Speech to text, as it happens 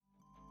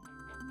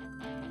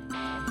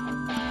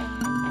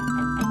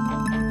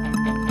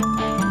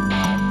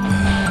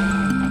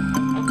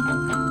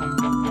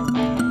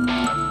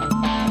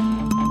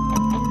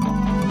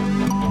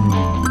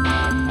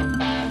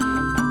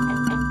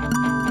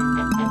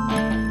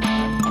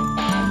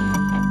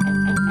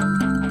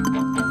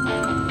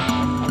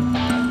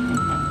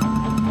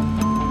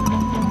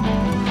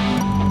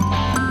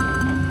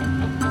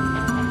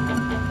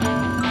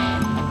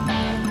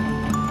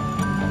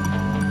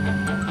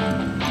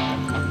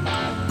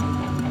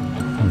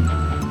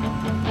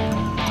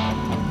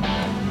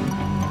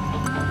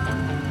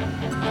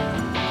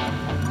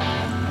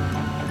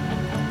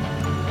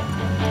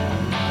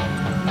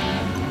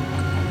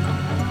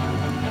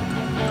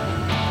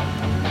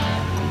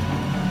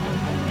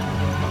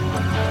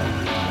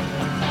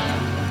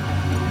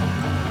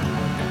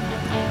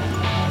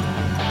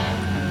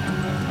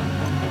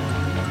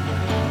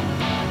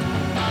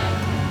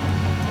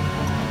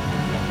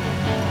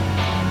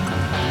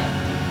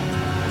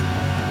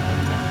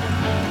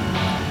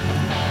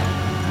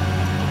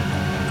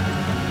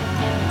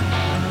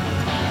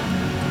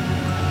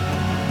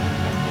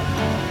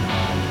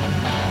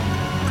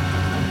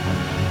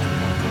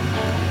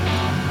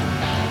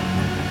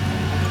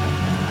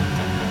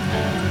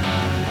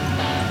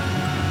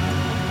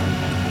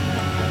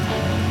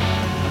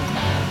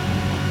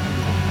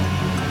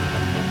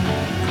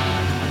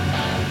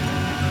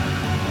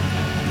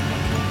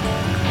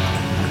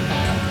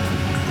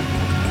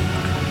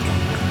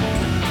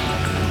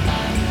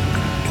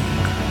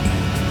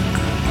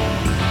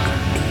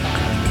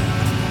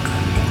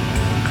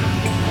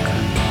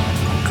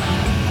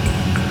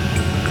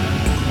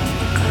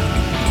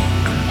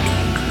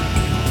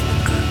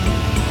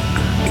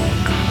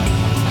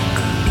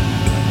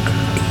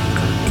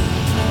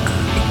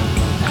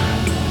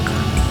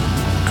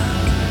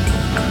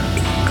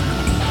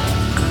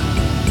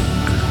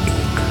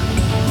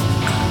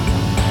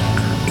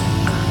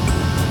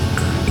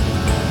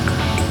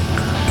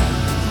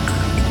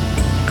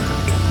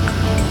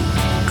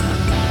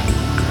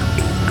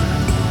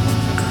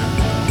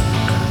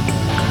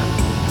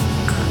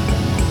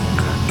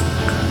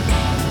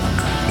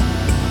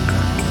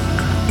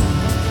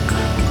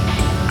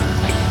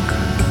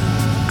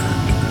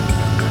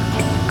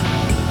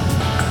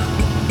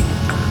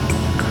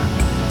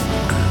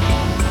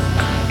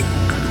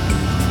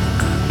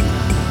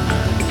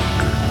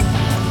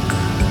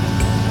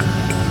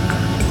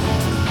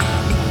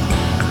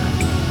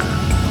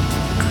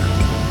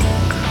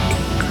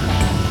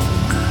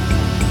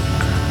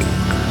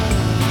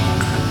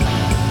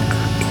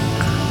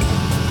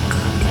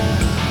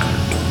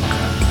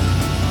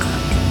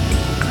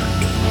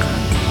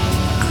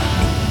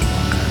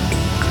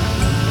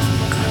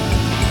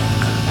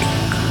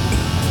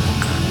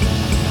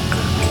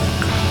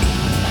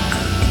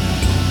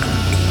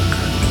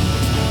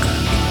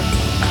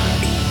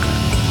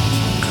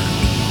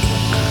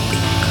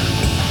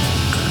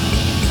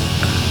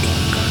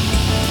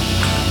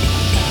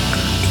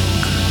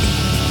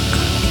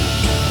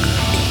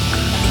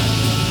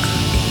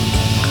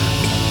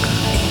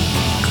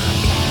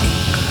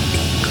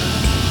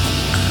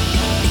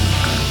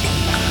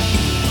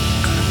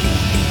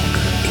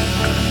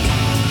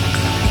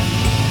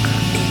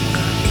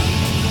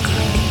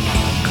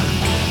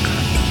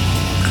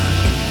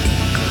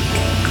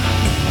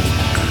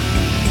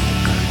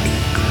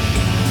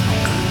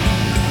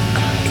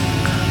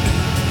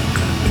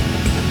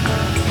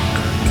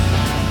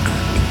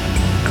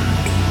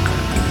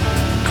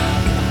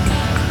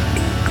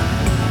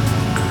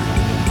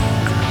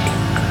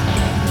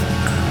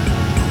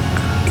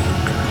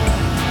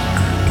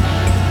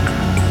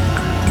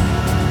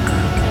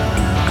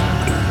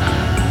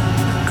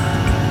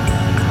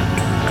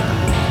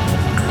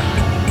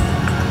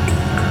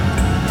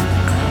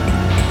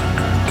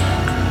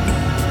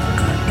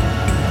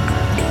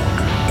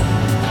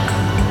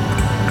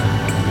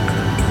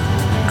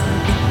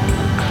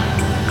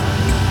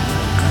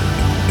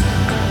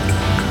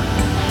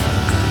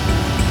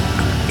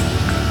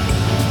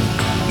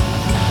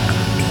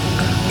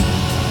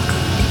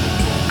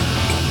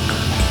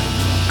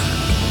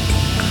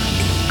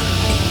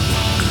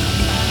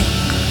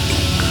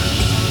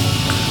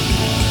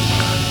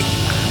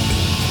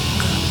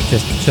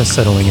Just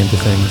settling into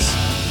things.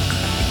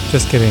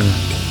 Just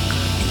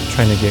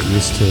trying to get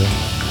used to.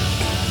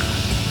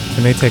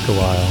 It may take a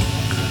while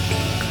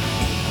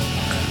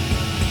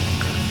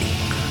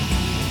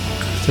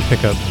to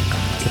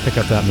pick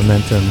up that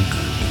momentum,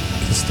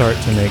 to start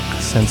to make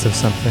sense of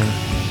something.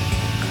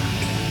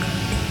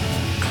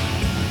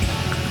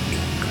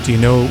 Do you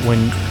know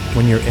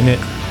when you're in it,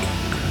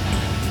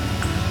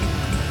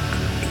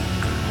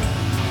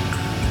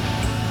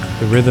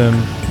 the rhythm,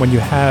 when you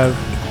have,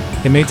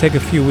 it may take a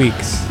few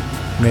weeks,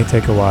 it may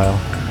take a while,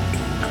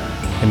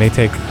 it may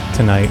take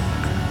tonight,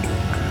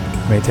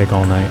 it may take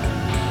all night.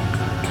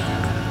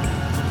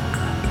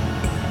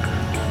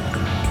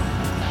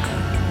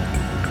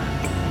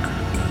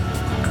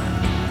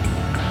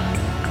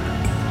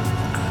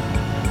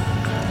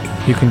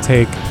 You can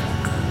take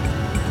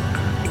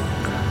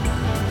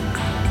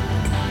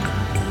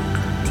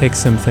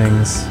some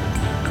things,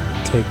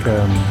 take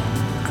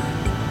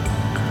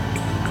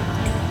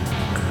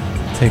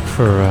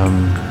for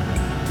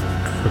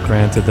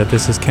granted that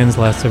this is Ken's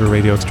last ever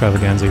radio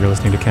extravaganza. You're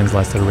listening to Ken's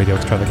last ever radio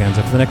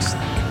extravaganza for the next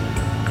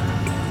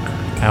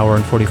hour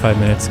and 45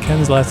 minutes.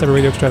 Ken's last ever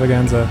radio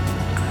extravaganza.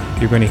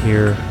 You're going to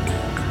hear,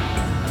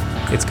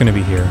 it's going to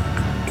be here.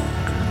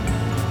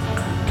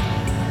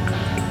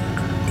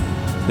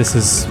 This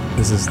is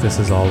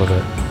all of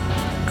it.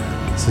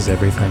 This is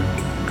everything.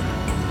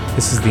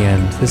 This is the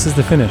end. This is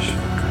the finish.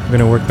 We're going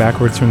to work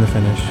backwards from the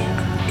finish.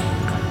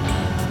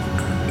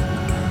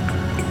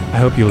 I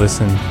hope you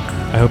listen.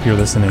 I hope you're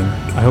listening.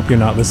 I hope you're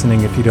not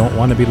listening if you don't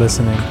want to be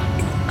listening.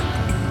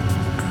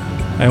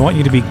 I want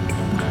you to be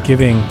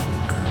giving,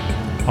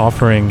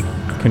 offering,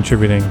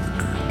 contributing.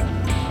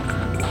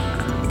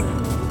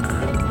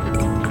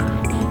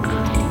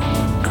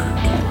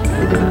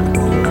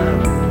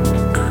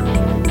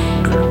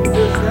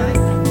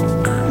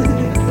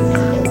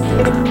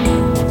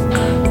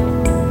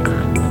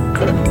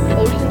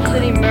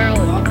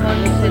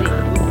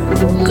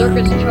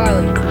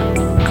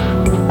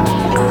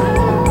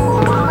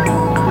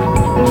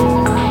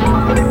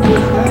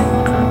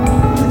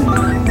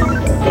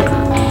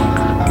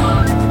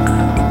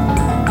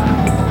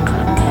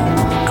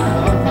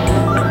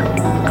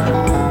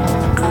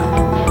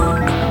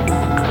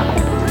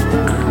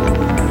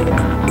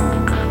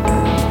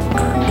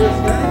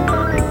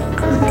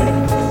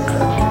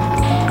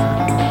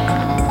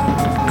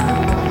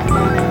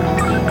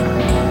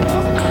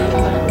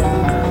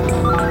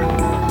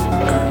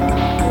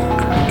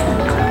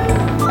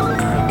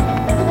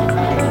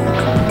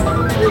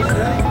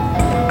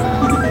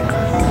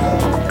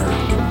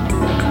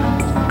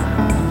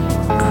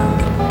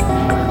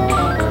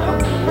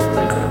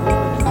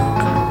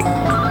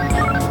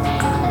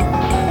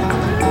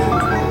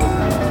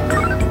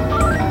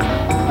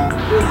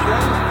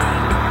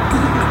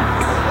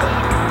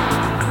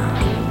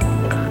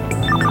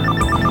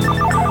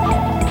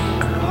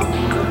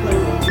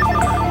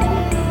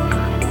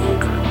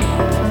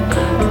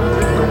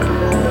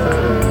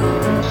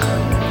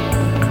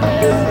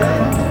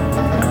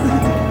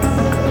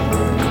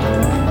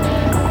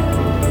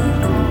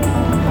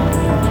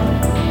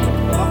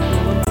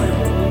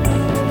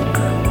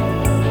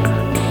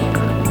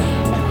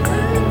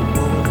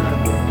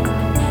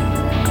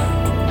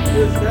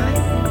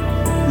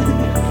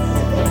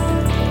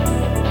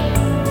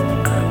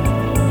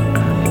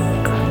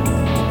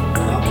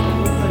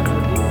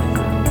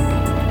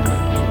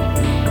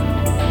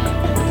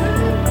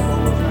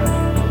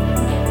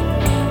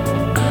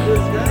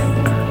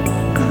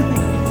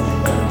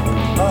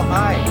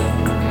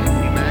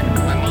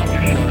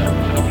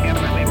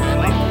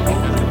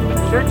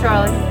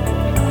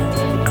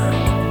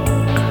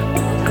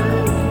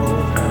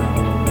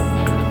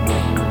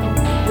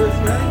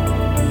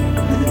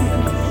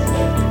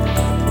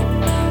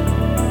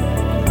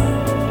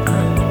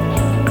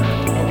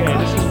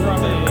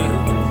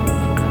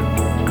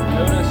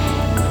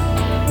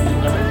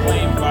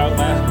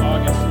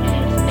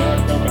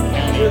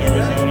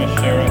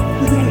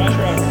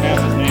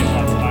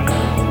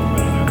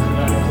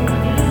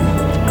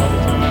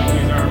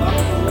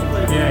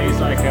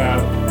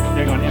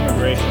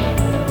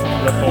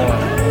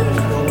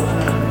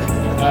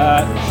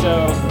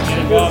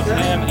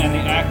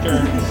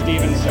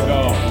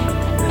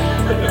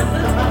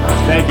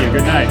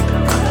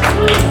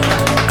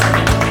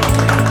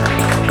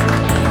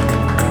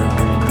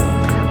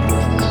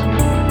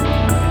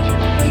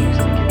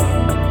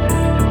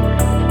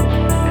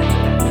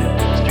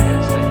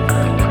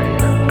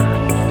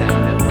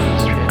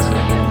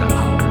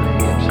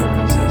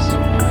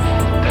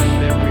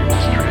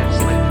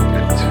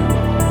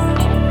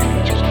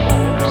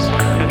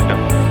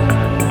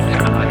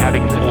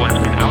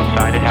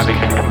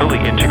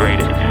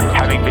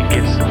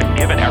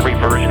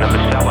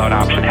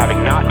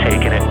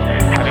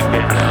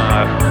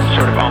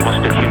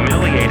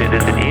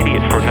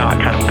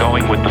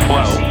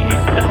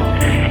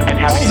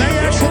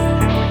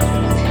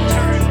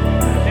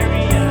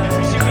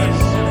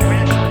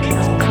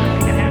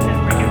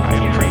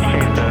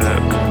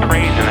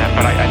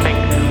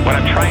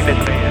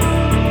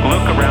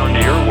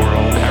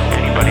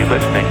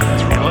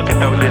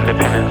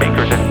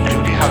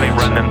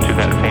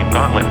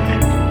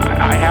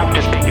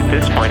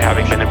 this point,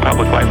 having been in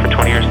public life for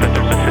 20 years, that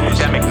there's a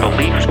systemic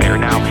belief there.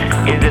 Now,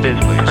 is it as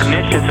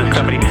pernicious as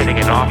somebody sitting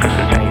in office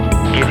and saying,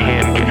 get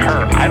him, get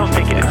her? I don't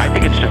think it is. I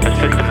think it's just a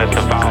system that's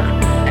evolved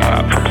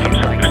from some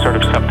sort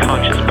of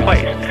subconscious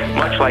place,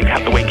 much like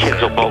the way kids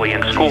will bully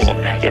in school.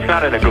 It's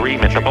not an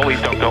agreement. The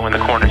bullies don't go in the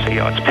corner and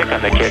say, let's pick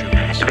on the kid.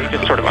 They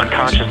just sort of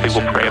unconsciously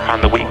will prey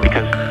upon the weak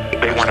because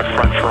they want to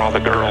front for all the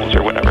girls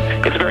or whatever.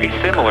 It's very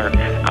similar.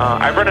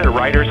 I've run into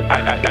writers.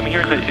 I mean,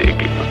 here's a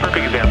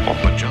perfect example.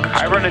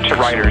 I run into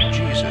writers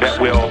that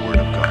will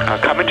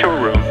come into a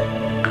room,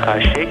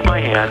 shake my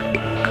hand,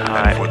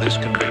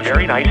 be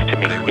very nice to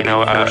me.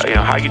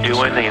 How you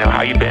doing?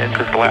 How you been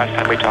since the last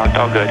time we talked?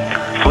 All good.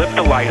 Flip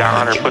the light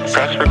on or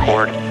press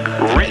record,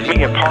 rip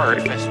me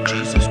apart,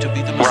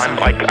 where I'm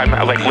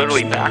like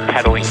literally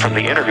backpedaling from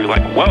the interview,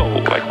 like, whoa,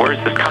 like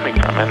where's this coming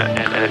from? And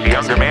as a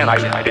younger man,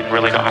 I didn't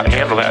really know how to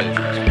handle that.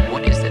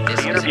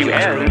 The interview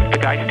ends, the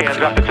guy stands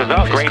up and says,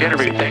 oh, great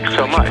interview, thanks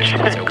so much.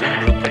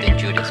 Within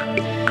Judaism.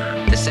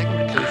 The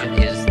second conclusion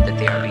is that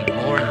they are being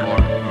more and more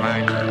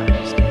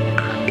marginalized.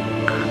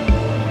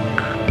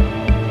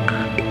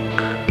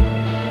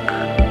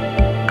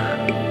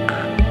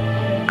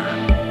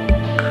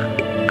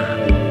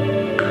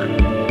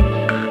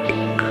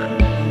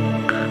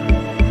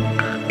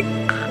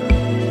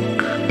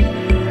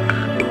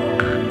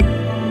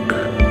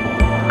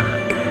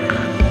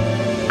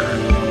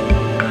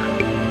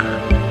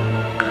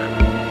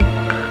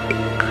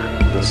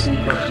 The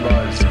secret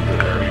lies in the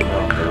very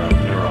number of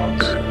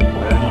neurons,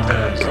 many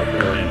tens of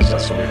billions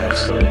as we have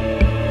said.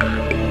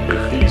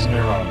 If these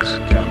neurons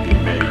can be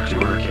made to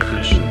work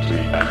efficiently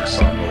and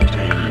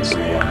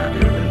simultaneously on a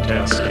given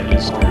task, it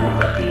is true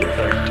that the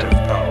effective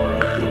power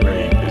of the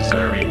brain is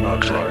very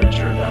much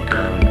larger than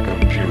current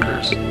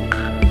computers.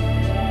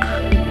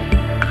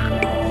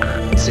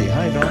 Say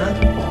hi,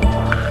 Velma.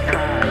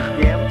 Hi,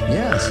 Jim.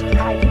 Yes.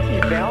 Hi, this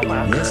is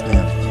Velma. Yes,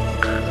 ma'am.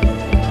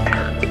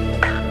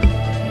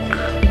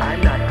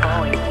 I'm not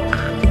calling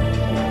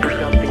for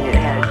something that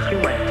has too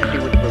much to do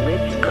with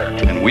religion, but...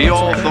 And we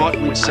all thought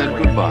we'd said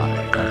goodbye,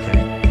 Okay.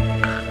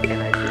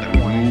 And I just that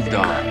we wanted moved to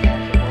on.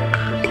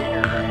 for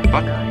dinner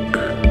But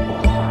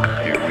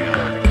tonight. here we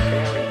are.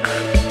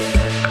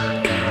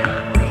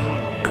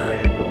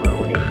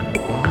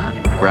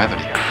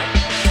 Gravity.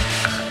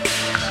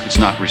 It's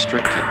not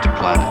restricted to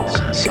planets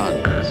and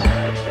suns.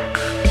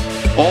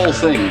 All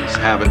things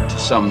have it to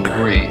some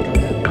degree.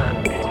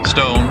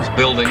 Stones,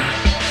 buildings,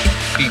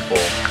 people.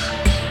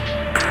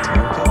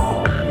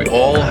 We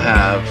all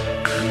have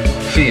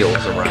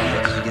fields around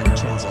us. You get a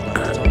chance, I'd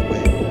like to talk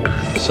with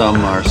you.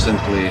 Some are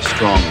simply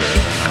stronger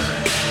than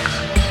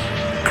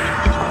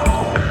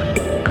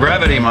others.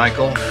 Gravity,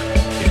 Michael.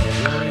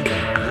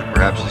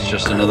 Perhaps it's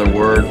just another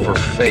word for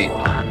fate.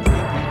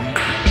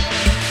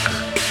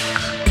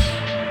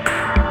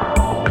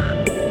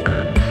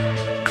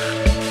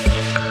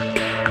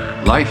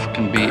 Life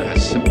can be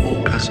as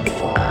simple as a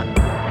fall.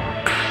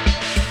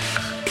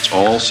 It's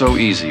all so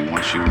easy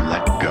once you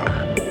let go.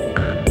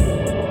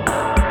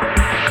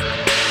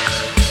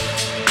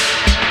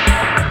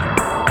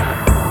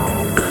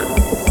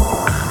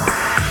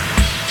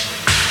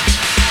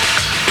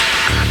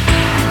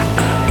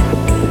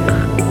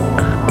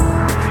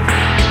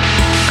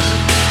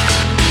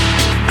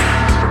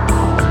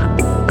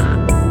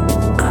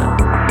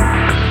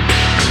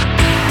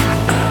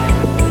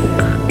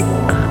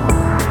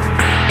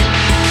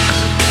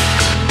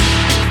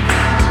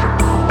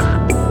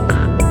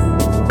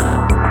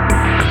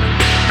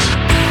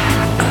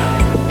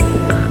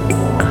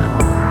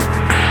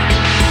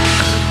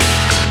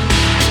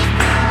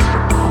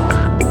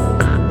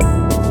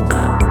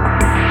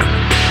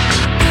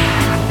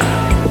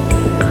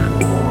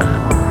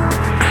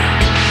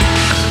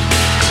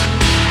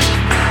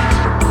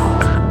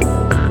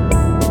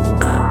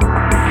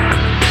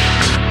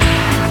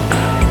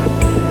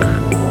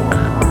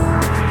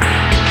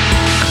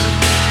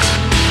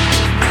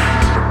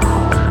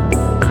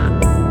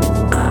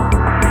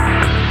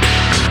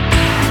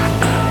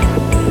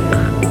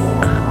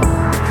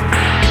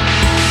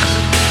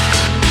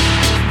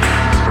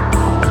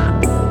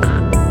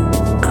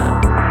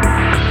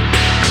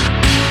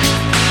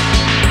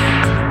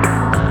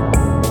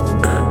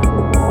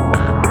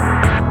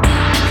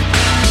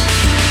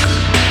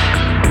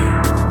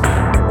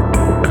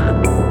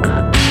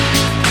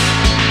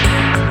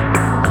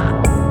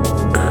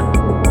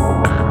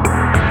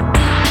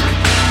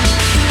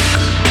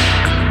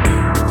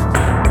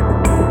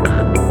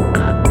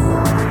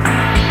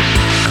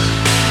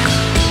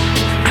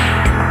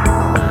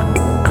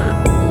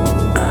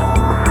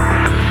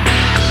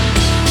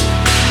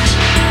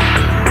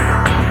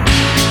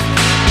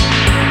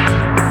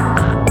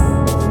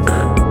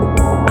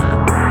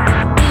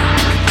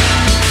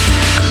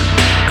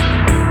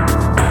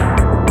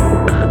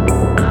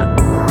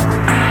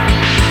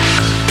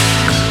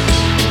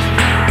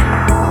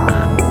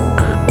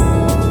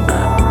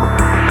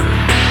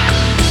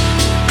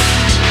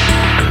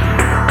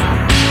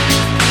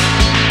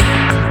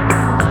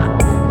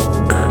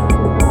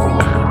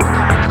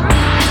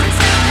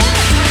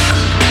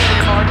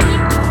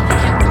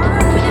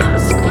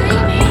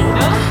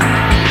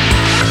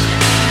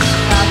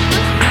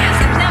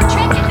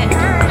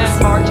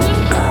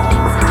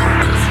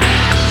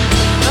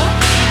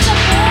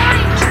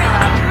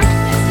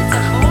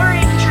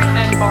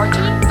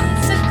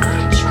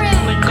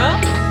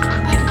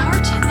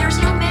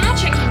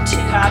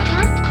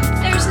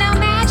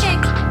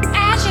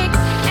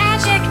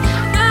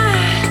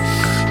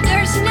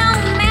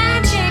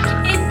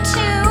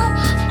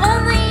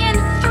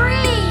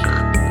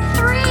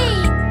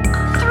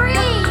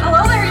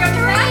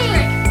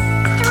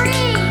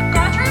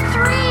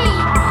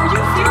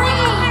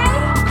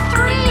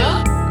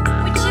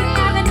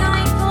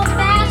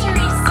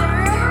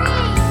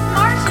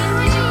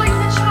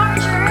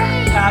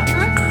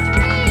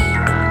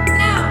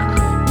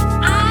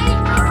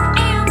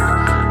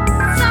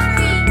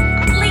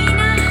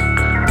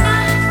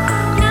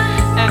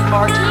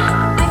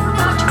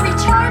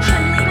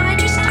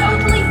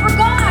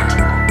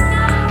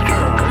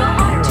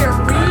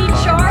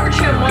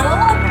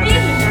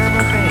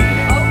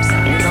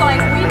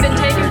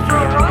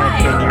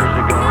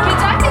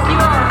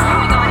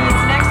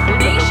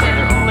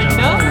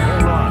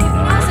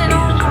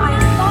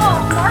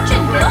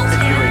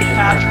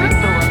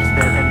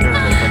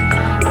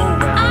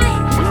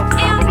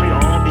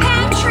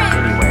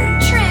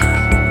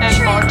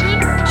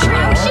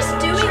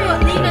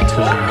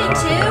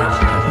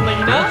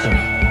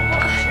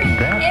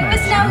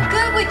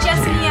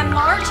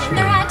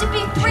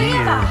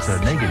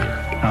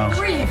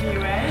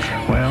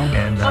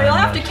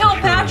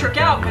 Patrick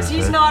out because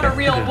he's not a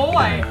real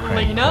boy,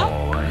 Lena.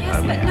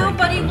 Yes, but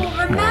nobody will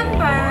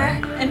remember.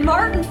 And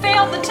Martin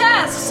failed the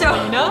test, so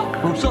Lena.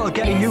 I'm sort of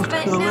getting used to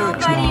the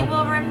lyrics Nobody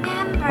now. will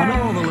remember. I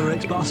know all the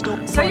lyrics, but I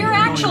still... So you're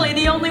actually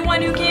the only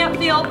one who can't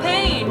feel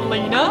pain,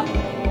 Lena.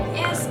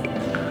 Yes,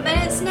 but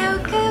it's no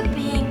good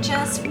being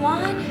just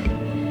one.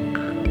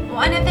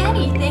 One of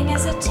anything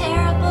is a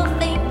terrible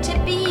thing to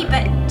be,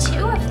 but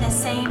two of the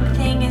same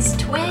thing is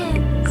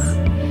twins.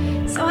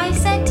 So I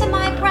said to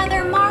my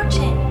brother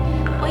Martin,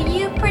 will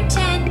you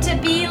pretend to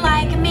be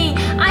like me?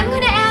 I'm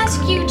gonna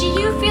ask you, do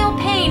you feel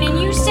pain? And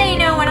you say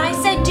no. And I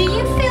said, do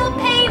you feel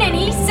pain? And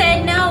he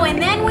said no.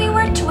 And then we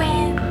were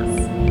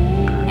twins.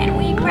 And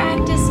we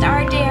practiced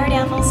our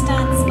daredevil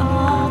stunts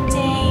all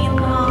day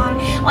long,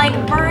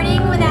 like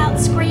burning without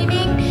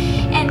screaming,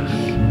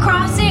 and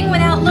crossing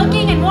without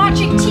looking, and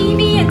watching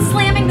TV, and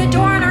slamming the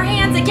door on our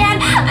hands again.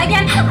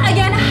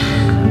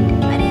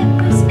 But it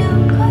was no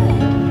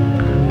good.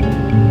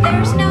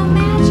 There's no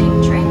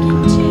magic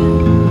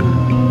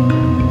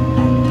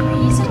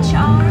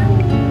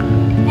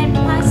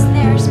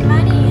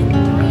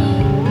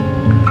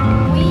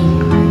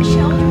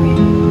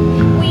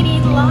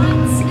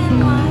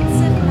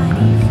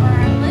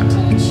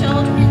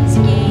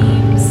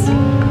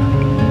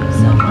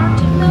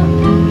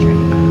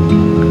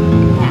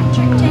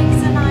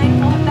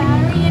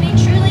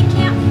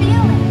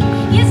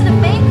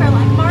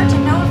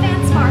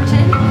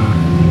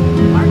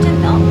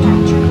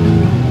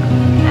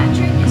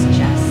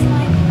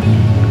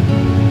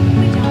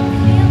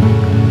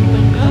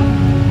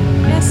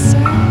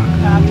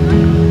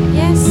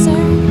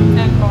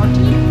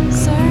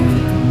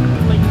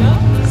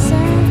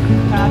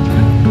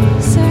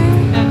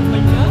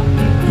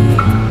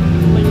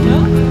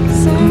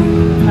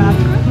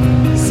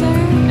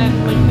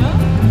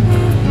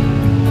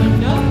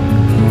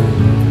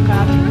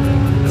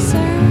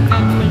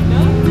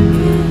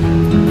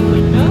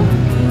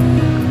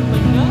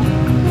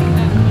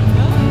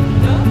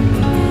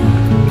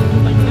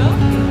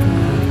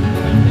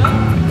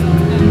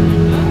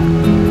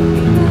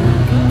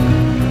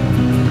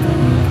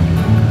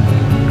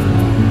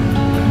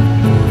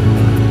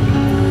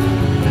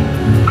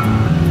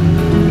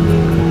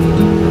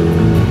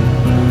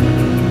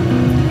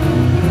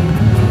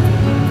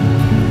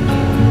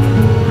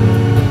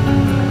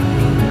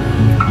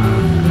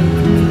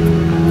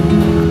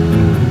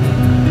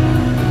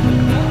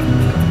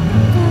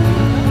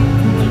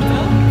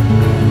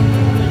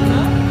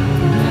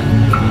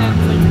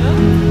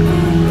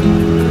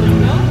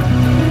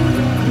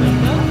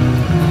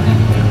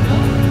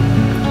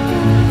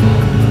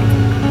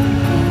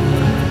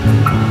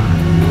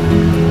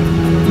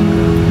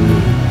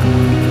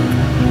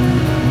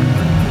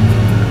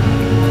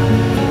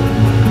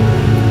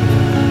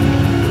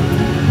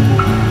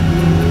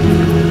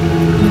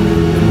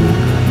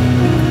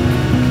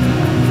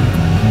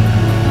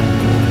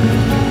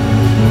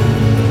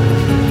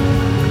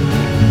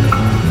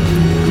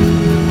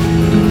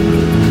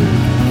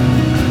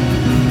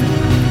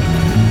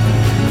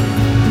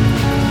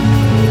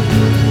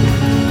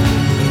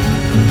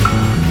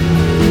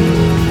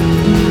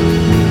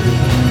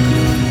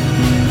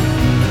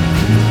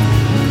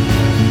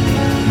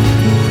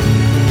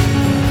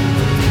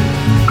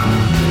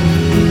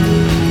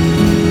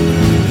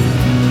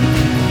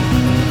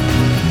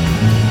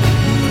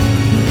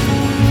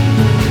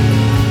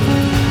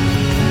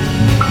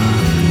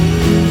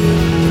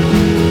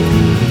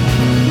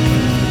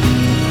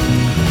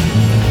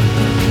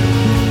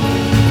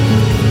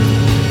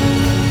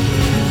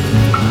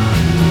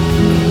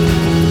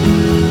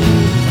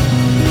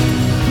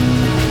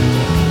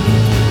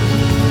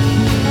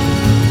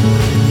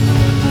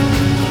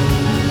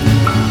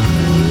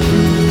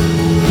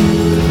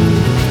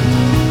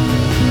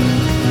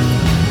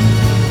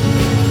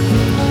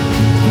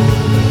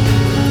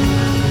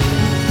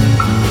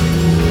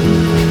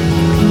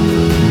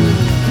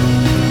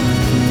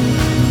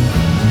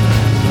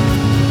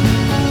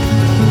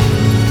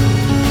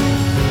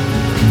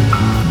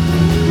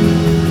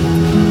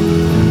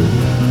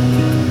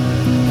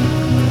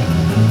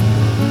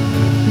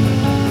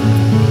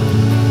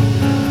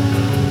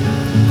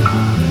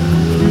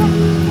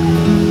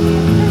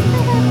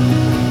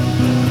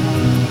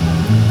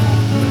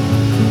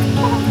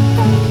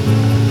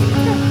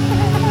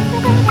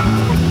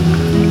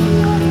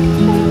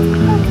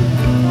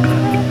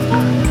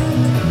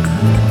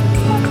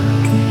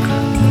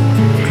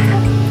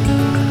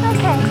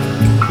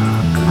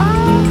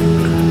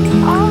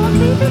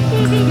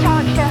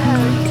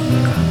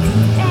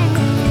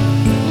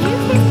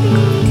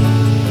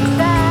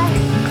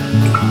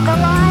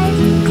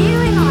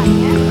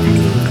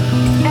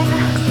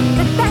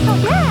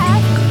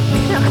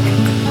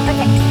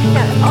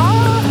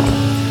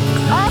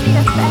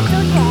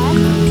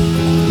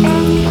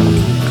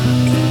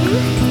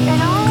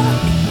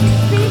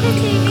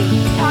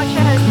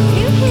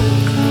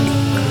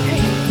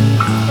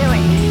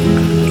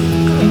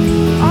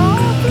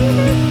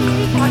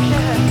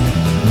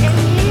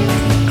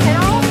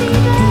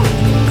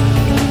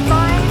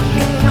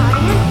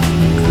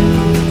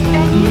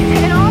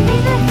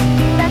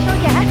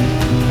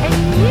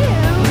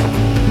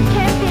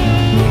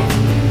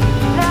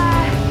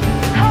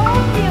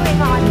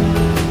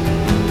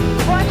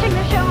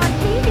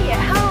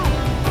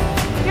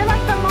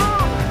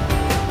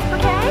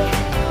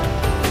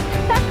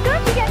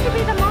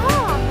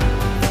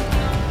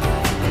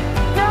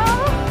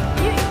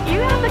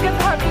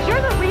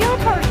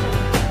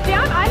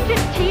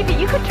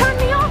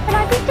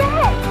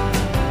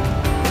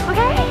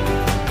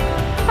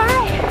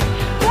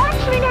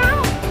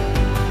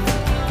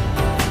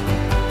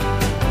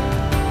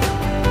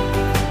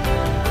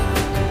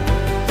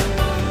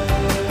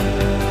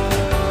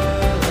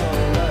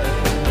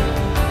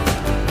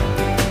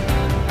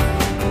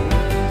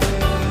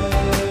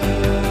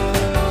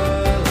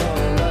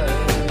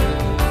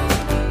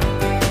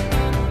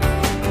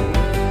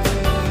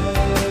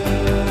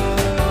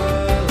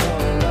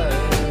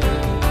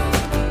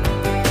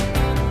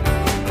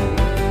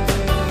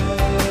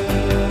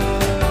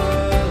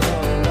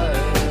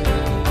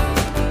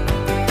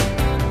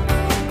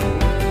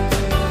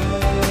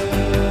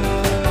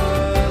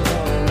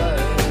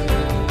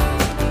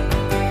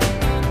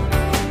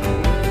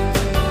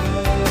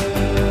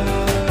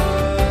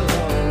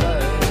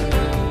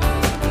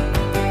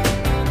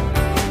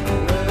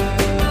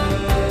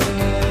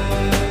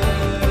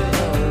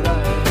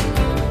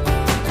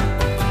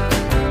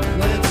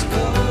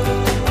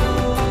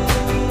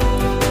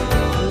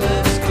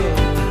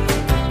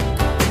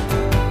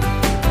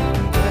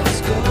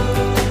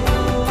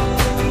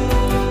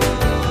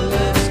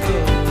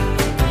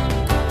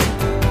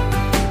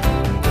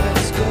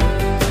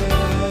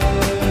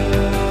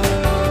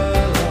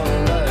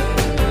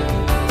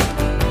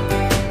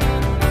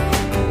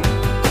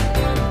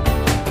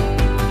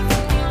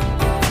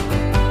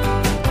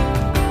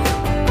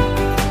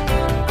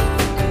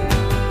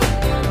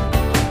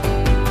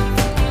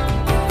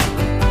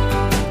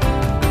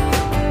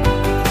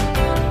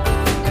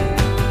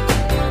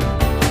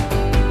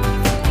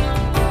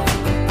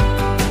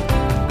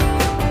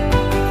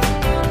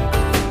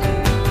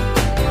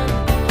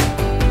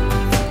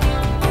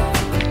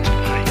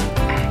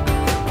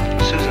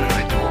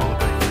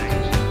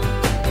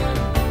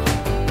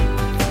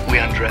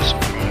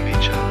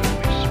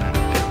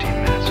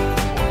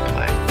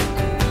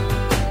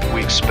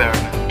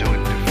experiment, do it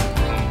in different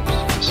rooms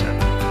for 7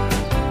 minutes.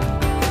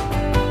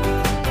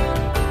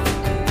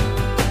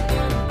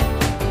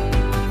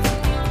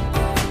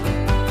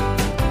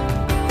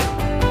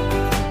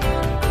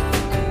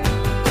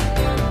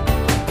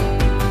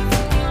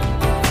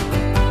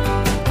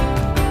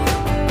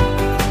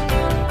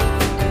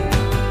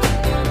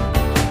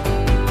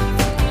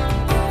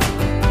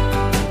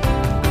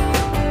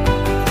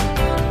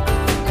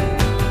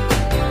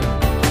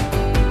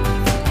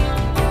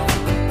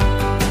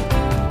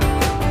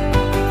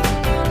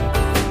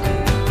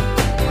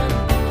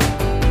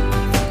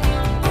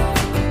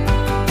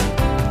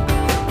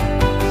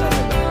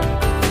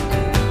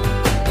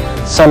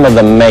 Some of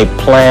them may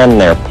plan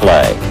their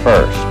play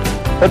first,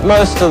 but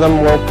most of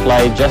them will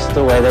play just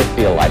the way they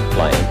feel like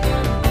playing.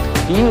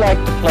 Do you like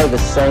to play the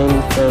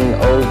same thing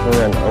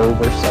over and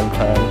over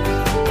sometimes?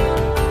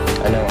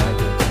 I know I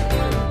do.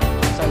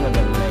 Some of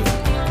them may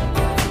plan their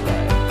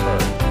play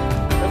first,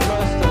 but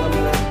most of them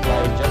will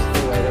play just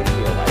the way they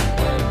feel like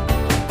playing.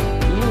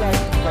 Do you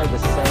like to play the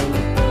same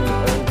thing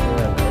over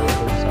and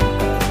over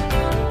sometimes?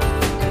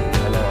 I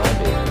know I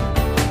do.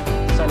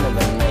 Some of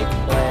them may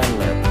plan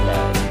their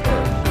play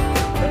first.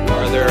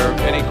 Are there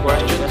any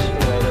questions?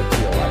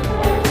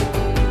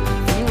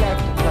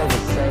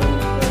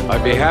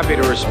 I'd be happy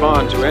to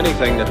respond to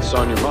anything that's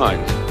on your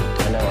mind.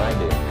 I know I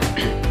do.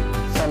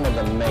 Some of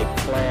them may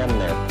plan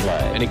their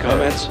play. Any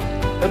comments?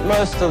 But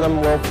most of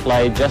them will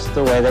play just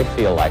the way they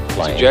feel like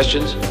playing.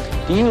 Suggestions?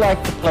 Do you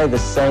like to play the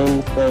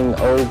same thing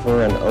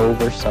over and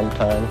over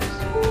sometimes?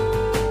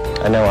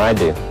 I know I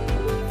do.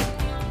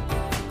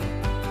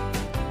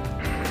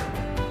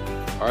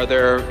 Are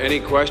there any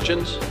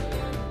questions?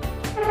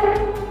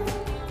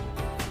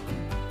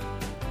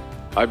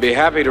 I'd be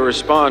happy to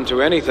respond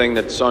to anything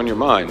that's on your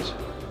minds.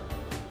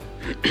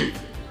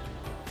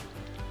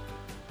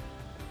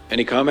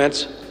 Any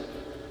comments?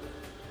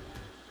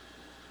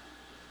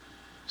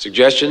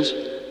 Suggestions?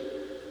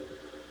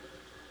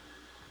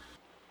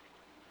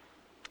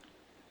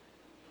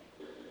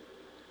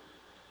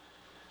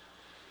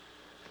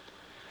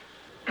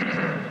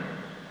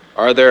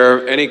 Are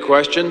there any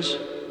questions?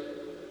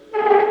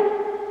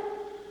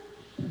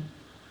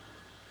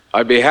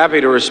 I'd be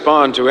happy to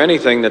respond to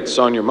anything that's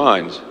on your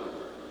minds.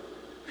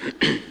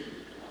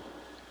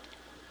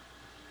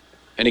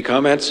 Any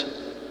comments?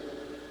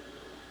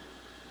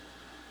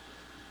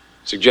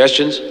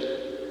 Suggestions?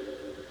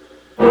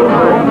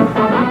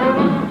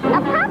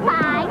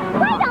 Popeye,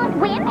 why don't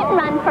women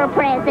run for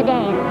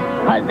president?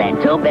 Because they're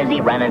too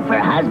busy running for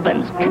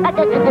husbands.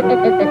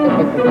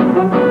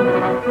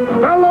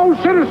 Fellow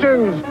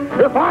citizens,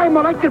 if I'm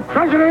elected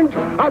president,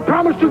 I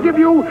promise to give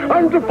you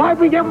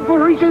undefinable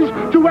reasons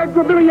to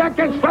Edgar Milliak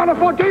and Slaughter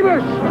for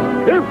Davis.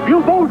 If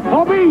you vote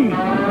for me.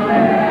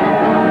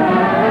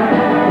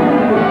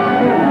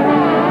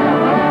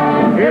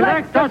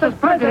 Elect us as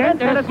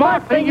president is a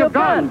smart thing you've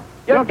done.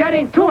 You're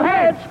getting 2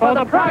 heads for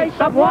the price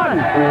of 1.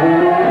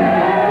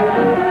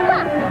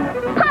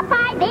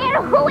 Popeye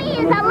there, hooey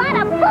is a lot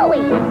of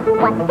fooey.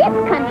 What this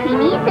country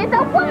needs is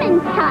a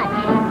woman's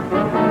touch.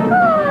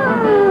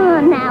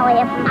 Now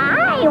if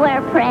I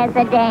were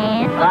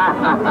president...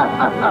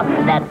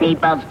 The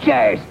people's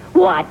choice.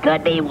 What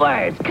could be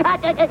worse?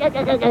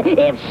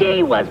 If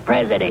she was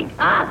president.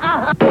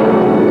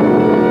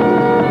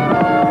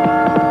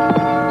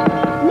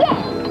 Yes,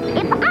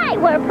 if I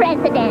were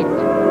president.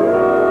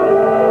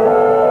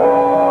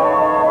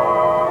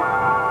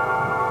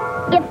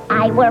 If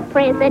I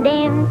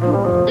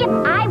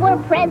were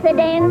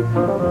president,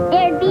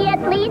 there'd be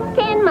at least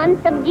 10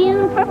 months of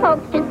June for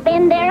folks to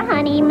spend their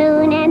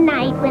honeymoon, and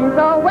night winds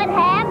all would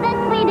have the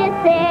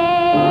sweetest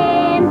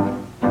scent.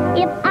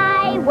 If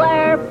I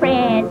were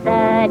president,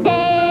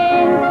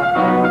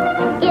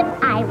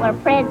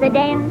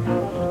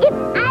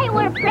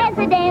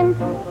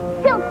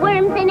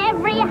 silkworms in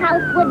every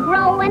house would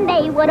grow, and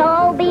they would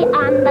all be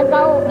on the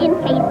go in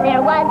case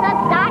there was a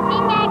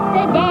stocking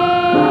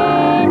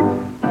accident.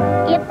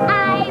 If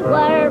I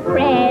were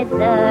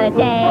president,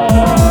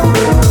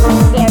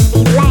 there'd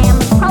be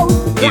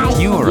lampposts. If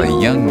you are a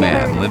young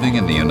man living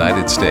in the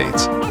United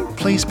States,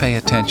 please pay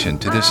attention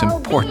to this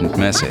important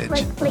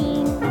message.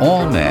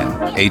 All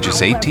men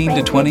ages 18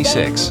 to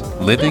 26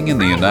 living in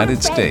the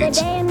United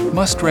States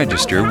must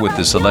register with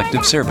the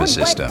Selective Service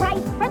System.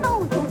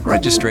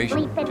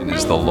 Registration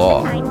is the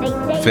law.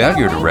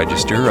 Failure to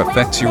register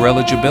affects your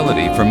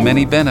eligibility for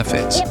many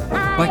benefits,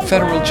 like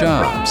federal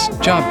jobs,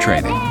 job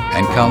training,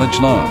 and college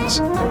loans.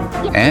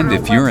 And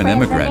if you're an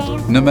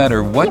immigrant, no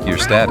matter what your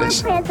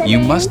status, you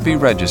must be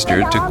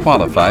registered to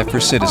qualify for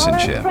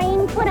citizenship.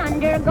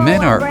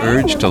 Men are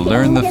urged to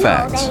learn the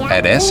facts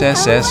at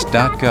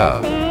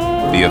sss.gov,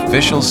 the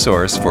official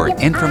source for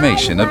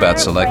information about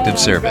Selective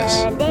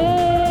Service.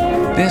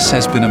 This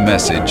has been a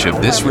message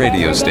of this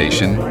radio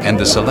station and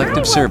the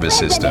Selective Service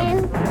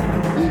System.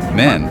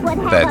 Men,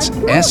 that's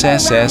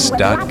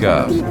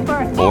sss.gov,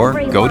 or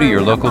go to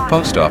your local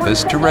post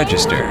office to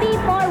register.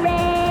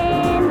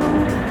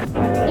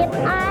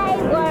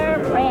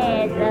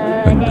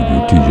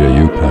 And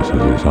TJU passes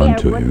this on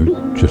to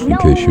you, just in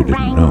case you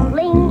didn't know.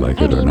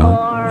 Like it or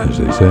not, as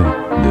they say,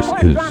 this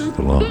is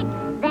the law.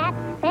 That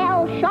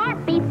fell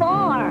short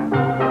before.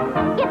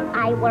 If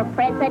I were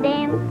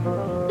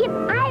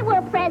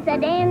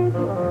president,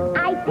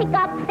 I'd pick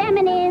up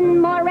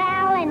feminine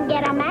morale and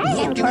get a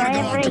man for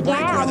every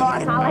gal. More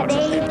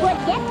holidays would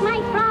get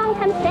my strong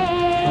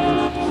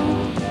consent.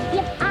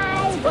 If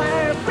I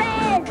were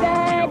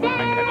president.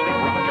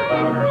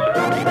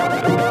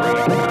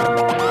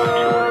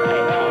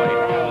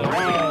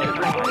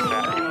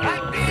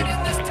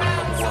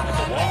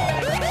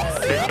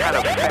 This kind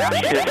of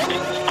fascist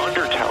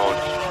undertone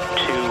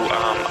to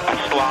a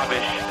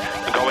Slavish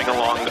going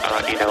along,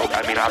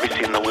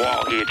 obviously in The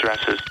Wall he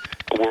addresses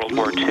World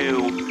War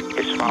II,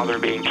 his father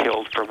being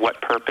killed. For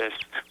what purpose?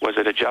 Was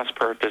it a just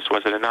purpose?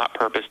 Was it a not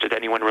purpose? Did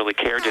anyone really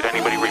care? Did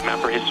anybody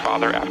remember his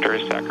father after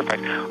his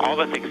sacrifice? All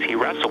the things he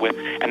wrestled with,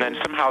 and then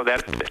somehow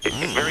that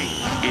very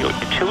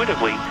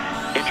intuitively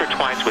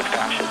intertwines with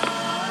fascism.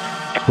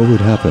 What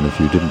would happen if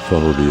you didn't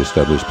follow the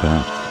established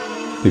path?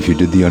 If you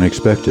did the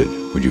unexpected,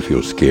 would you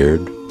feel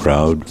scared,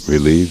 proud,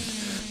 relieved?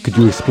 Could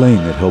you explain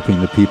that helping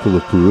the people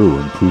of Peru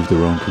improve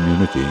their own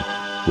community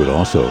would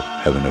also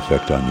have an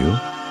effect on you?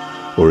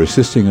 Or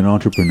assisting an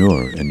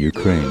entrepreneur in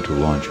Ukraine to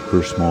launch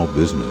her small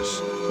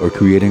business? Or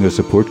creating a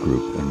support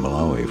group in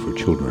Malawi for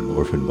children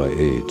orphaned by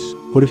AIDS?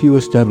 What if you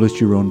established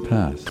your own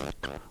path,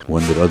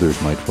 one that others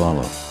might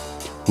follow?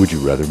 Would you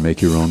rather make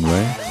your own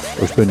way,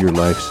 or spend your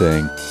life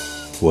saying,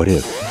 what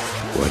if,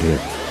 what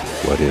if,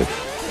 what if?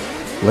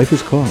 Life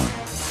is calling.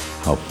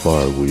 How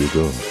far will you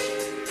go?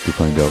 To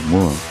find out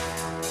more,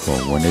 call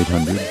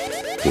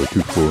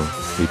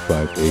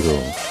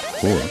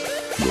 1-800-424-8580 or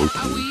go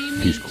to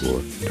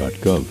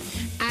peacecorps.gov.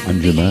 I'm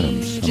Jim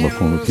Adams. I'm a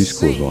former Peace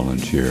Corps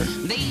volunteer,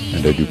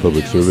 and I do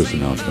public service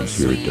announcements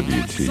here at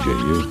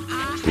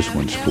WTJU. This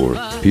one's for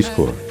Peace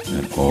Corps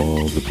and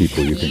all the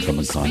people you can come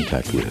in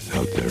contact with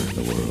out there in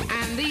the world.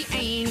 And the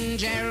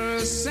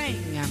angels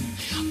sing,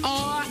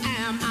 or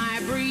am I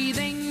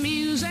breathing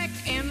music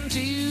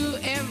into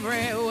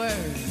every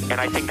word? And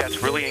I think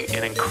that's really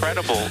an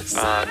incredible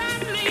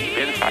deep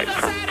insight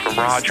from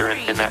Roger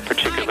in that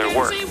particular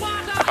work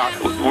about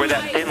where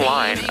that thin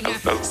line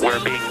of where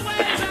being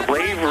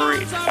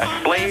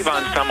a slave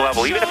on some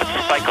level, even if it's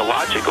a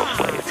psychological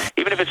slave,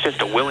 even if it's just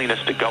a willingness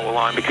to go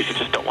along because you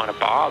just don't want to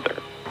bother,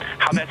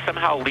 how that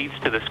somehow leads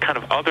to this kind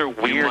of other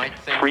weird,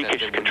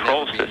 freakish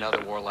control system.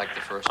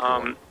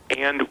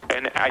 And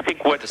I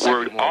think what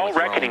we're all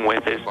reckoning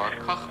with is,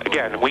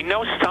 again, we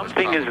know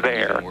something is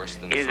there.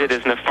 Is it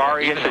as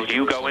nefarious as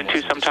you go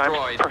into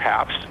sometimes?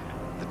 Perhaps.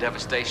 The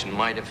devastation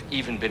might have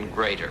even been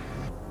greater.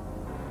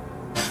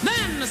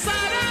 Then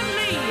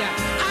suddenly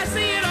I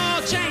see it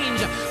all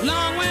change.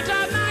 Long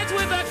winter nights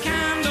with the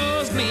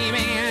candles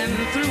gleaming.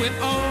 Through it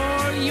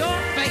all,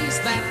 your face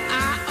that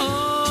I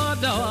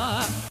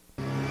adore.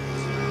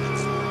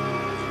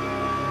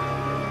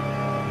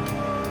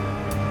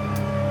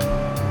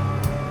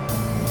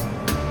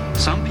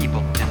 Some people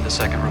in the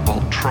Second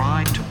Revolt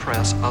tried to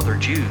press other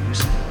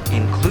Jews,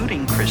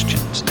 including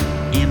Christians,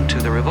 into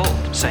the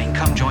revolt, saying,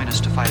 come join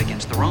us to fight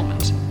against the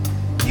Romans.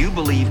 You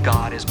believe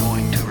God is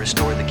going to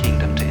restore the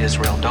kingdom to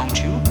Israel,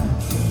 don't you?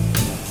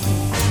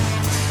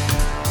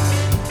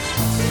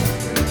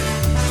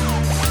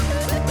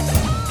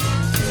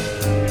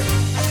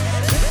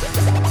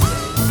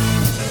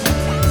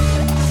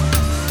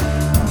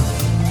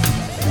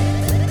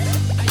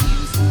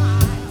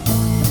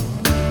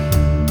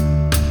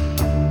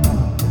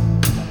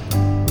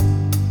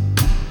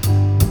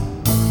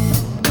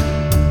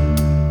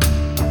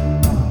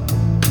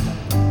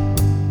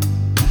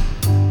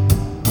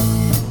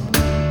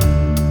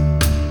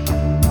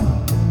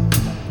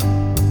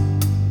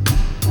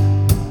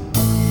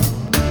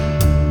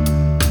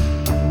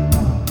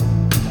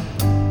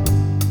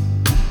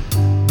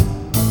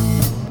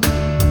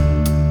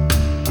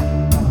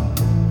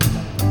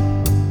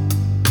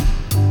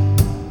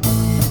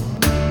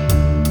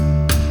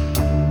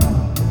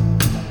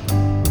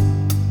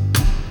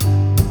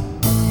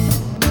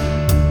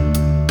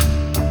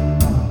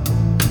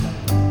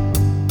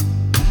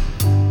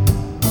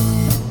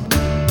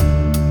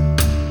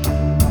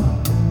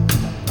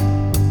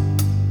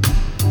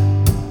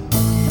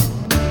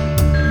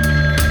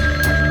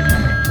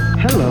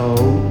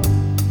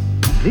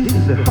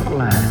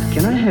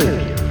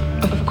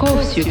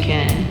 You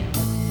can.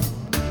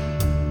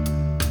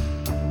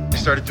 I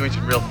started doing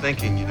some real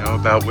thinking,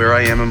 about where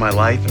I am in my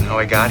life and how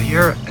I got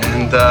here.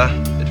 And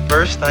at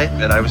first, I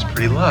admit I was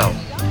pretty low.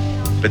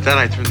 But then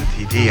I turned the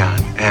TV on,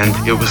 and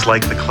it was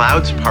like the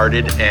clouds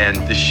parted and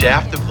the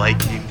shaft of light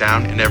came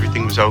down, and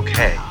everything was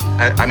okay.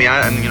 I don't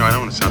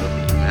want to sound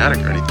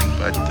dramatic or anything,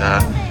 but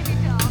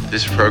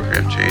this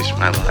program changed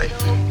my life.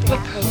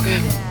 What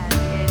program? Is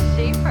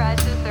she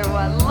precious or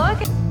what?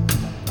 Look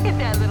at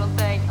that little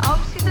thing. Oh,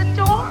 she's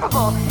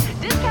adorable.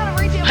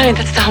 Honey,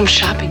 that's the Home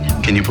Shopping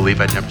Network. Can you believe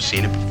I'd never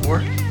seen it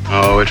before?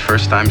 Oh, at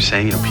first I'm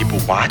saying, people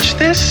watch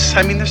this?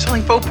 I mean, they're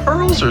selling faux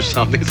pearls or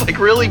something. It's like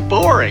really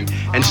boring.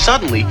 And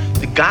suddenly,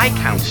 the guy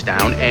counts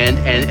down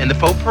and the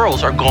faux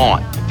pearls are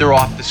gone. They're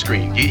off the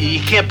screen.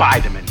 You can't buy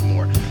them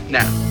anymore.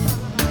 Now,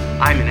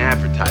 I'm in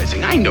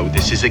advertising. I know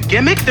this is a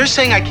gimmick. They're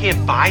saying I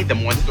can't buy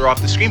them once they're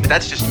off the screen, but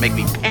that's just to make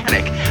me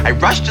panic. I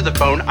rush to the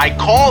phone, I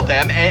call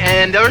them,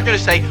 and they're going to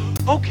say,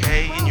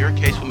 okay, in your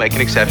case, we'll make an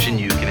exception.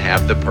 You can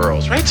have the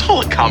pearls, right?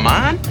 So, come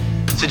on.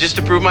 So just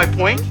to prove my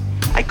point,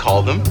 I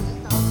call them.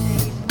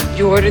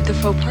 You ordered the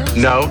faux pearls?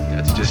 No,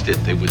 that's just it.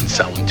 They wouldn't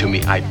sell them to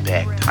me. I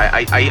begged.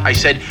 I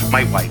said,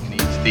 my wife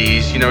needs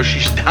these.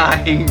 She's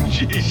dying.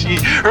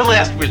 Her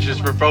last wish is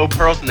for faux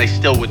pearls, and they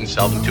still wouldn't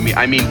sell them to me.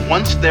 I mean,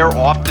 once they're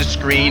off the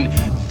screen,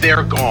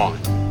 they're gone.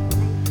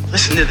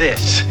 Listen to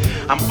this.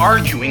 I'm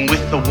arguing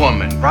with the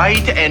woman,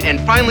 right? And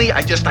finally,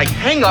 I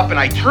hang up and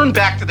I turn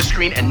back to the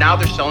screen, and now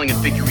they're selling a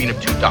figurine of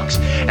two ducks.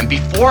 And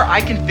before I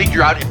can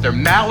figure out if they're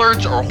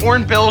mallards or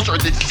hornbills or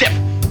the zip,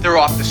 they're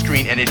off the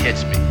screen, and it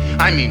hits me.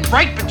 I mean,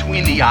 right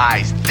between the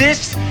eyes.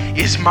 This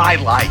is my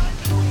life.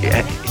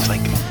 Yeah, it's like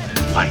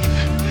life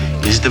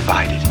is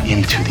divided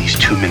into these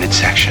 2-minute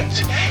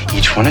sections.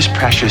 Each one is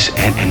precious,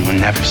 and we'll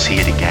never see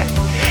it again.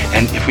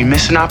 And if we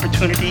miss an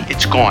opportunity,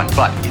 it's gone.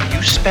 But if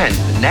you spend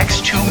the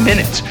next 2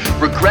 minutes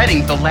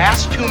regretting the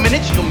last 2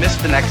 minutes, you'll miss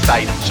the next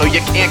item. So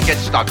you can't get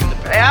stuck in the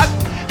past.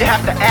 You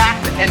have to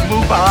act and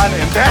move on,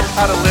 and that's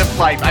how to live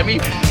life. I mean,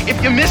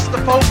 if you miss the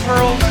faux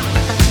pearls,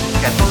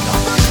 get the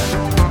ducks.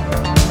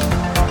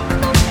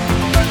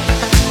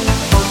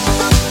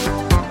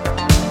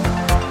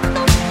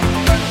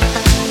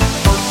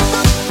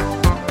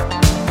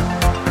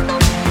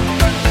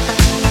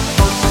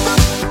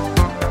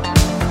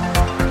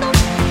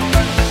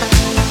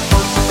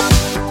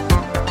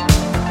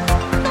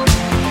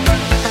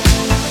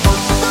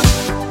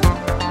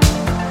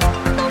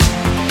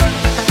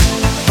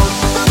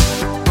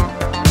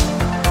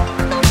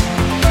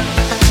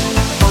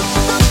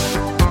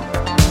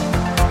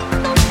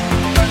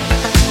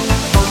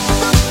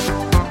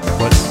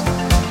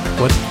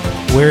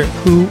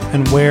 Who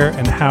and where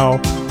and how,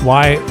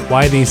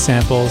 why these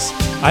samples,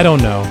 I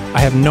don't know. I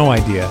have no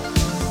idea.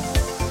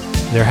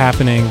 They're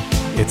happening,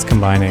 it's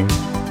combining.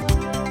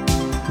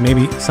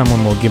 Maybe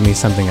someone will give me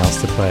something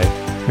else to play.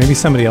 Maybe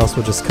somebody else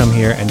will just come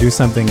here and do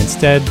something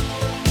instead.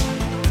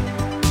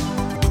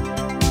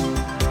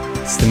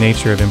 It's the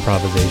nature of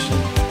improvisation.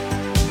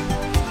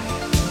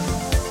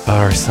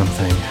 Or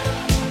something.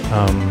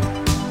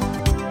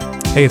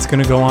 Hey, it's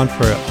gonna go on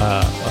for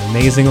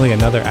amazingly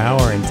another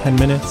hour and 10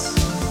 minutes.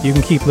 You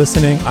can keep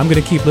listening. I'm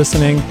going to keep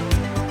listening.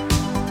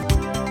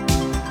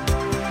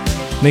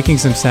 Making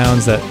some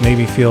sounds that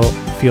maybe feel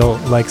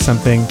like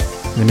something,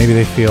 and then maybe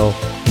they feel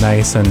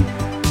nice and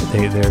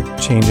they're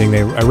changing.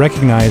 I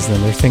recognize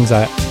them. They're things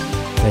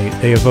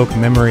they evoke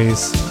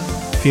memories,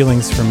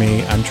 feelings for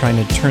me. I'm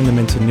trying to turn them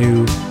into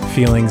new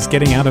feelings,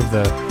 getting out of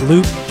the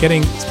loop,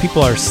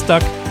 people are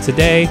stuck.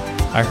 Today,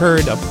 I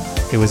heard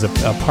it was a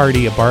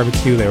party, a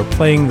barbecue. They were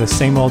playing the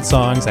same old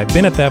songs. I've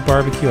been at that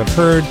barbecue. I've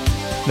heard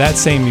that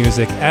same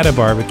music at a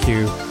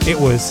barbecue. It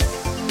was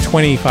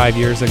 25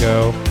 years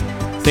ago.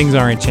 Things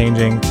aren't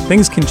changing.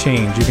 Things can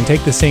change. You can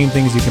take the same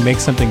things, you can make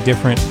something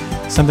different.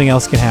 Something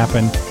else can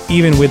happen,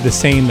 even with the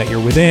same that you're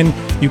within.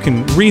 You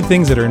can read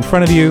things that are in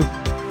front of you.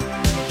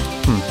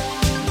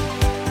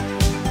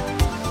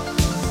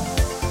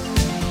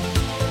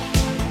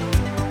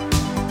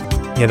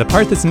 Yeah, the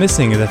part that's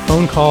missing is the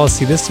phone calls.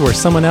 See, this is where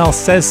someone else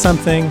says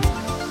something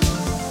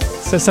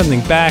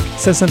back,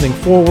 says something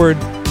forward.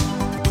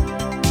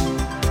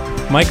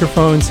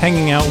 Microphones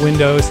hanging out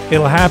windows.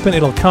 It'll happen.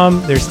 It'll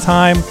come. There's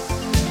time.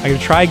 I'm going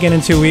to try again in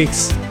 2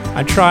 weeks.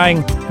 I'm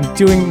trying. I'm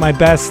doing my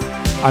best.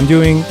 I'm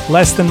doing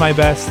less than my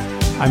best.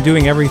 I'm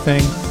doing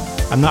everything.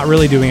 I'm not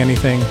really doing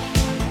anything.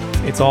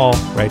 It's all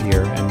right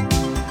here. And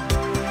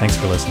thanks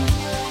for listening.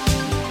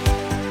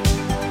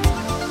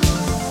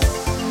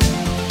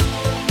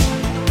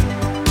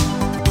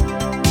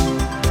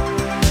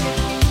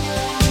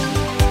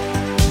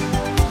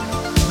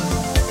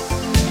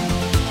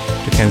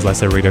 Ken's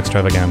Last Ever Radio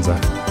Extravaganza.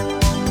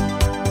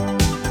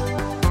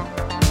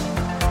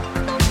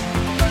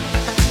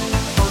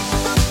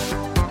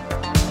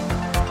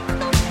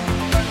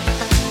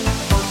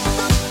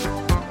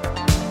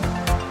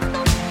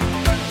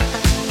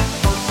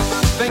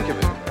 Think of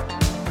it.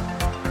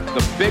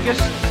 The biggest,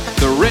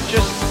 the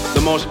richest,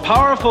 the most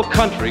powerful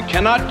country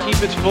cannot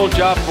keep its full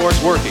job force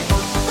working.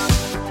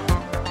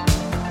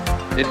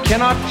 It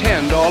cannot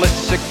tend all its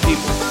sick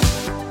people.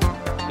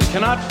 It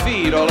cannot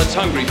feed all its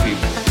hungry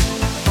people,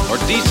 or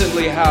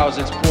decently house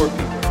its poor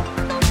people.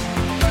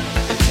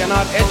 It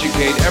cannot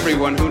educate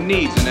everyone who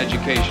needs an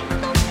education.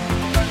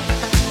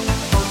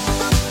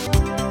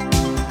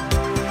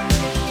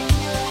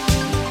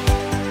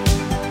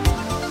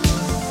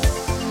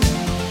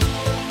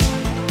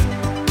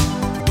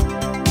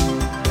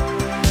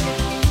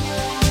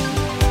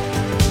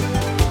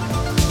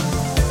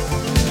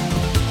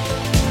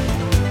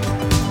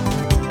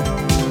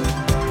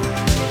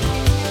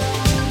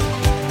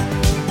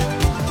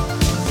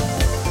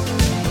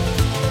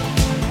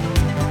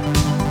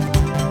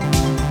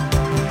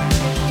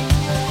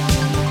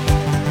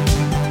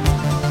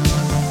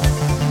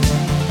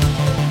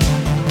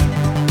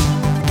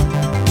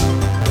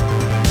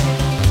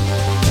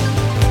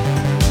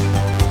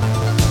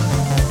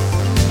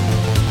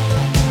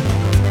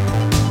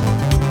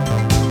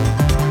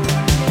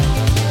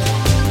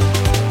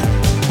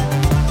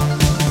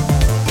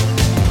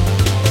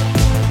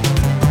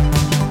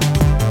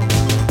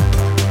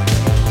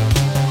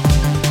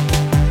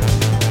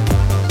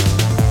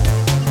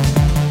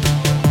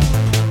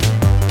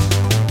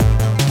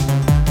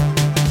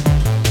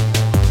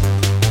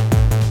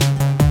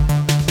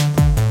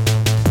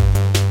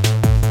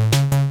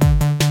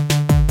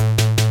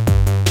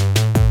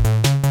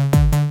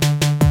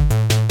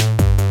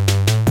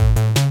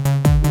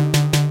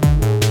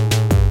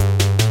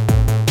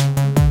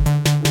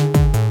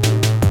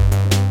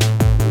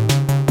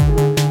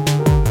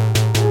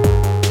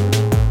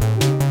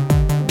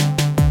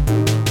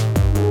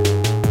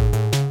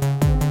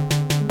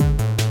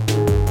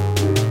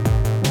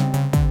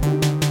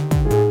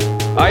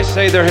 I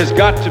say there has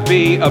got to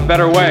be a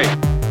better way.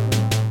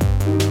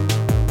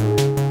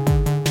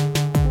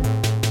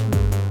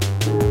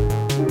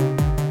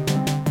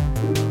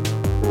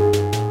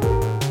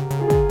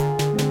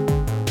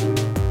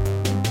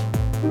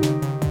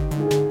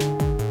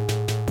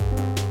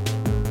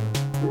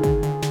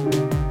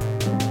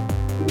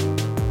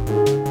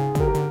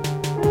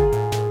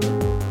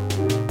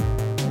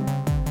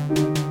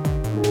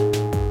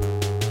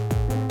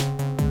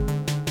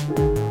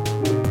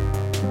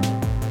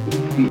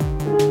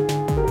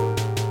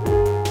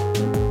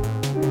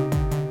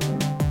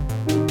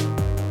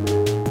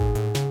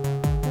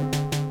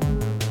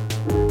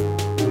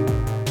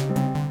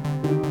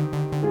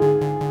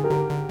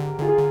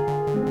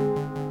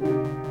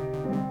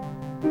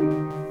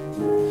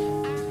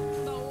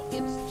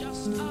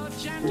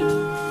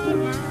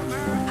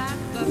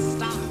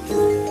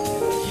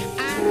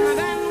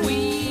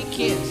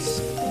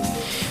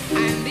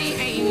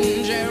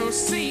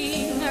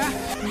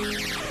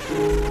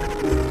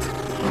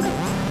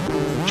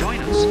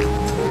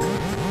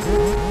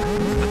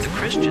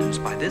 Christians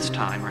by this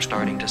time are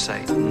starting to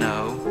say,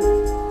 no,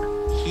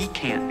 he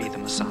can't be the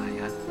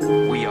Messiah.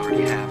 We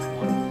already have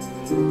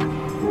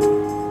one.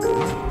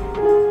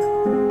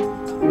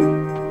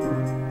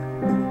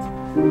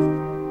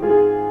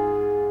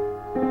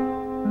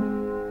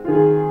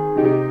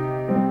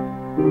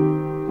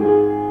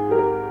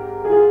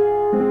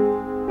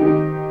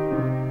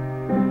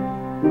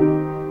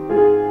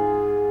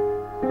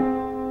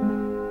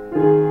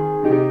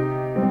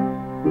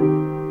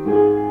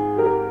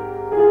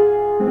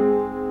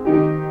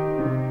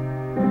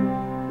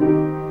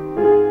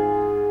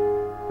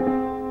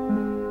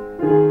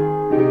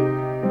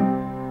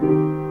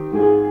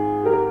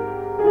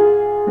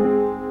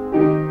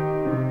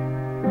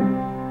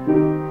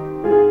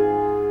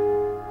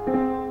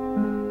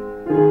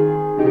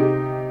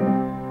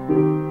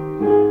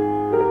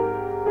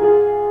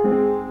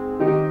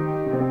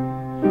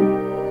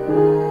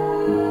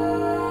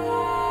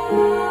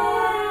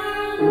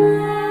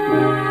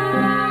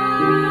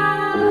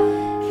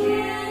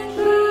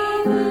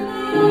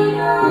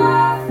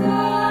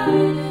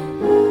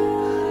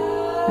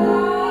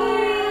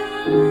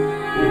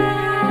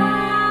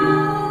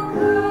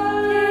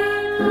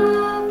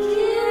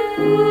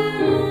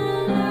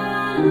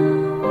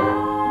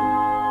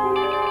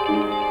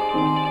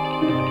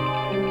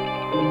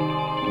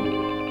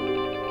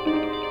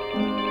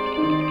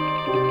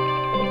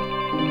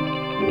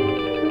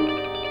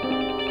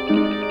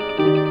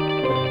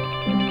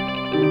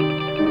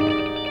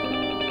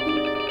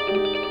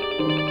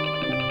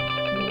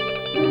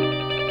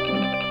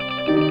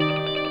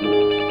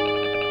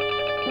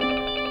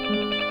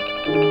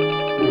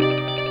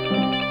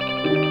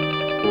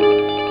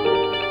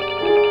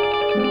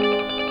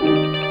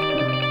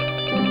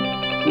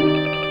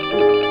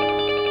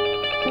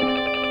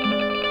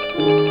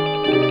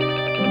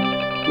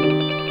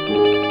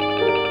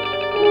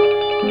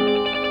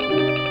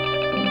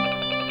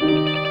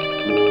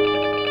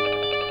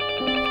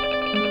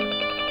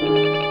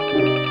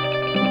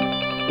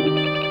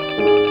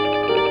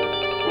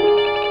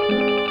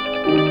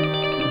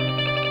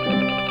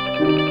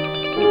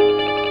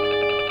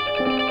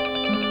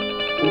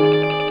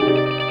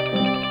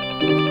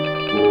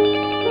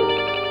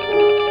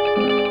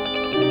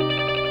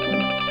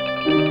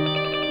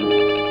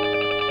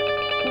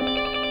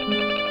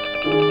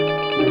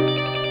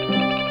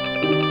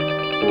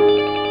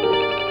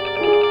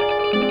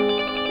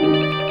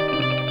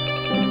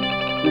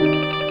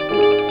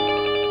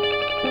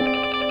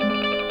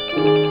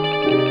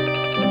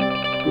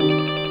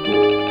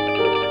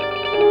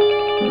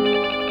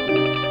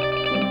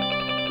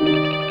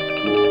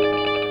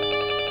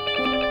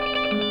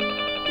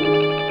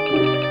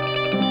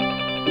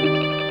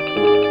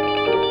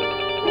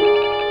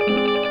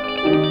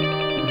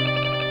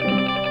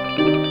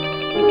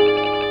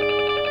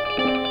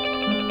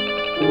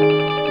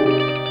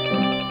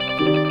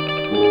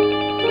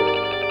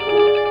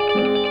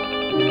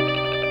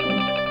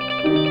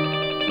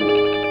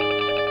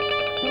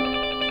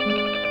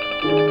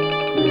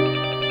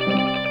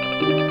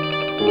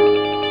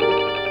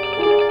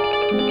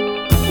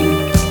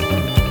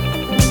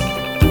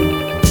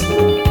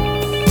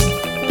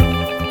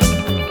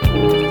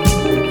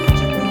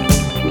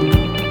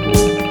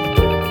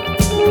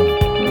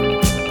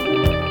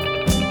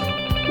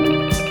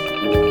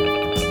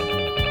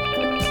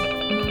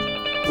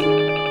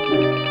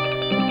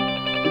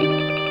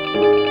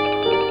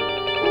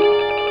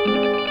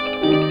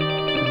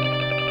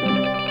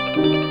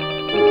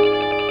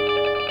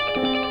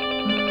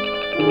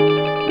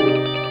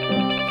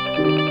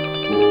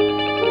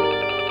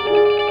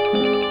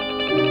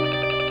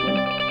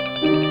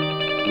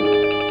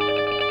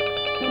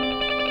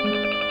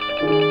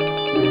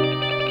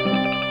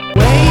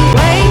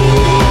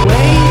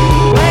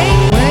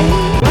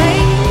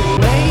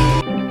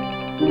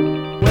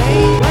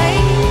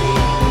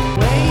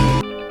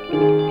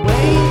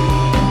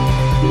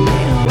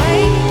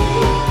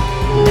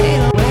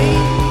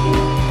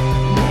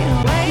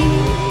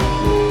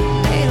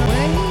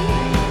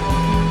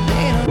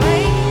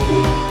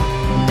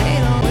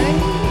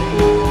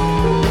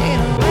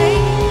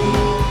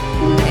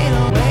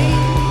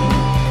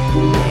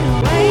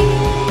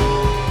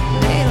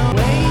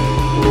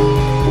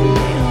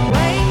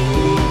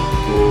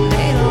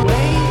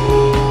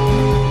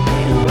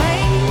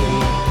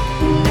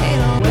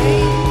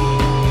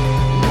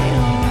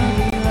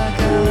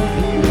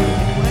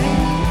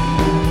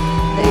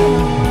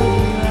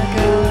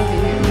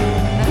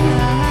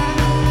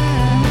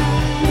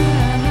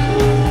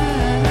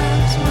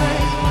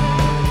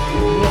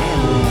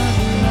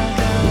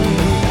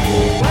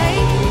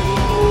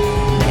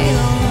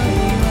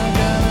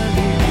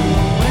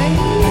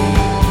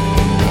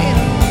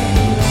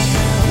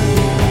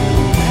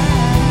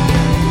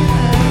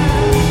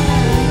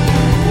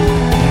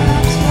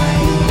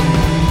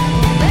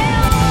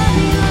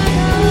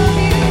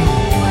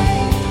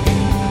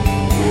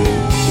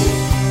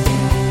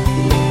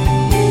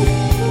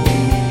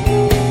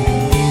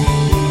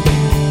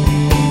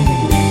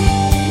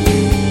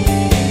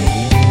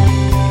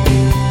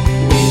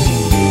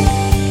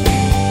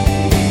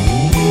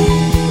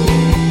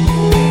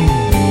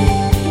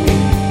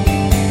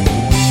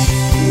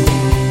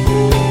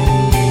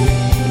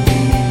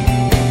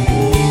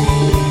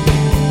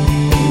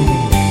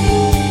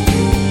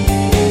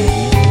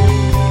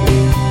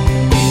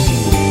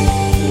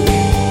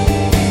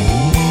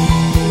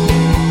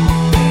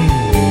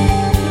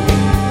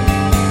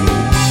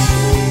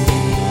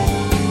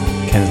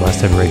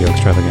 Last Ever Radio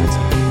Extravaganza.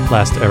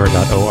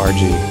 Lastever.org.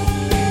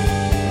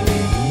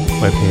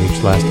 Webpage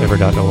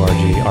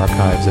lastever.org.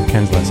 Archives of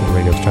Ken's Last Ever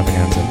Radio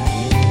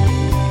Extravaganza.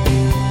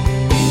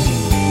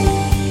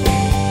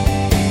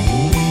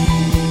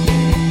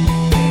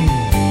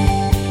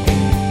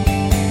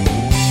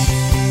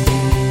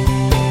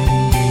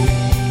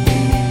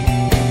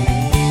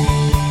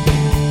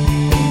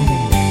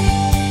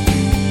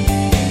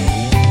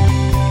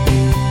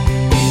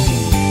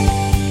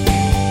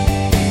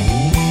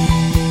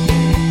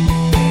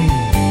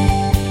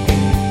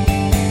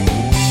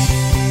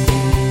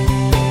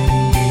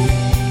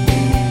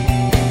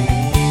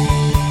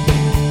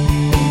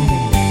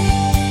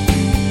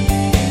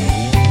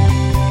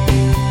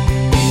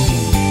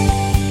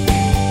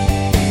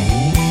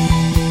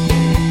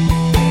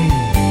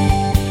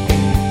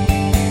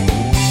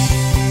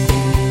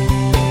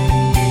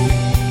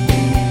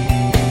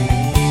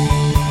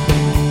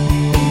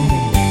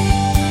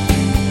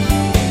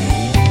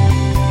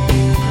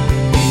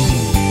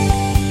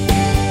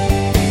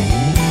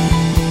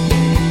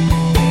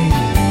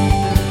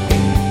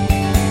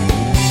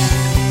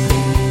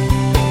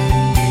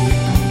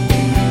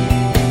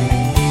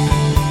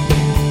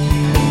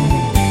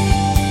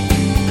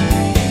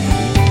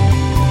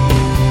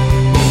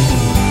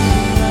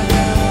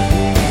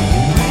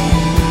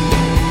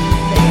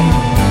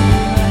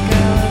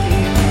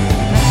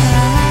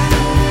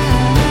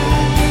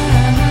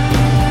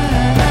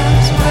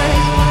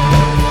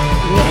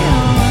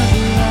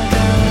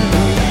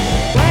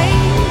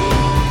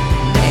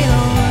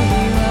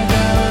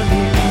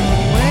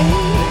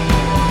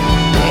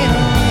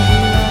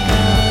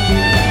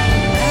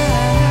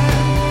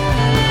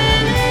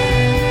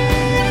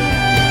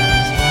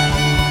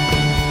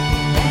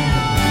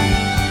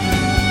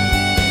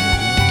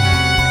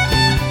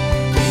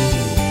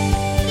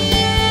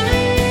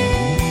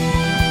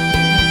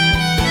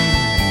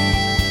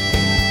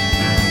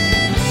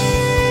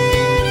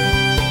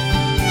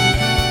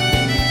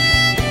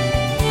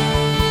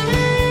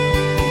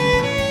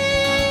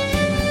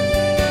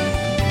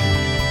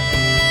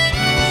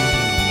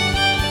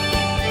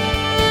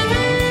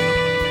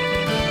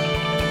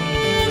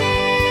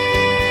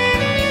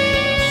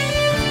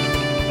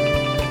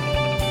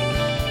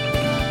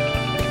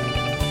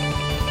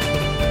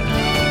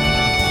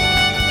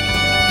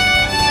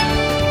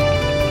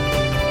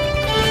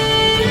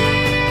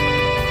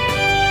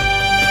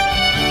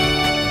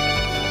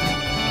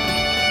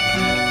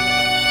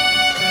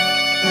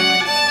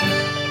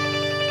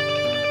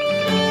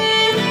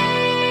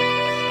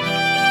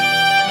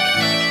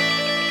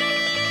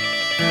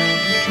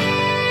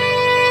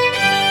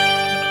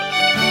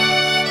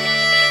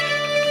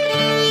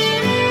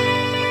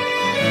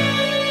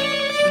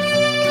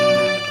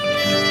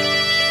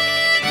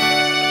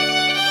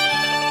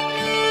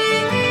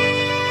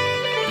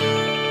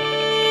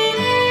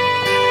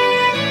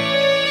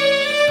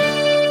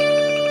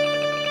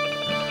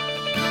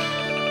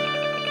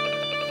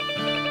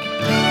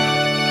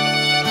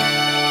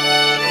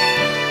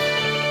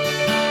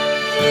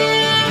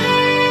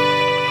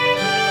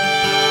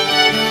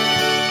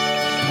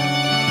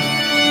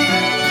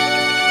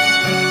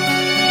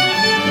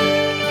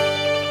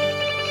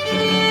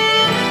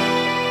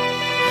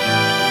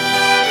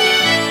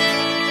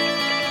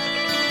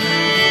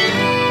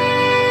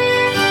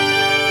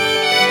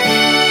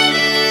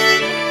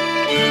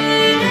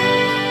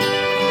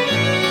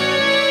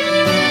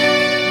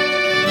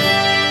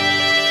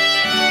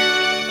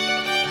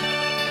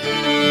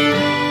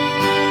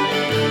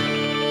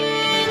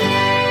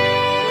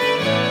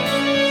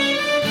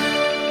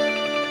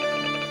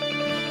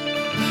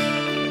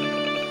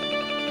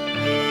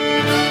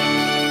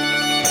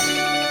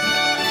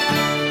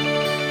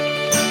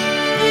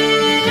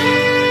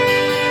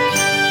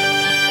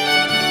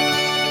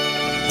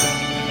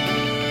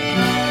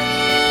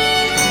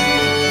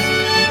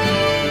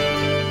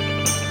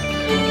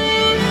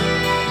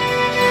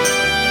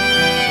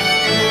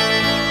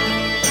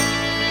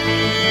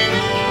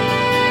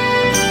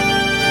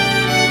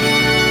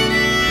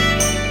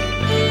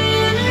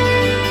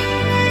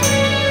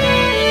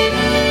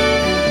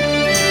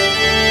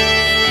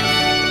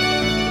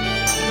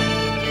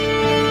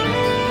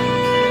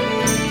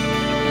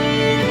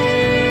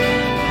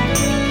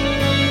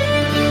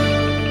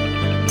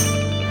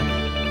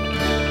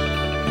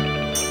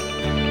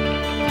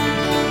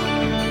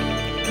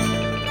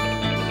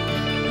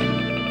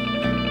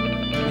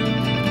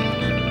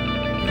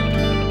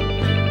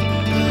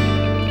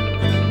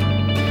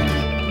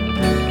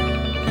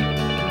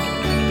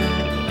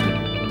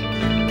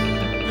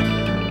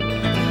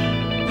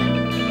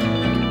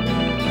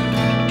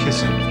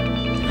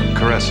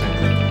 caressing,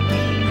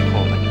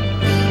 holding,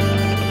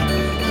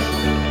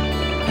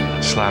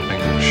 slapping,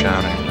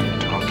 shouting,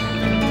 talking,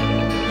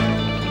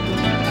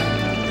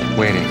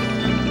 waiting,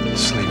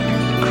 sleeping,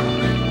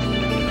 crying,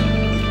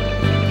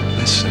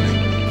 listening,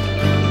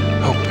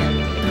 hoping,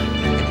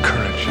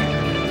 encouraging,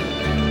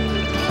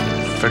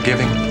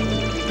 forgiving,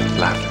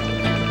 laughing,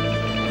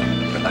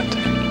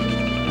 relenting,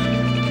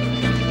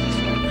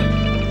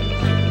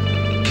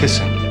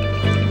 kissing,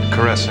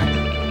 caressing,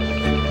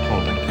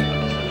 holding,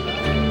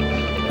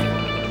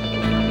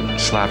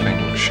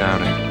 slapping,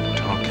 shouting,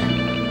 talking,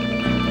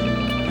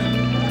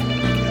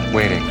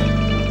 waiting,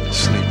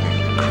 sleeping,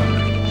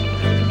 crying,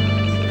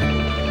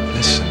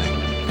 listening,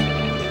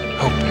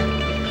 hoping,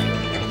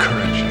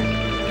 encouraging,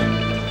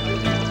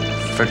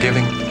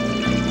 forgiving,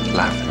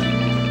 laughing,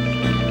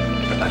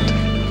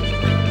 relenting,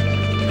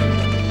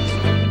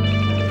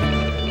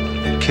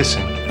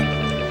 kissing,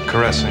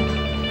 caressing,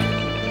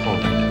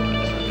 holding,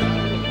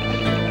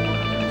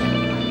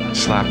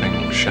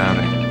 slapping,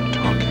 shouting,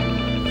 talking,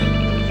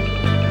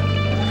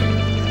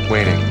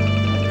 waiting,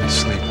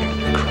 sleeping,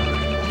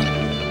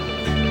 crying,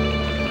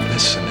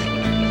 listening.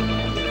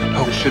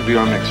 Oh, this should be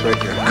our mix right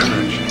here.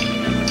 Encouraging,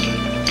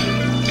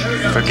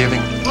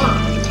 forgiving,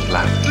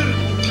 laughing,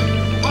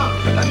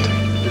 relenting.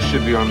 This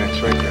should be our mix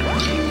right here.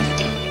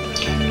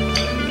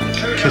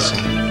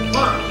 Kissing,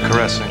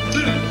 caressing,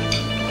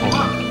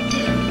 holding.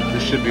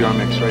 This should be our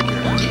mix right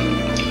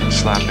here.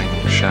 Slapping,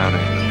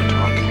 shouting,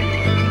 talking,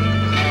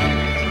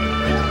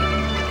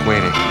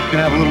 waiting. You can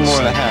have a little more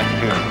of the hat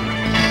here.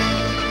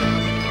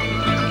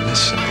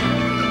 Listening,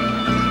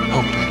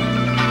 hoping,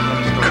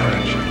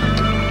 encouraging.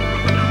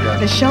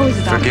 The show is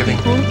about forgiving,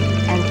 people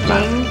and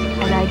things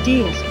and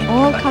ideas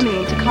all coming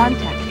into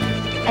contact,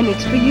 and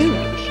it's for you.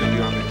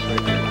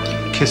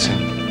 Kissing,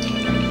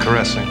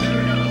 caressing,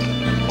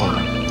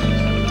 holding,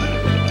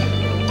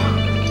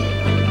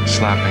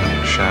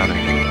 slapping,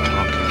 shouting,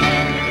 talking.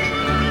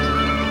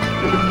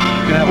 You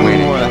can have a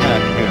little more of the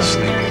hat here.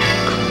 Sleeping,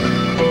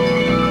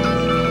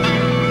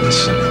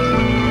 listening,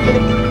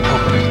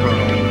 hoping,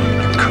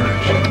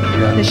 encouraging.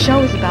 The show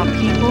is about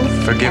people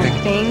forgiving,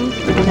 and things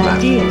and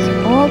ideas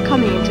all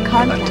coming into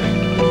contact,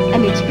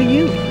 and it's for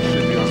you.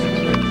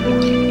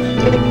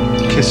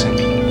 Kissing,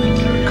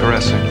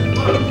 caressing,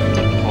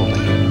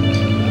 holding,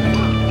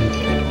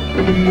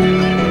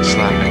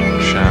 slapping,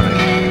 shouting,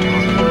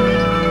 talking.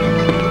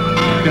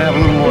 You can have a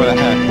little more of the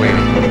hat.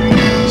 Waiting,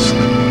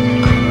 sleeping,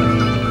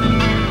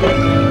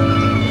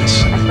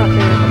 listening,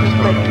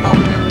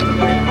 hoping,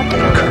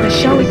 The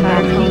show is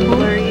about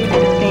people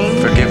and things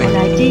forgiving, and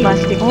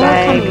ideas all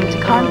coming into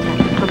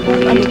contact,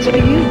 and it's for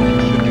you.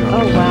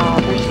 Oh wow,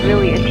 there's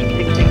really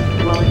interesting things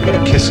as well as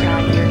kissing,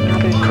 here. Now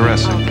there's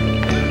caressing,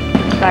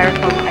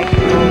 styrofoam ice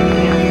balls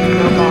and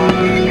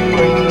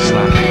snowballs.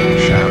 slapping,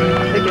 shouting.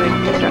 They're doing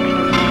construction.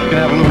 You can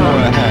have a little more of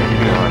the hat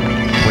here.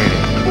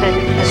 Waiting, And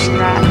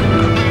rats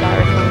and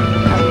styrofoam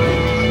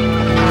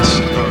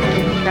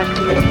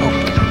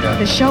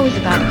The show is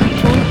about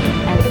people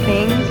and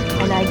things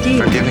and ideas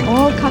forgiving,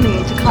 all coming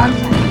into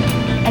contact,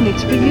 and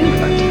it's for you.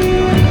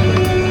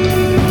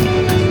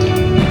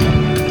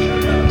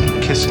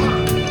 kissing,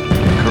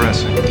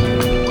 caressing,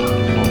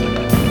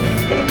 holding,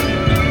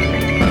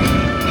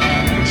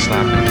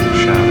 slapping,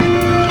 shouting.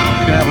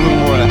 You can have a little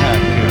more of the hat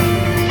here.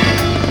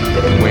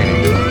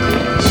 Waiting,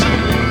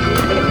 sleeping,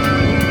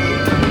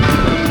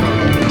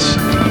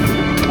 listening.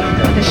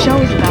 The show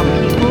is about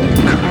people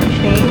and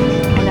things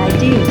and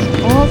ideas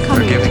all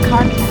coming into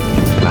contact,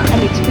 and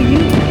it's for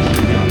you.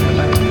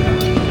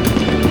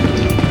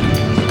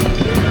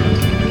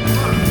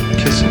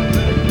 Kissing,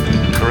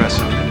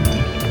 caressing,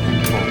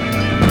 holding,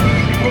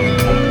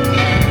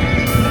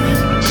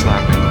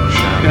 slapping,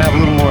 shouting. You can have a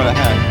little more of the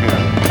hat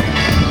here.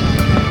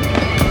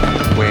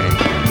 Waiting,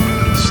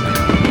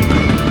 sleeping,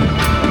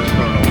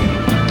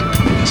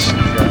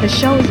 listening. The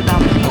show is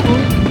about people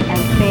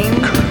and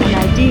things and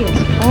ideas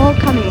all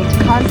coming into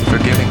contact,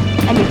 forgiving,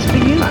 and it's for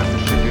you.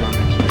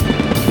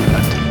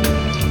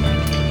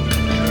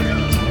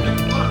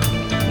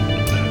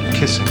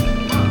 Kissing,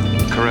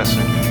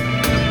 caressing,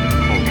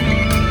 holding,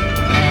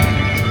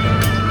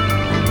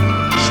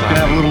 slapping. You can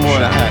have a little more of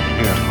the hat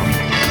here.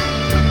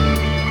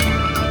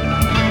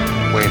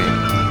 Waiting,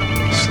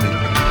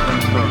 sleeping.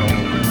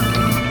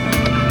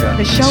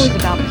 The show is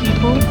about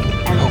people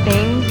and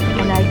things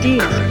and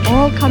ideas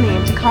all coming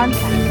into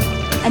contact,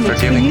 and it's for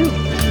forgiving, you.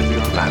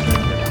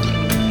 laughing,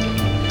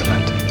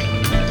 relenting.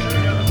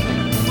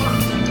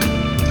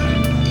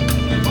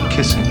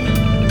 Kissing,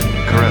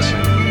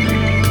 caressing,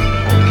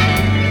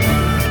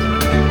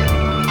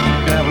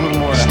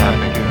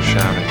 slapping,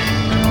 shouting.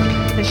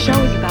 The show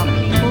is about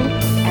people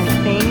and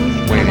things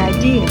and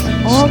ideas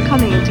all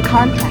coming into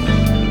contact.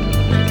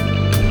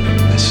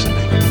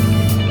 Listening,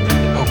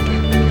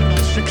 hoping,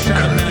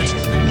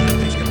 encouraging,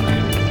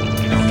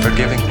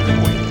 forgiving,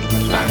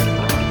 laughing.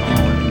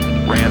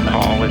 Rand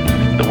Hall and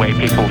the way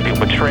people feel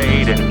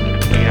betrayed, and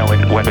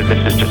and whether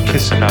this is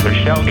just another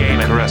shell game.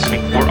 And I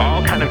mean, we're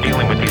all kind of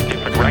dealing with these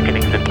different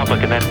reckonings in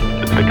public, and then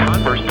the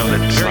converse, though,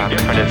 that's very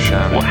different is,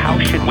 well, how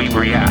should we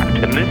react?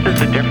 And this is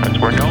the difference.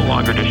 We're no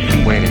longer just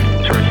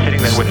sort of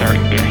sitting there with our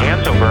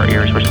hands over our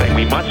ears. We're saying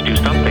we must do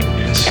something,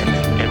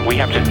 and we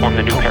have to form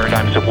the new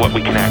paradigms of what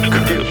we can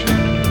actually do.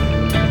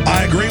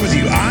 I agree with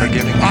you.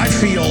 I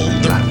feel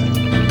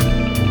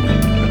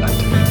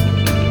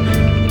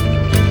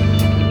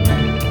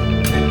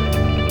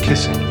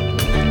Kissing,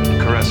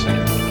 caressing,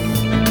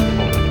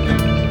 holding,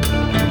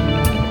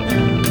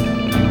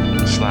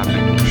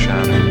 slapping,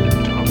 shouting,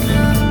 talking,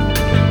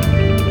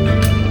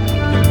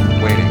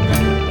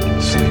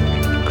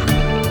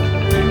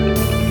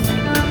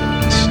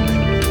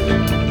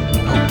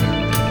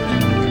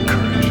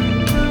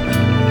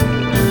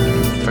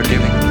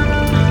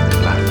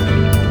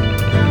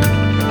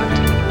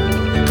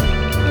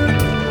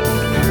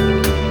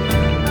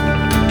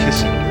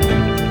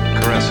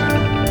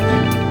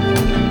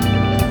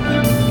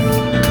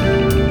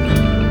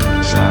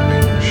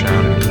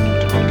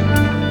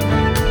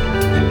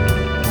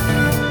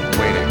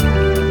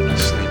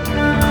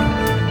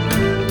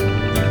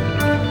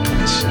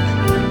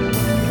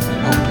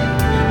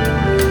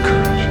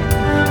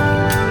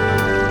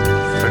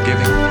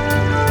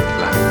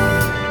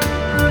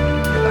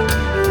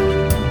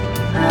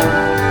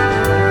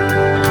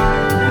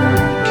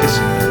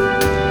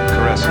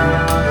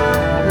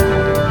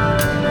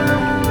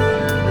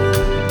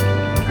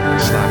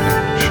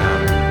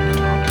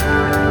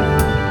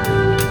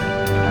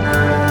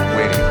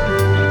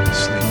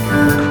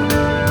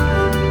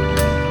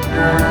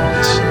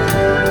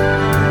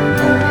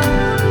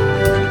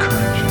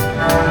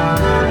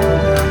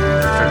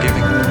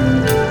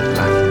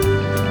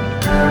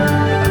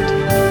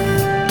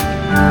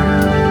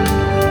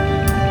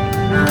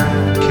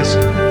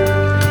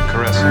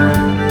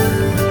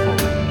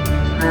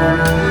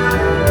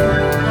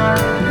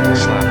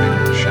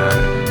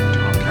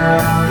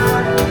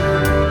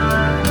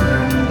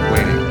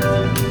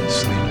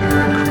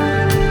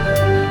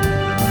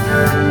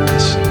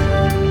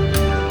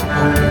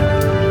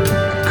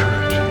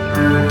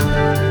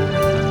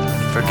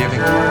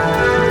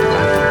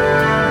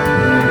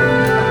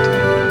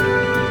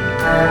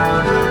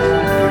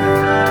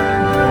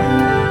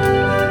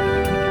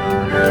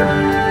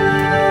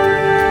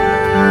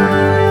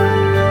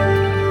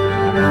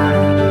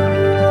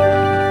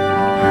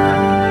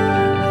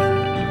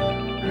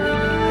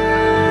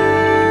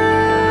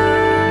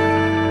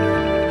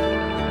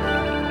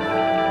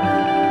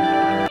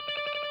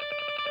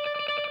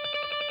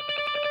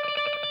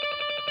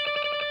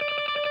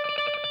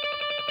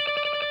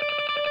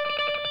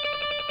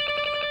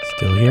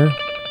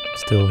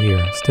 Still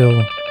here.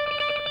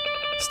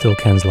 Still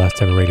Ken's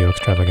last ever radio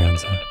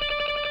extravaganza.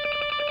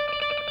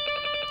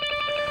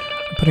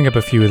 I'm putting up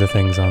a few of the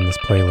things on this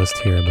playlist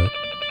here, but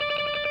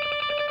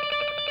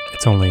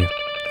it's only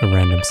a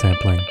random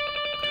sampling.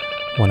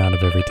 1 out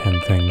of every 10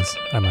 things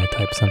I might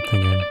type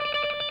something in.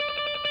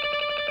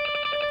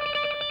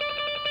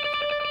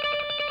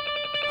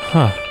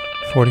 Huh,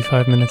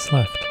 45 minutes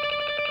left.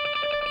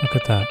 Look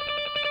at that.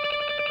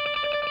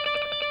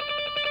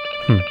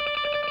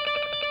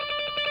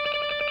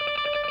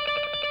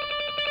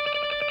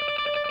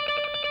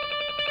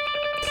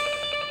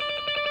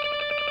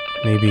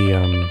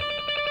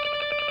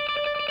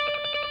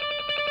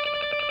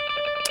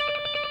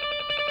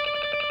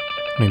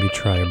 Maybe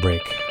try a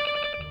break.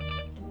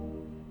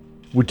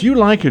 Would you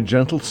like a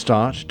gentle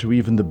start to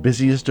even the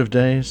busiest of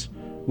days?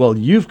 Well,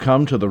 you've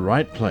come to the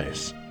right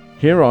place.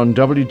 Here on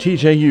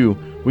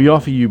WTJU, we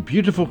offer you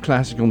beautiful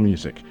classical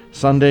music,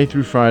 Sunday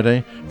through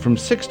Friday, from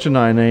 6 to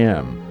 9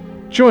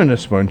 a.m. Join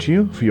us, won't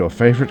you, for your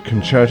favorite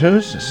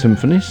concertos,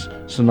 symphonies,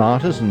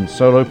 sonatas, and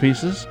solo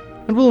pieces,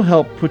 and we'll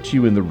help put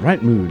you in the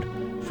right mood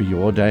for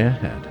your day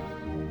ahead.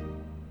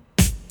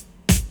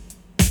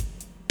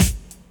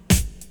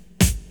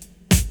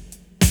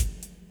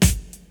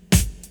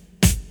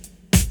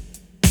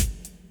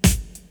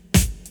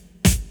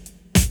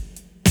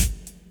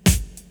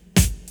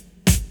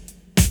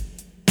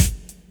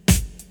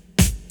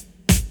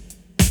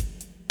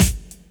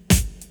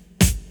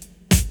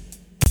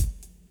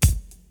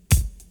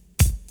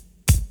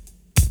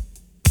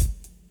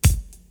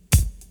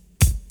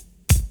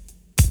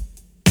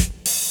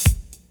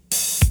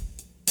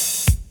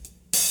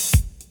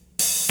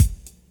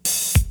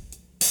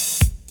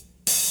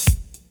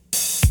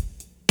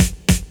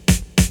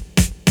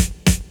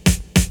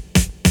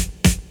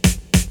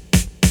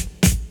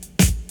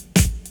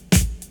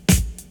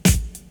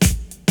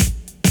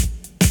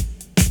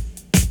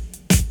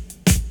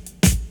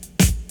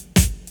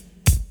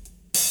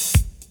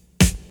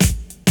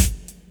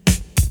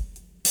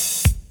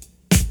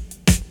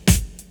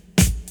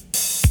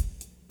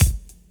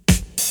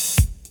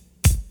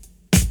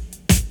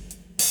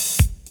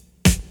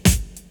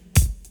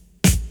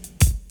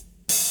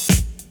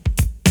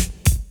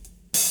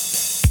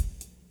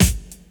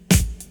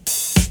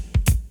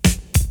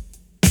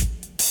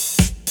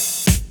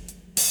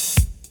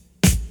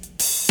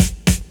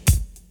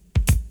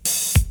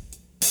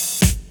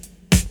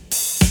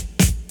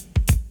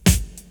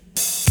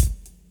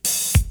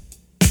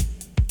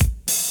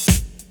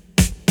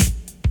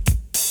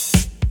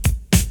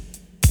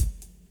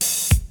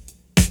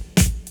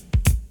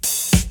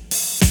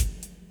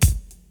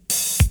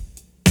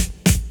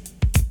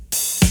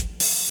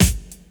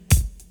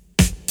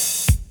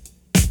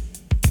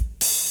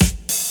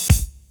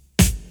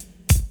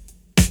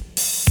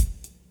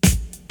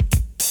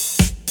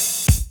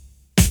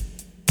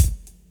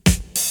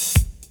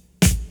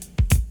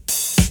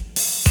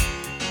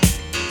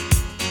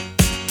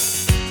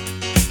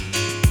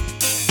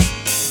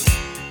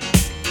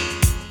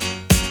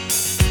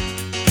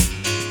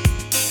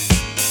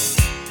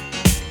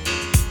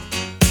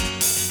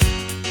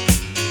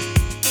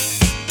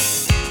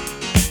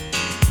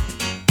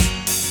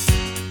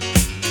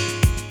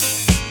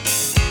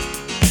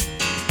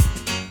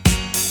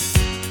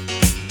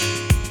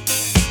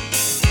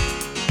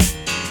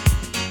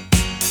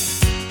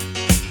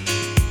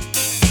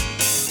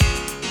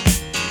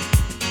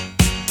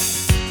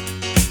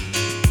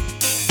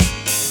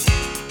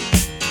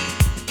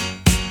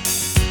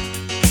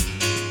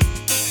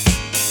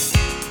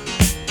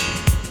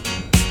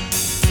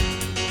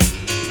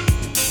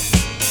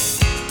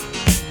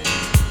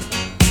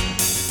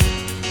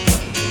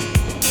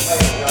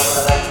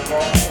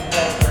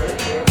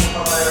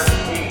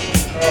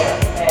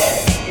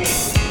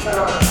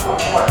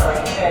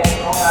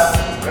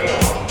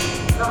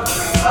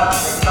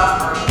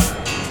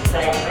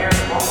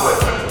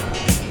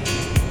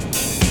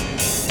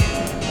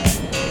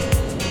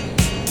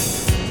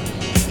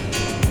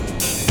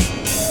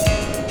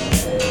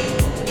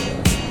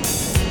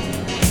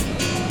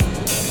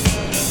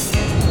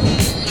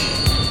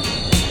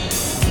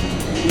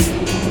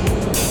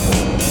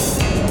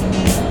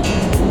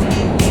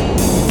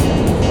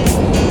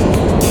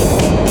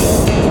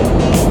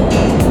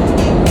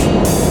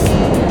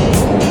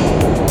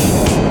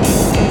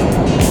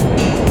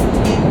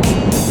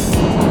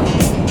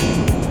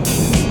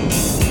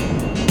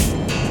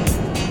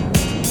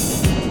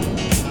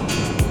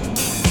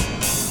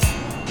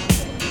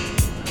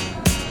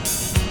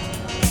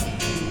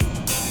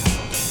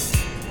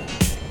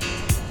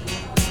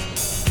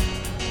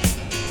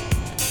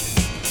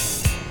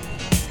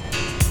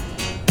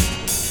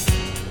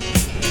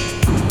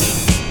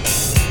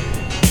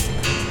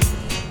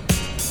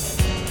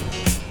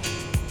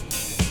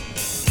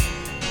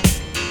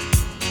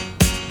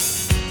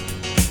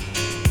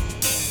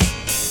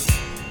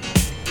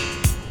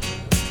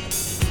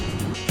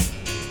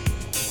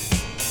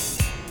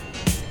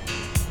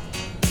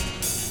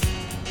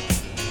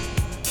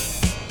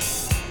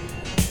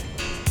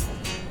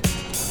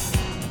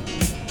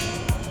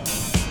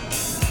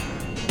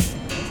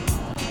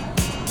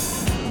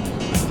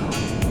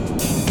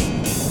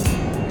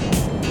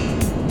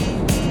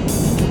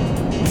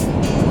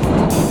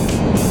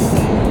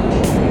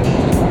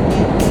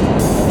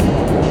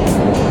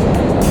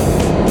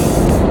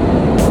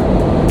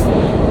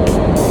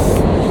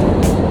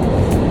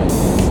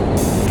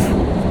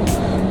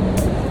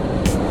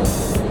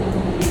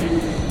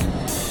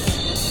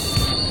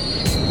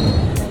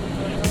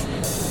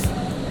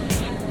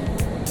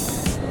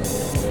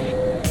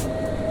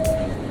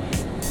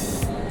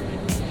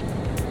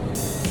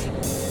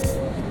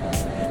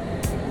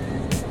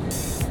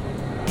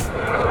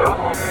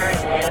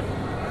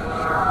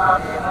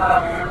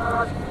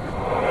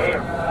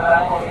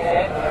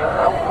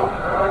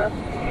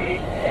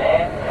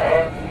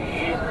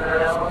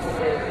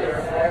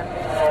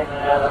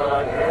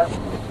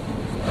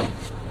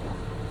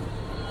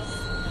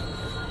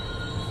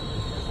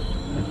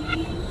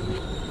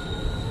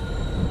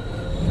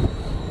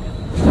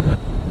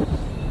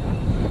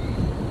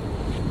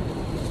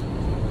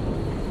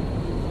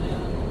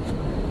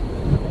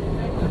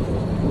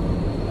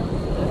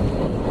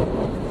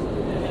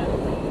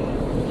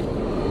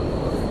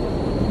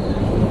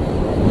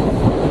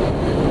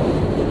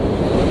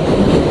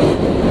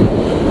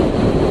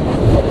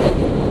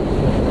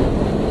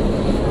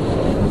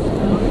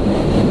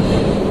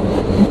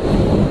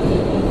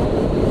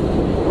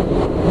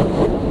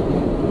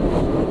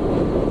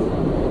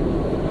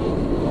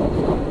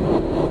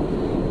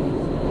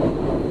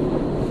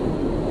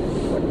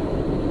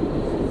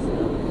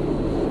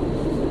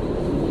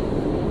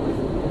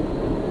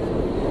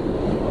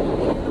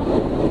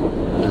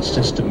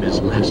 system is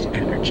less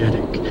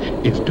energetic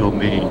if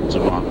domains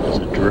of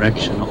opposite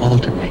direction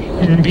alternate.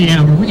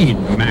 NVM read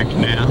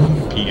MacNam,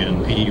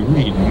 PNP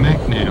read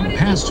MacNam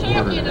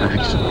password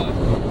maximum.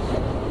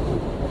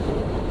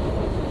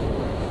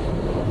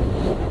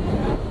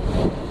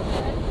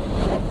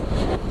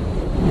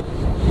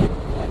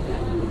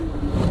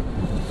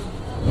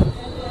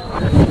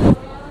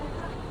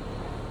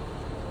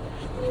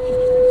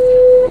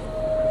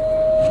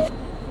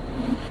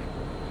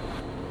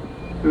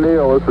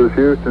 Neil, this is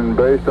Houston.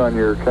 Based on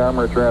your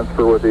camera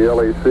transfer with the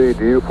LEC,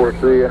 do you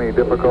foresee any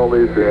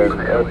difficulties in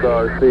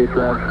SRC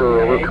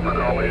transfer over?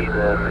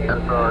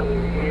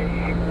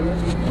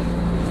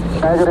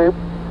 Negative.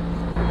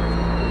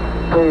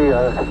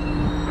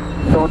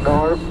 We don't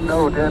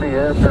note any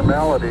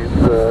abnormalities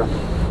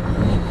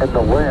in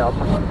the WAM.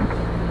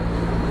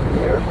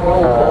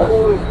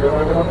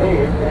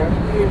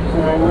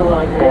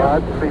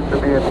 Quads seem to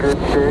be in good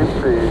shape.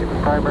 The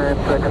primary and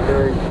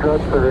secondary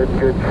struts are in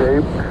good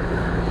shape.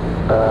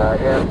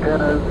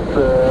 Antennas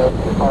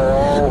are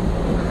all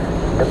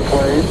in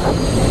place.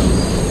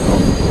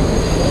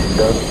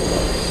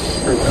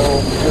 There's no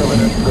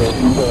evidence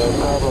of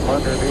problem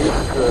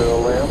underneath the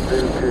lamp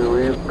due to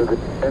either the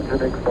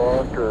engine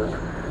exhaust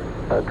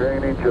or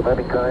drainage of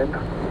any kind.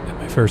 At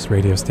my first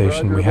radio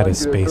station, we had a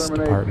space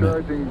department.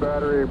 Charging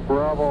battery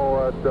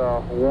Bravo at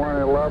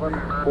 111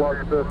 plus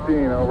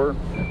 15, over.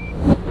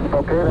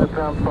 Okay, that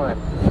sounds fine.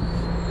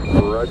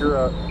 Roger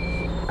out.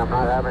 I'm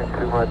not having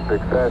too much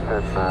success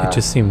in It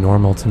just seemed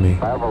normal to me.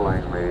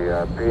 leveling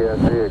the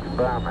PSE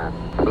experiment.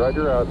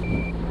 Roger out.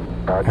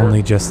 Roger.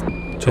 Only just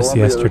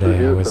Columbia, yesterday I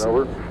this is was Houston,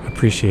 over.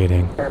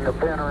 appreciating And the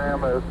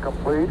panorama is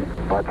complete.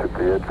 Much at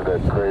the edge of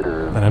that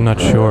crater. that I'm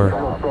not sure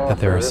that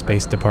there are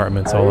space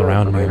departments all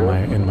around me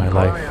in my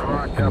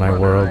life, in my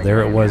world. There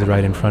it was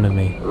right in front of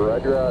me.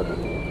 Roger out.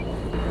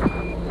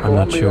 I'm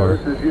not sure.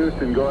 This is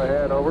Houston. Go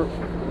ahead. Over.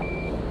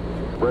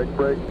 Break.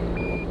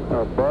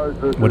 Buzz,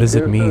 this What does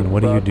is it mean? Houston.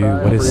 What do you do?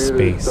 About What time is for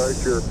you to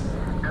space? start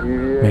your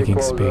EVA Making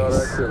closeout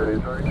space.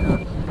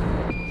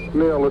 activities.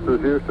 Neil, this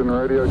is Houston.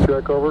 Radio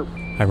check. Over.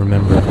 I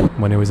remember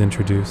when it was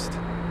introduced,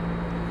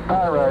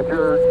 Hi,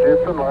 Roger.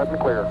 Houston, loud and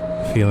clear.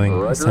 feeling a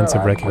Roger, sense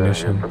of out.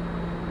 recognition.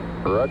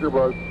 Roger,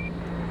 Buzz. Make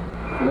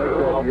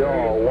that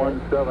yaw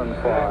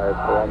 175.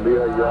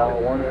 Columbia, yaw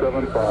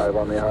 175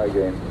 on the high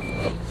gain.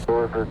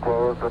 Doors are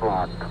closed and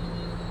locked.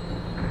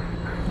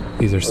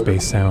 These are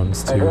space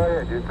sounds too.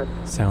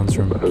 Sounds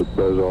from Buzz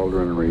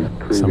Aldrin retrieving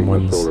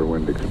the solar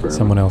wind experiment.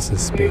 someone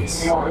else's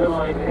space.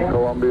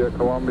 Columbia.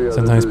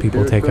 Sometimes this is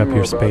people take up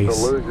Houston. your We're about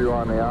space. to lose you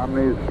on the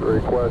Omnis.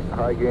 Request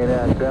high gain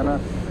antenna.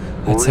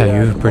 That's how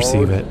you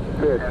perceive it.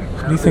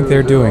 What do you think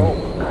they're doing?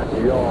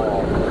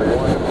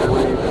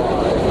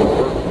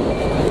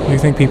 Do you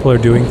think people are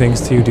doing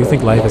things to you? Do you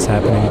think life is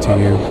happening to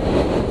you?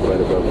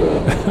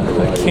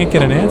 I can't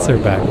get an answer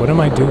back. What am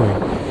I doing?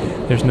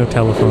 There's no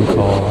telephone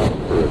call.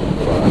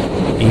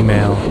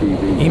 Email.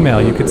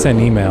 Email, you could send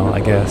email, I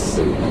guess.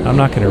 I'm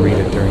not going to read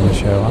it during the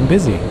show. I'm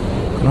busy.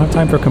 I don't have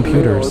time for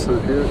computers.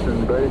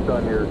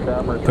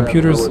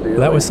 Computers,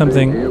 that was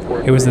something,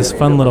 it was this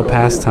fun little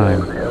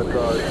pastime.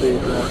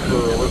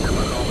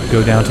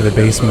 Go down to the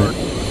basement,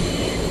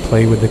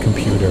 play with the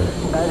computer.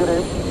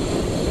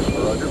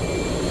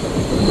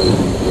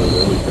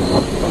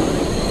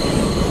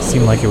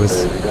 Seemed like it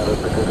was,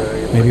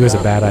 maybe it was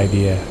a bad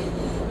idea.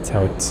 That's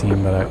how it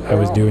seemed, but I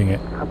was doing it.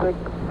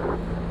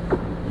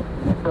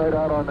 Right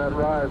out on that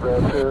rise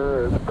out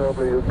there is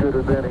probably as good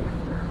as any.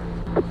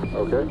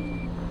 Okay.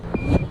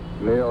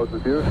 Neil, this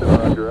is Houston.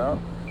 Roger out.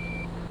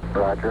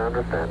 Roger,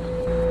 understand.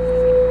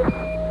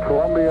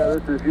 Columbia,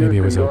 this is Houston. Maybe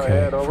it was Go okay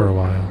ahead, for a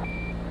while.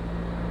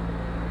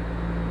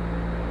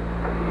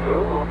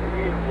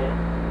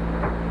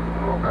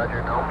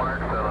 Roger, no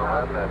marks on the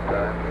left that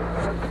time.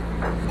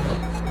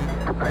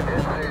 I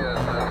did see a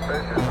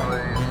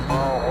suspiciously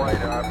small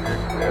white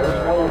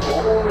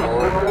object.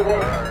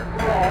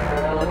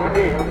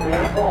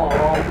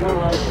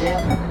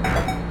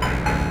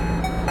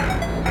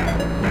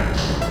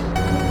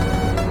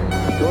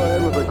 Go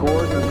ahead with the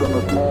coordinates on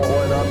the small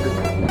white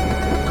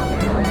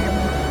object.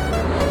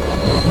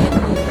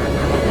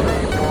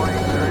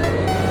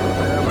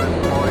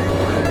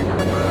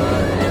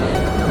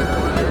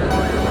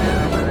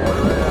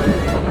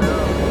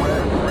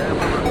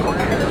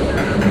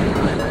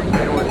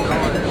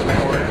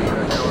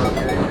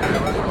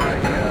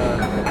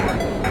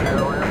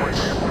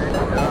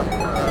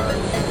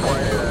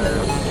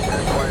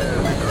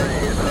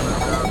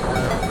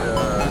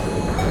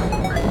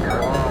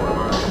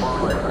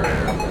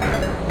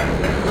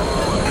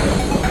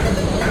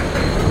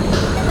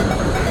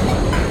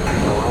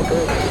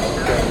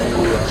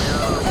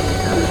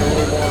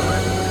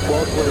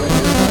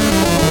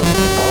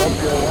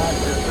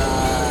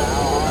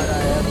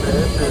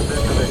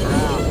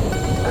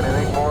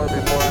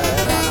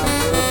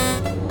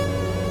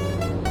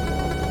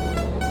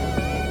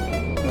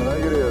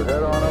 Negative.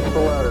 Head on up the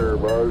ladder,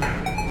 Buzz.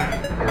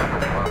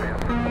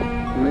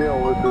 Neil,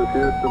 this is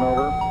Houston,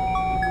 over.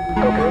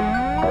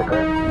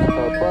 Okay.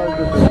 Buzz,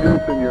 this is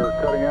Houston. You're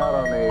cutting out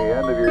on the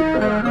end of your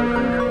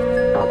transmission.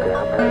 Okay,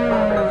 I'm heading.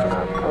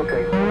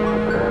 Okay.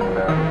 And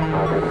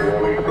I'll get the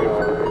LED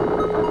on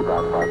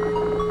stop clock.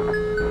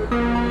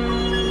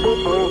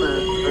 Both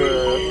boulders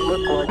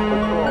look like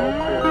basalt,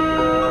 and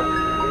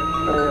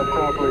they have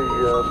probably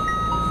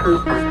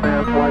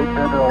 2% white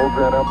minerals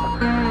in them,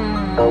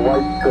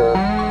 white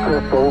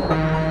crystals.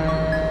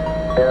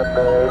 And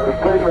the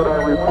thing that I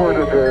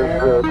reported as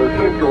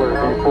vesicular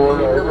before,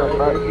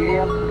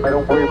 I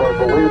don't believe I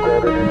believe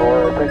that anymore.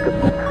 I think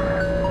it's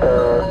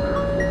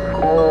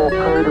small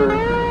craters.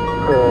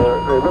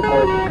 They look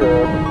like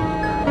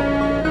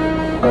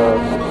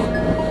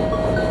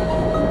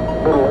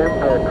little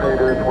impact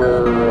craters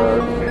where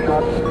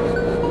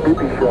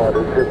BB shot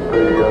has hit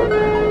the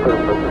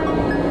surface.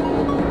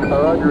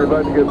 Roger, I'd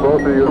like to get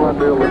both of you. I want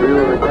to be able to view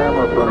the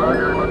camera from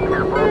there.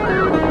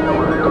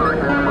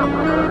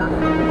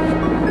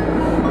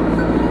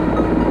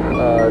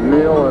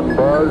 Neil and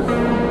Buzz,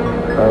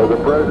 the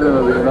President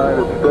of the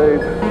United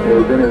States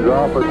is in his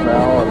office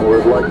now and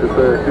would like to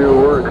say a few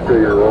words to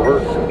you. Over.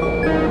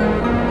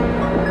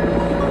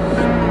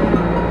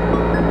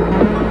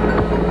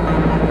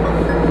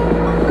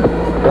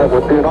 That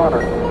would be an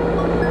honor.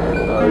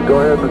 Go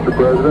ahead, Mr.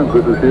 President.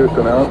 This is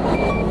Houston out.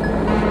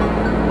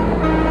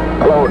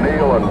 Hello,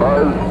 Neil and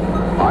Buzz.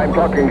 I'm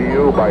talking to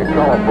you by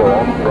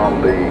telephone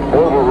from the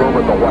Oval Room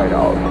at the White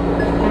House.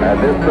 And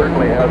this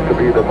certainly has to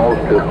be the most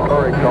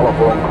historic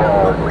telephone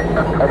call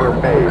ever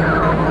made.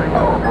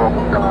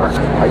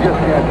 I just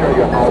can't tell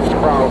you how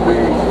proud we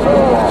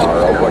all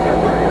are of what you're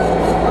doing.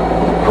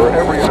 For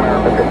every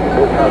American,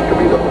 this has to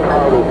be the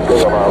proudest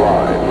day of our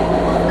lives.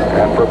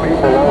 And for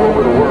people all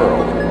over the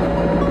world,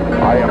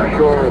 I am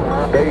sure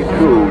they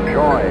too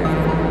join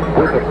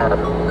with us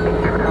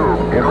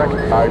in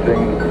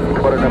recognizing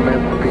what an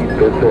immense feat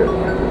this is.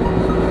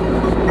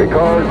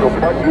 Because of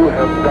what you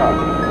have done,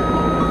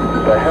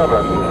 the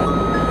heavens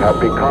have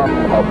become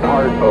a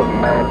part of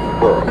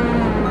man's world.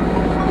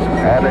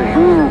 And as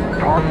you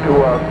talk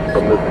to us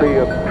from the sea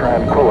of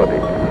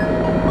tranquility,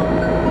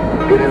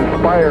 it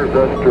inspires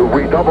us to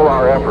redouble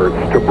our efforts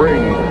to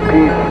bring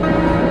peace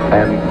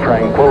and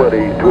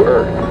tranquility to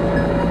earth.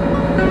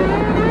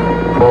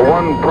 For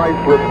one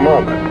priceless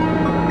moment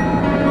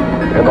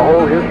in the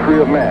whole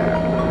history of man,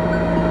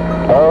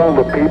 all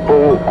the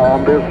people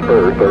on this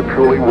earth are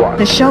truly one.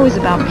 The show is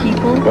about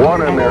people,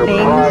 one in their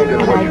things, pride in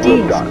and what ideas,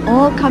 you have done,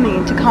 all coming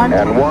into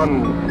contact. and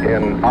one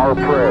in our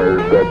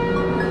prayers that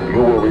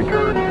you will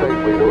return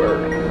safely to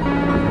earth.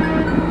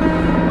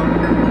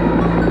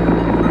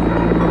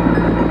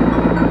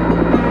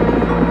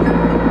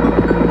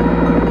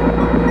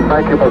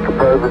 Thank you, Mr.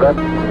 President.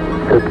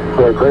 It's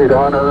a great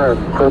honor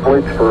and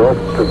privilege for us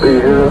to be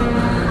here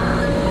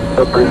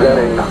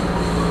representing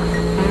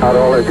not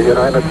only the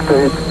United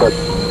States, but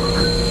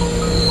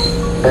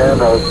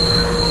and of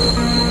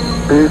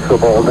peace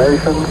of all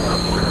nations,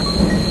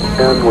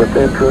 and with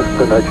interest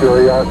and a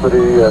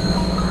curiosity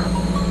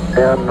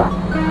and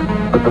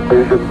with a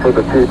vision for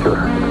the future.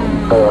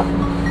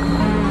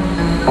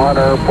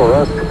 Honor for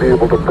us to be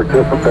able to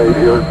participate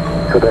here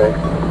today.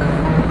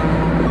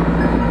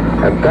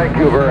 And thank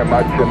you very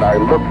much, and I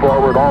look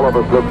forward, all of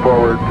us look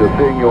forward to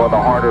seeing you on the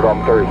Hornet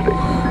on Thursday.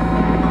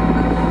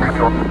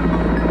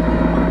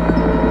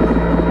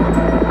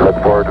 Look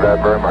forward to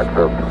that very much,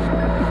 sir.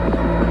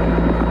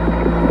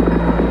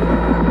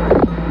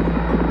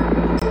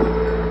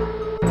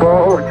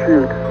 Oh,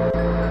 shoot.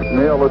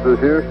 Neil, this is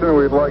Houston.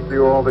 We'd like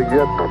you all to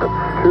get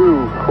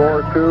 2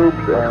 core tubes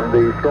and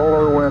the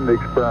solar wind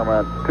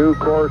experiment. 2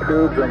 core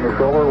tubes and the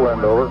solar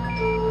wind, over.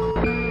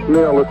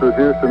 Neil, this is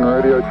Houston.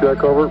 Radio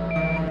check, over.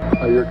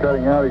 You're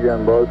cutting out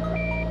again, Buzz.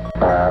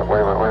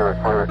 Wait a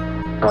minute.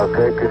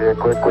 Okay, could you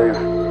quickly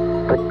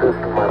pick this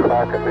in my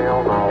pocket,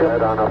 Neil, and I'll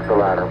head on up the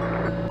ladder.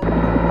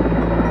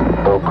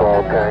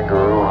 So-called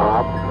kangaroo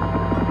hop.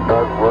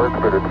 Does work,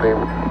 but it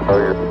seems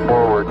your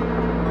forward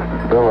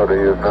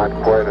stability is not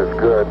quite as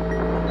good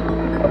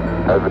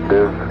as it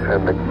is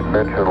in the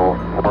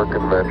more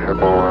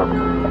conventional,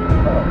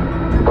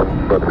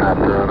 but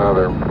after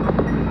another.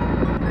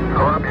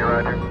 Columbia,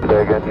 Roger. Say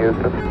again,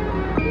 Houston.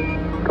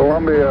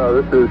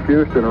 Columbia, this is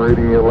Houston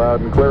reading you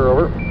loud and clear,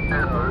 over.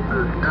 Yeah, this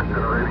is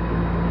Houston reading.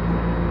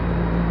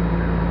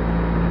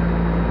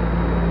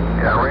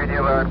 Yeah, reading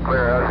you loud and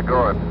clear. How's it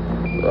going?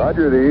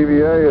 Roger, the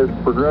EVA is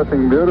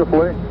progressing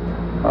beautifully.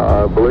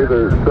 I believe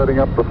they're setting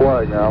up the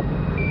flag now.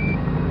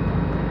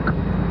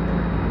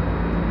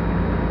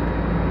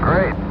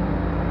 Great.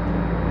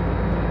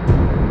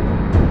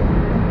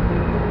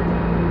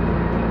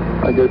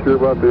 I guess you're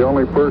about the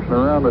only person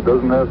around that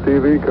doesn't have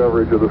TV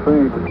coverage of the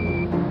scene.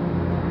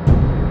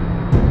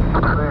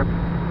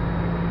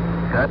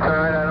 That's all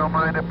right, I don't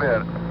mind a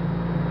bit.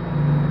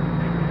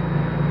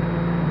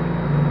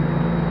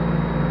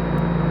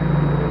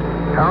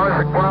 How is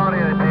the quality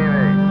of the TV?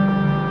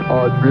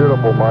 Oh, it's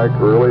beautiful, Mike,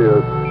 it really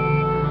is.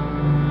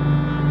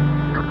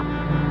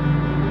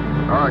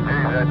 Oh,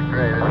 geez, that's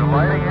great. Is the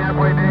lighting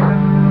halfway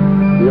decent?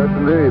 Yes,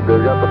 indeed.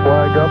 They've got the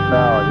flag up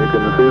now, and you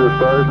can see the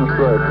stars and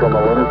stripes on the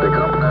lunar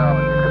surface.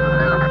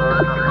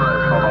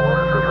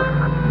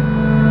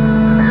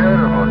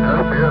 Beautiful,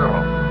 just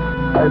beautiful.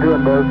 How you doing,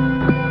 and Buzz.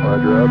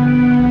 Roger out.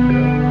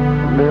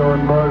 Neil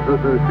and Buzz, this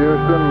is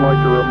Houston. I'd like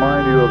to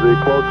remind you of the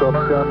close-up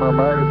camera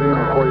magazine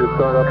before you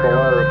start up the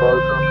ladder, Buzz.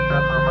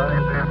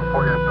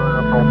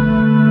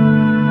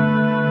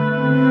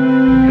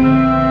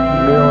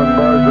 Neil and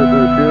Buzz, this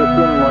is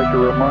Houston. I'd like to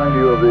remind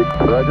you of the...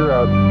 Roger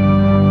out.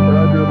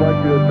 Roger, I'd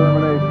like you to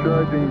terminate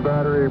charging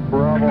battery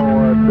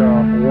Bravo at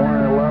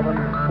 111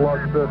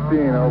 plus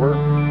 15, over.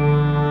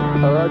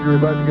 Roger,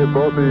 we'd like to get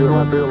both of you in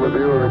the field of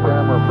view of the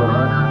camera for a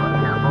minute.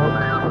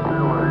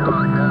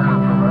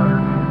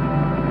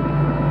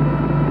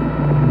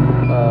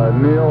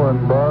 Neil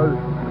and Buzz,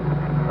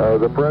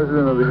 the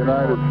President of the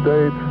United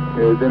States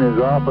is in his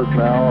office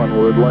now and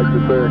would like to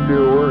say a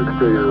few words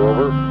to you,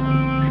 over.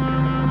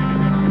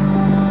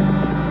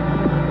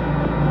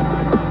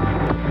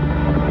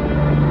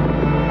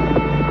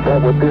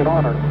 That would be an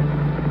honor.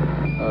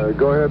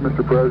 Go ahead,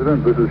 Mr.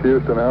 President. This is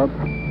Houston out.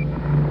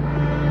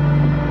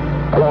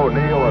 Hello,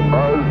 Neil and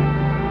Buzz.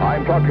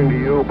 I'm talking to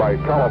you by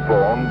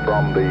telephone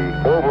from the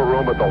Oval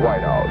Room at the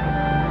White House.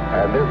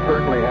 And this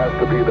certainly has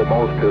to be the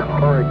most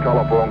historic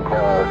telephone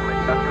call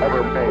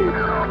ever made.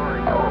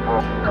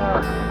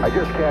 I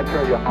just can't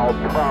tell you how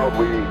proud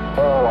we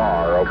all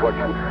are of what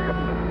you...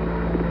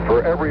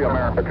 For every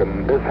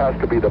American, this has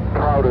to be the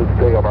proudest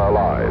day of our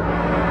lives.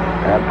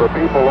 And for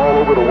people all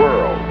over the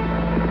world,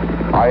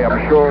 I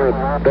am sure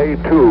they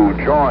too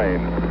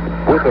join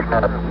with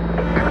America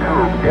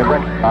in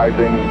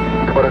recognizing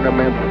what an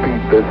immense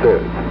feat this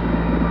is.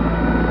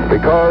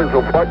 Because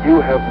of what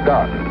you have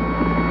done,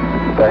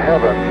 the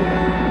heavens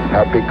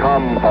have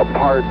become a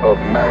part of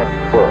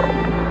man's world.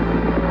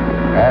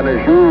 And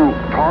as you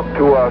talk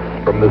to us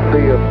from the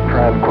sea of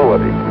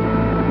tranquility,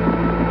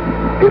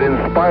 it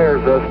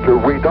inspires us to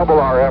redouble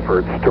our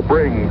efforts to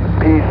bring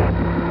peace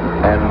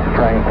and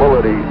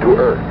tranquility to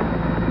earth.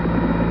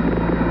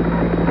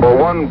 For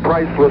one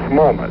priceless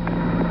moment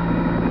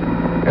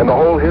in the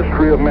whole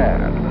history of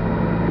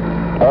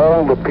man,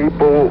 all the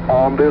people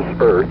on this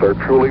earth are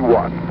truly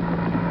one.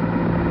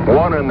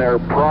 One in their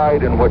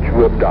pride in what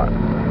you have done,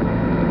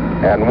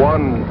 and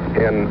one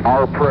in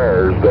our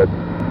prayers that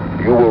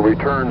you will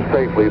return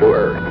safely to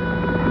earth.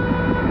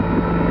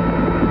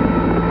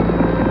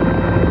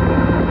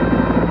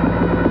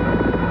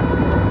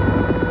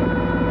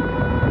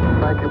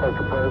 Thank you,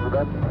 Mr.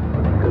 President.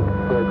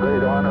 It's a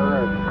great honor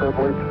and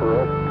privilege for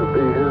us to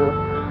be here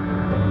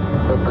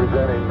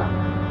representing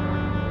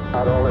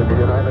not only the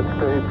United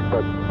States,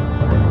 but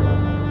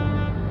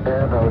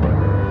and of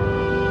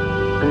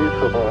peace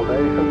of all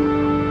nations,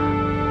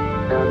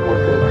 and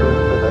with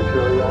interest and a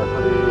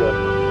curiosity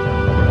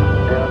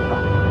and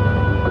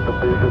with the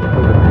vision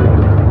for the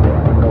future.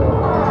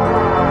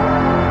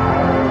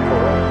 For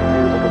us to be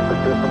able to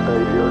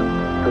participate here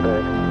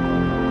today.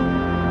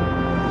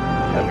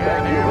 And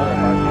thank you very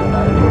much, and I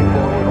look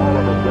forward, all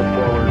of us look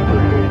forward to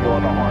seeing you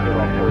on the Hornet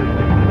on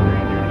Thursday.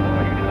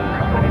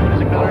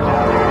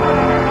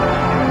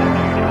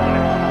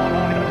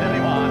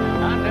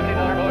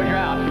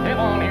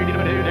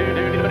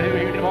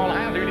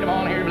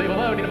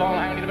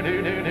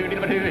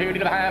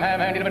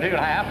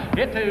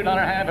 Get $2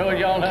 half, oh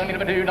y'all done get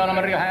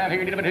 $2 half,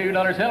 here get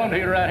 $2, sell them to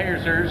you right here,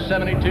 sir,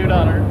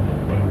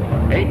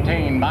 $72.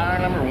 18, buyer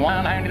number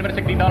 1, hand it about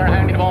 $60,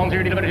 hand it about 1,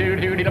 0, $2,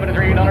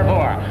 $3,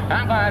 4.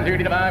 I'm fine,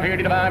 0, 5, here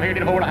to 5, here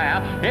to 4 and a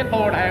half. Hit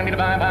 4, hand it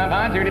about 5,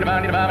 5, 0,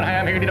 5, and a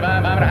half, here to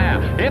 5, 5 and a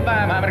half. Hit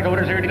 5, 5 and a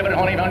quarter, 0, 25,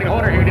 20 and a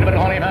quarter, here to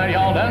 25,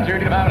 y'all done, 0,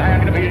 5 and a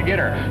half, to get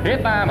her.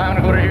 Hit 5, 5 and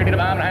a quarter, here to 5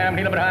 and a half,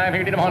 here to 5,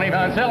 here to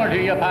 25, sell her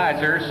to you a pie,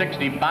 sir,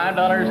 $65,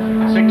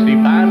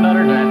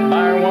 $65, and that's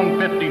buyer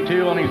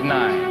 152 on his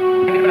 9.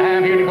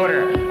 Half here to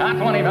quarter. I'm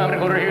 25 and a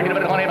quarter here to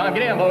 25.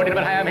 Get in, boy. Did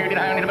about half here to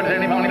 75,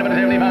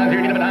 75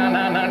 here to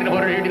 9 to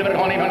quarter here to 20,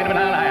 20 and a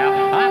half.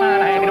 I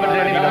 9 half to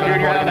 75 here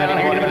to down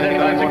here to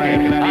 75,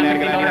 60. I'm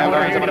 60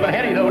 here to about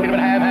heady though. Did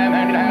about half hand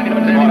to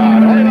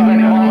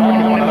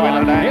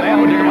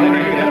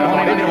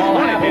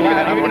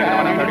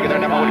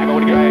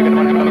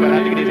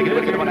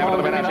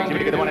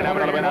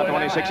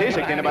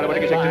 16 about $40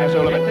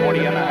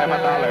 and a half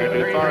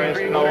 $1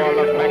 Forest,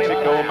 North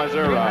Mexico,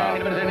 Missouri.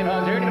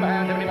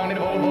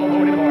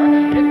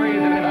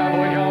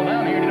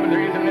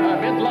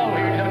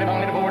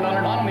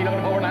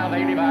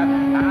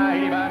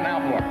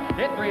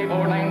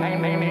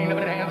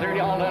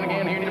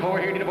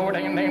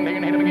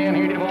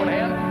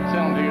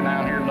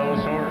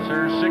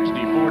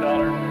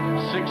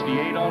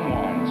 $68 on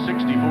one,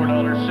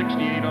 $64,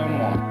 68 on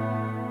one.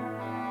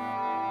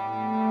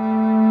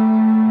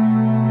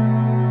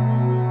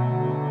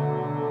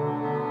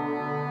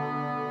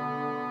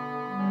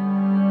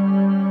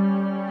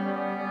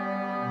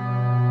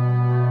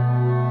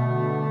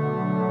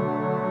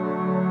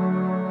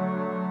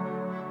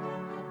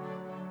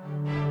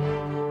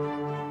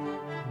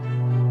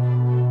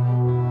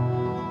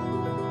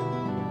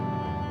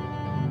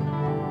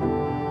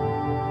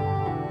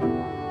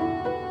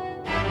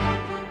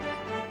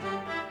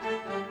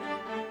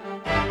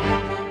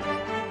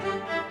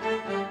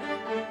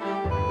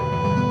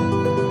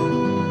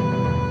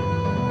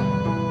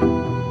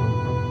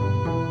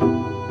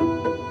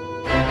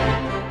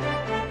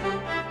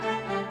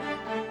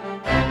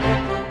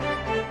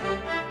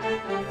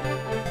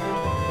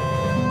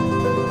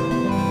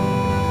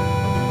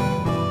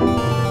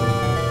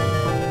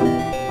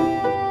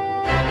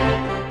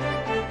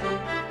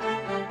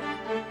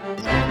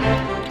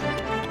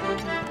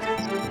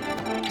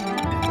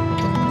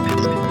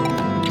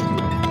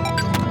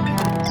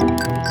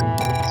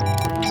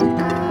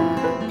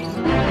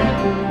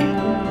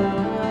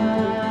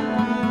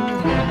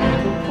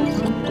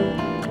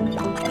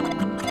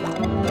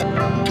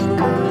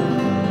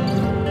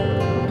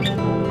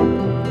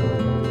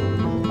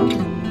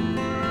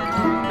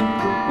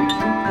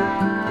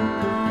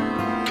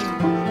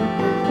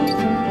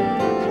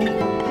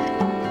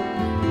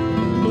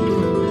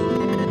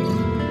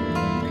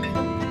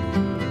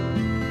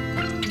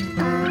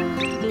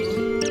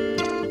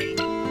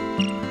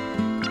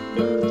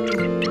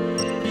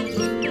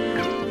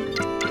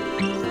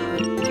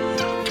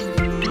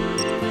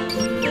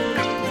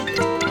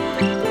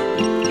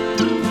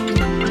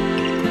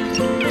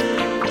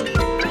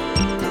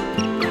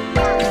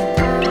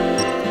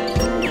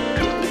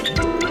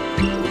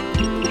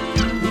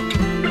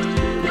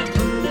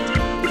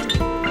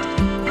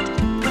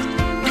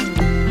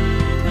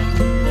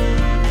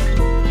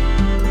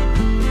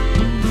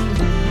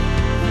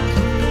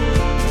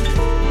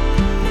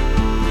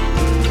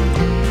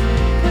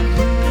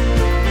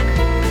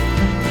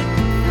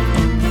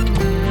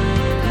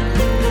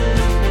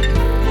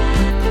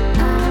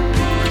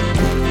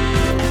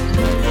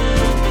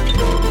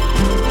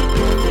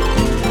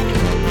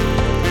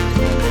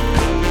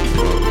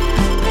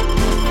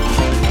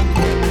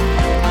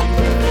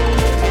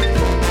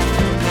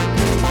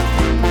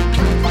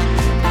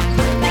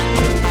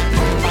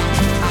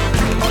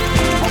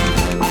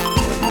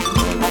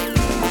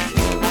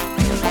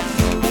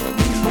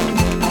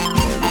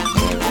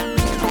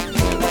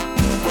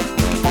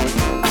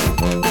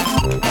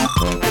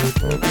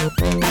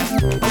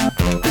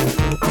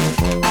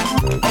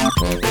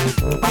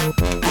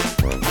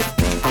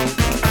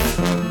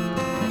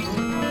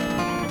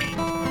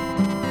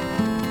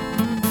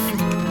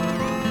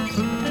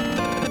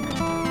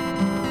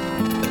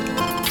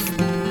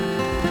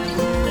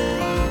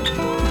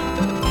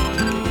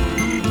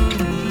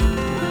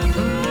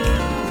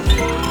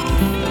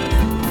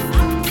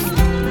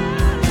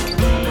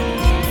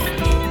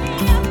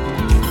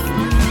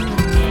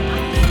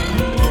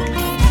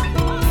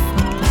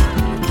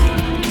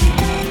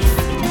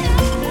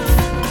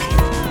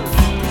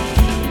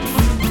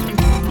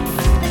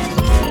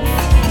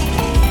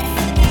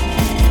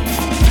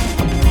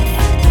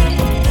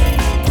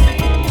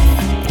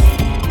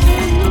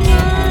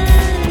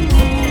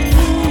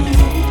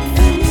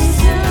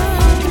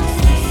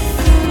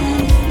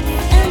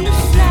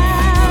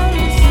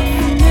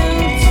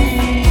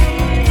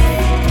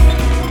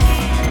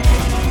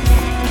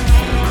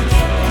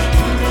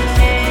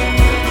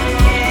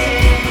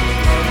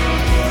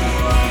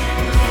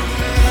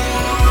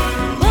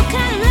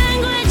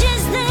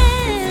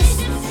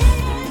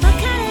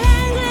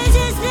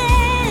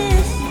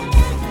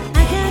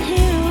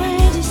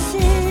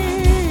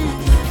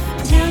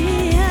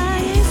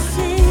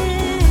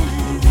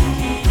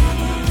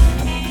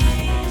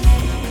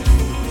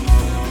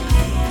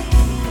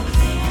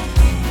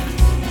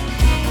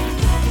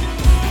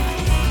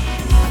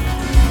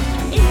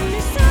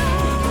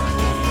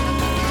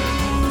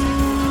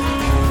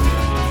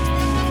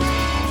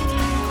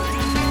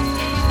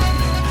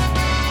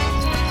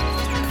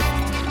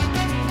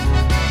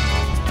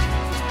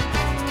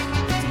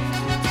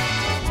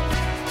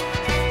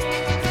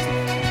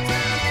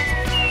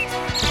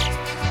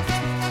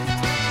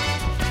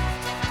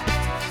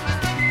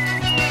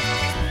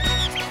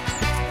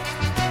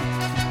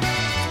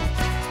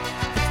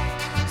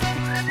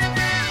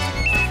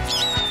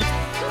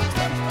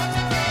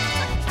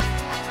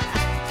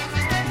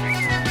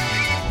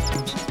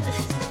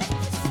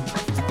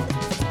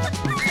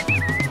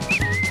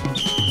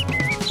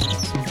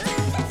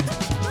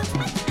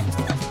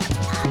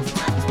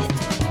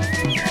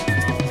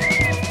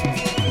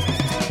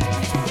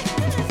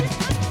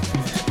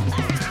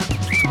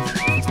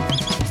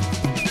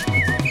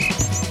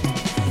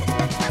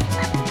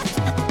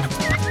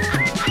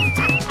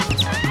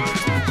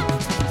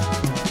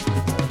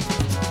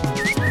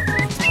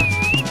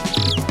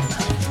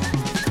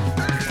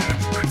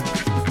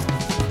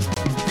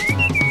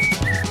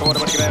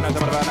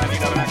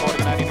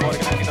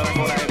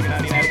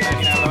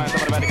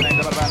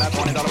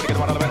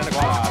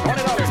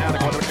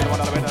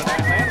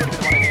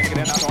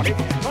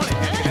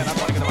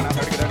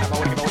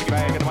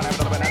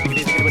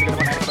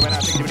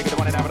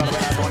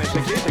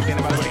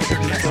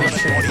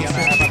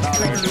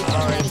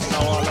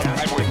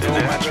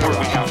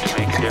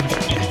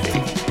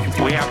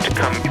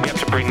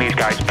 bring these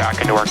guys back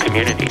into our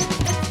community.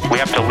 We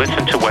have to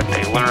listen to what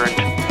they learned.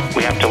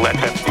 We have to let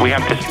them, we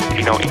have to,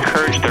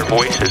 encourage their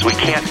voices. We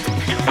can't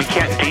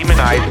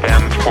demonize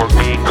them for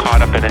being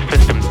caught up in a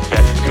system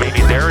that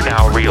maybe they're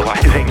now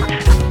realizing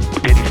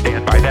didn't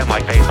stand by them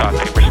like they thought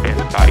they were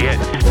standing by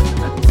it.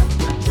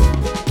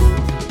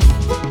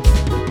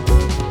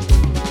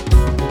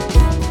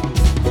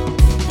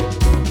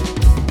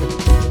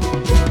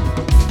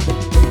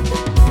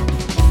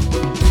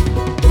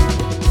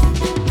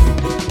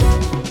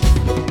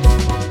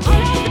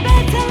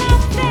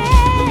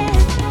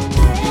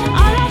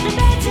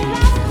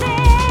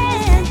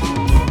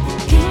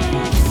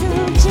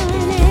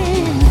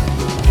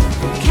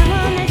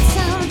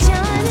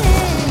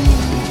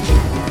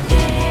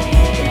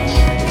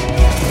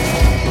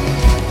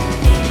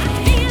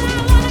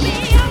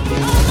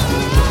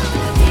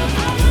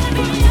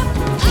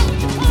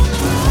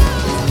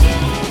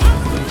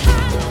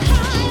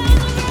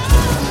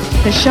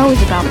 The show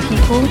is about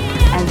people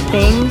and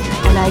things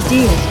and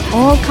ideas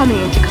all coming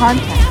into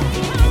contact.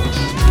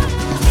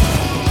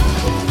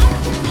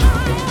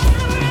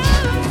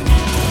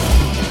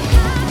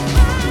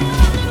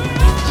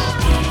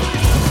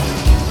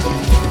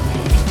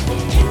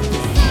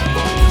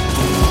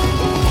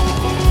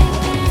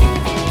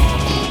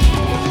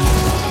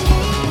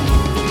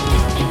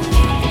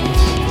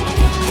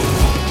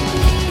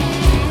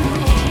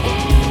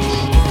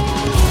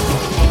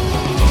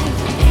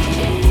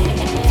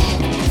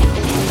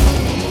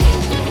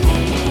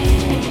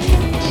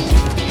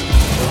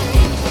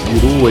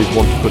 You'd always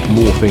want to put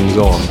more things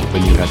on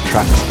than you had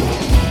tracks for.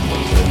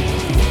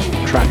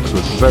 Tracks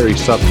would very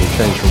suddenly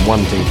change from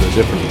one thing to a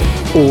different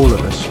thing. All of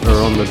us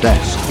are on the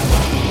desk,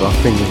 with our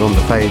fingers on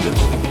the faders.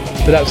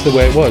 But that's the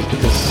way it was,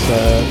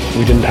 because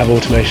we didn't have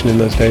automation in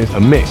those days. A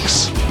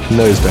mix in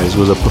those days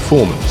was a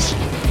performance,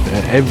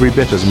 every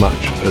bit as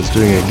much as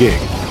doing a gig.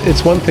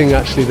 It's one thing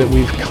actually that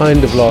we've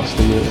kind of lost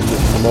in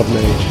the modern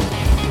age.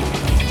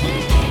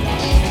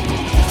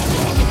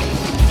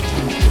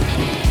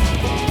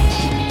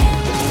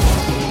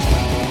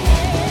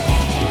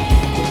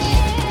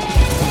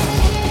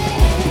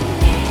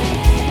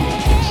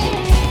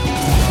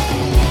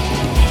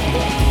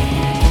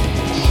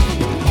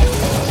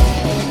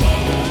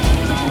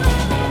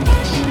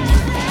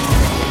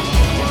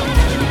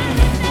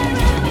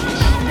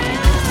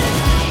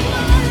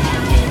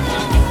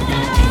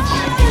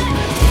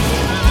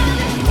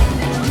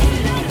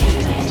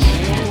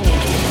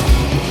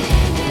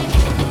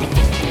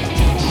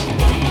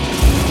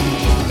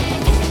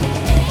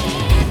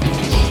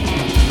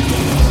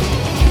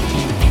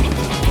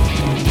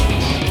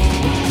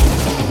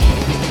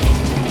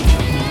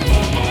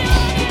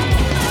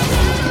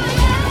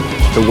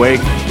 The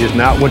wake is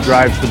not what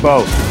drives the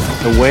boat.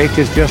 The wake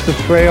is just a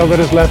trail that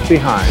is left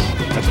behind.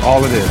 That's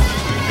all it is.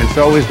 And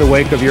so is the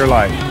wake of your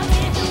life.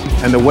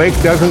 And the wake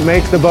doesn't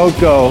make the boat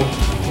go,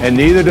 and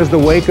neither does the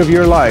wake of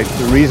your life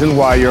the reason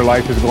why your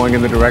life is going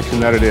in the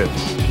direction that it is.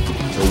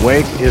 The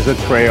wake is a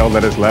trail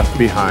that is left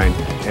behind,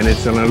 and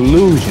it's an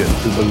illusion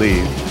to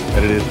believe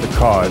that it is the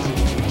cause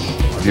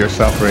of your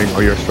suffering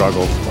or your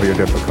struggles or your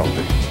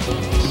difficulty.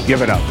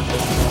 Give it up.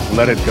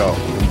 Let it go.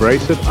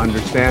 Embrace it,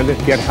 understand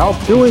it, get help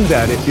doing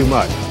that if you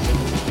must,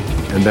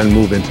 and then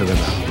move into the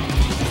now.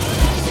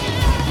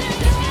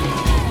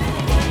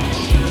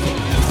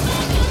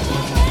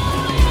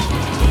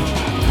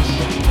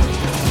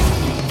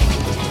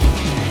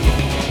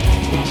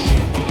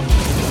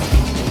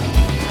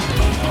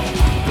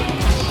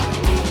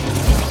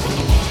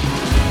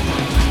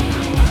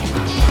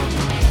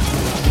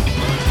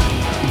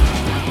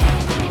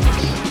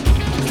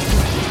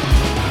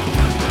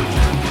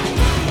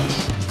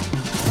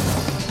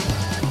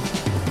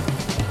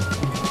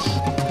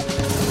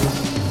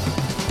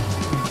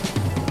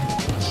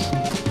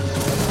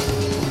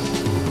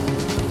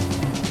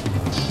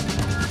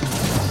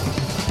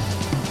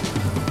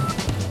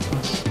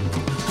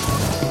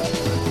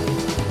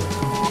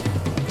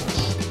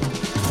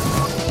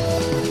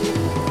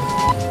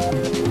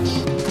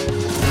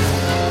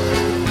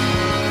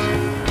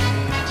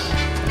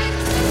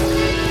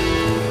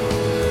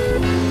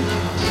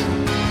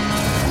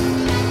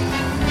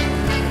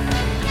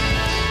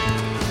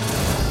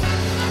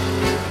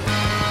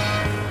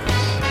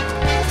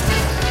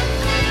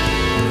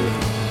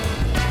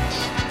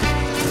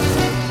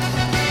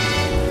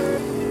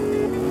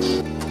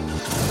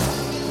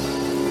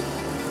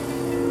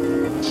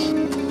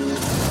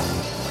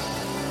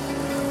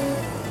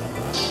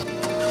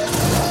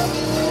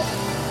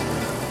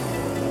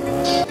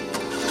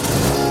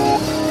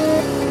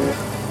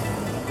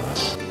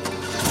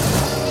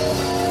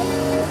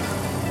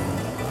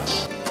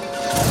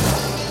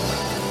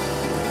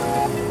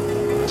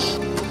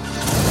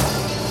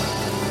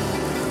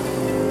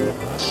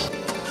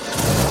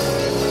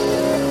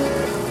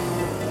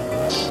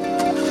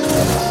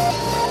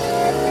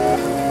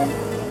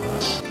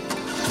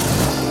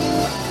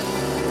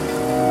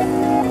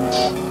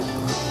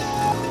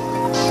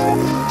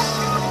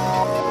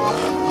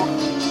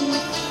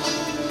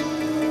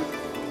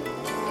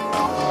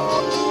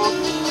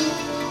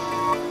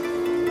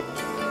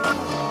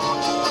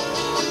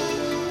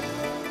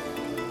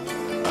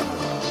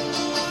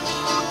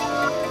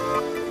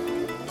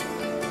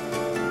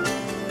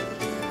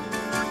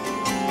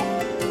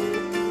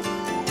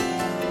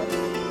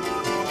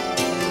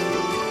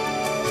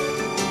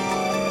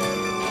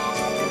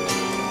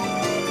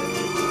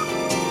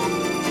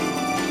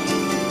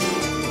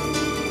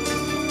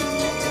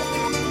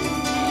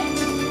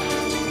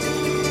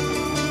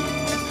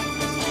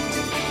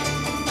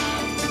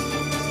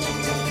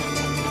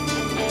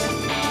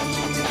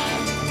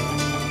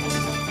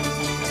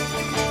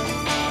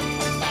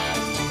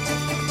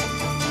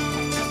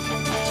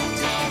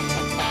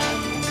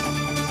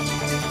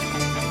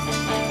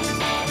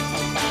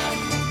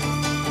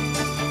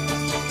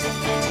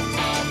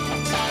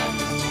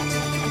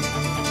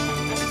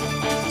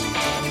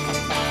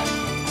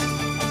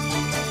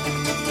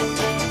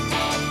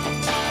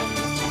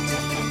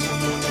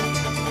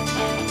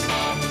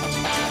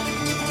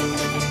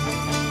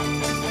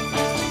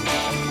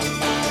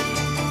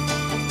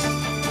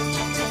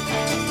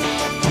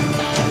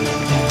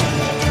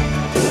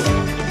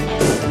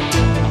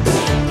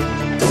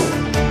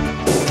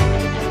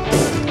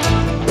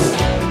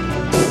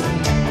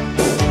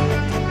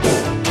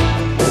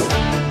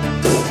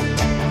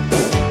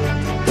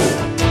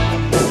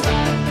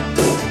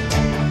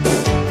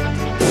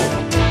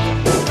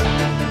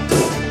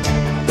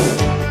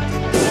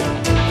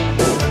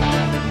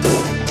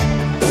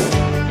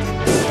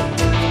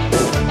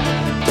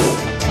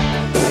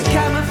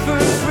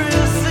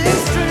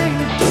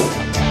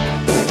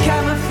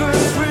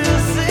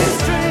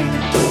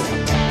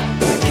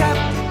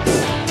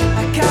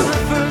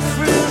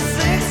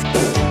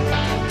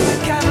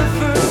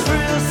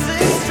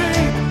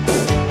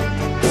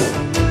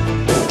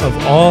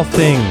 all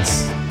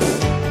things,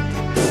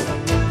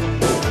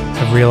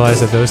 I've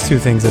realized that those two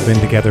things have been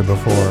together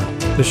before.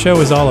 The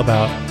show is all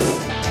about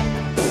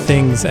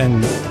things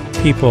and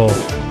people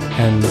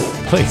and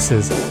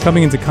places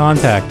coming into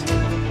contact,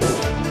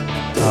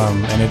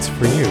 and it's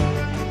for you.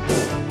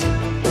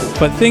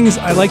 But things,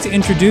 I like to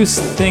introduce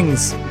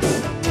things.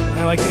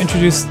 I like to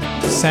introduce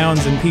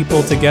sounds and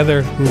people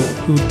together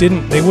who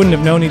they wouldn't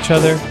have known each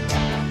other.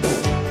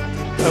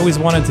 I always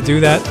wanted to do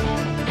that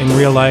in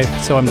real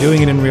life, so I'm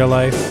doing it in real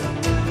life.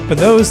 But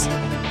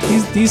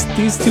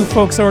these two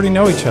folks already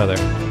know each other,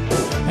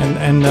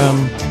 and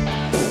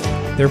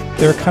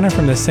they're kind of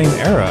from the same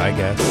era, I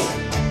guess.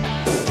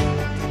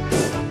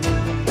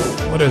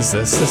 What is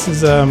this? This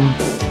is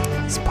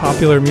it's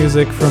popular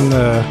music from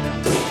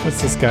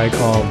what's this guy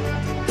called?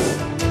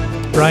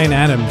 Bryan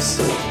Adams,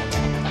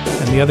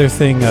 and the other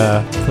thing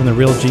from the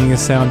Real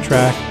Genius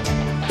soundtrack.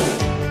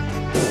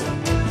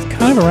 It's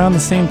kind of around the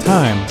same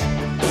time.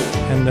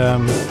 and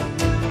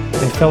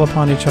they fell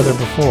upon each other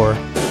before.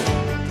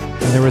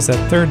 And there was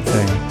that third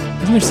thing.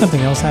 Isn't there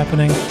something else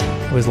happening?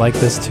 It was like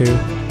this too.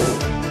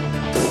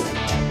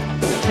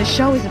 The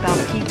show is about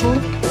people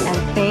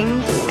and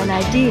things and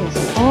ideas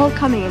all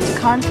coming into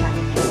contact.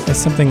 It's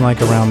something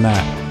like around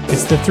that.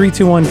 It's the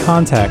 3-2-1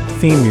 Contact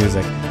theme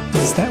music.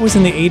 That was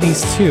in the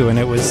 80s too, and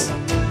it was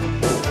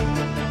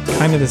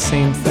kind of the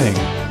same thing.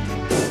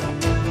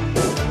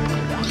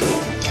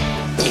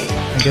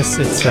 I guess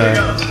it's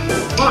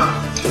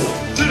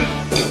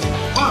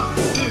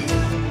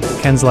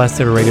Ken's Last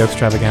Ever Radio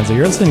Extravaganza.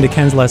 You're listening to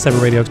Ken's Last Ever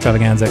Radio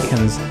Extravaganza.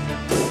 Ken's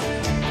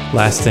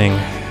Lasting.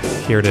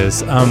 Here it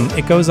is.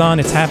 It goes on.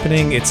 It's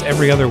happening. It's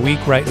every other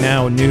week right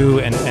now. New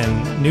and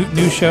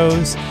new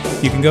shows.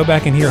 You can go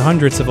back and hear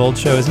hundreds of old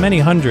shows. Many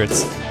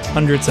hundreds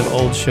of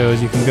old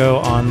shows. You can go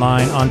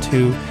online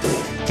onto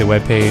the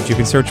webpage. You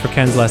can search for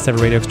Ken's Last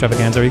Ever Radio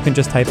Extravaganza, or you can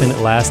just type in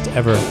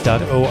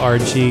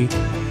lastever.org.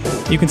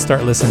 You can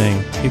start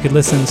listening. You could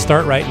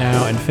start right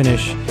now and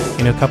finish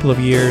in a couple of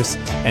years.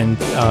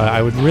 And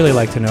I would really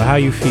like to know how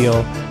you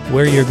feel,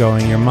 where you're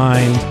going, your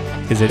mind.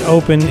 Is it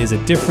open? Is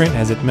it different?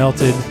 Has it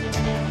melted?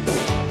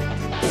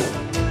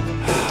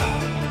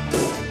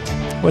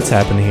 What's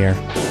happening here?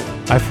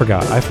 I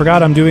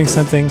forgot I'm doing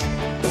something.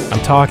 I'm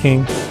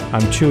talking.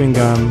 I'm chewing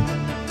gum.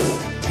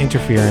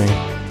 Interfering.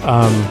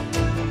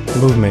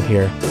 Movement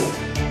here.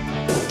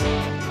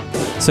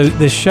 So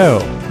this show,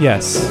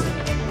 yes.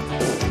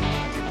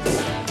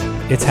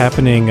 It's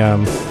happening.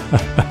 I'm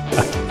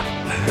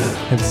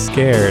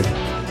scared.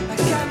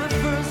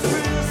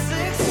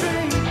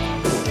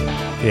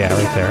 Yeah,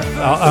 right there.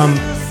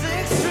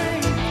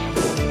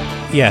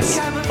 Yes.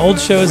 Old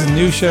shows and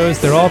new shows,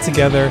 they're all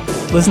together.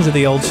 Listen to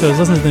the old shows,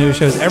 listen to the new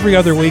shows every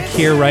other week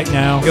here right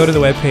now. Go to the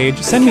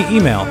webpage, send me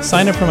email,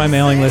 sign up for my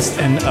mailing list,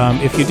 and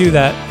if you do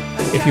that,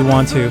 if you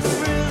want to,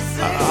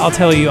 I'll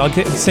tell you, I'll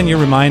send you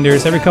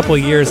reminders. Every couple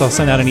of years, I'll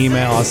send out an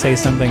email, I'll say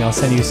something, I'll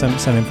send you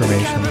some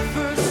information.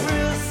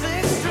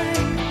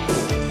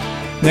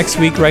 Next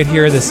week, right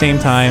here, the same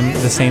time,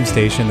 the same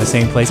station, the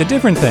same place, a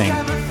different thing.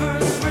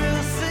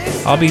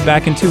 I'll be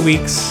back in 2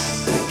 weeks.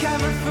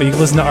 But you can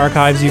listen to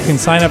archives. You can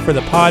sign up for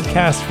the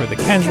podcast, for the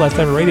Ken's Last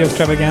Ever Radio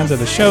Extravaganza,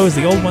 the shows,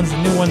 the old ones, the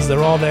new ones,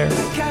 they're all there.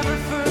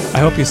 I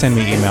hope you send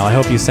me email. I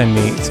hope you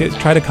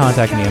try to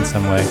contact me in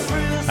some way.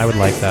 I would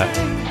like that.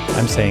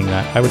 I'm saying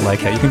that. I would like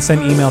that. You can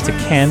send email to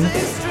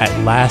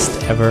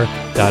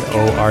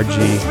ken@lastever.org.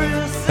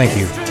 Thank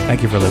you.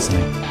 Thank you for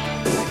listening.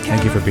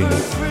 Thank you for being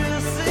here.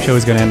 The show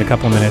is going to end in a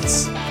couple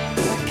minutes.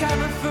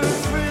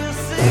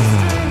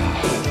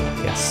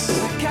 Yes.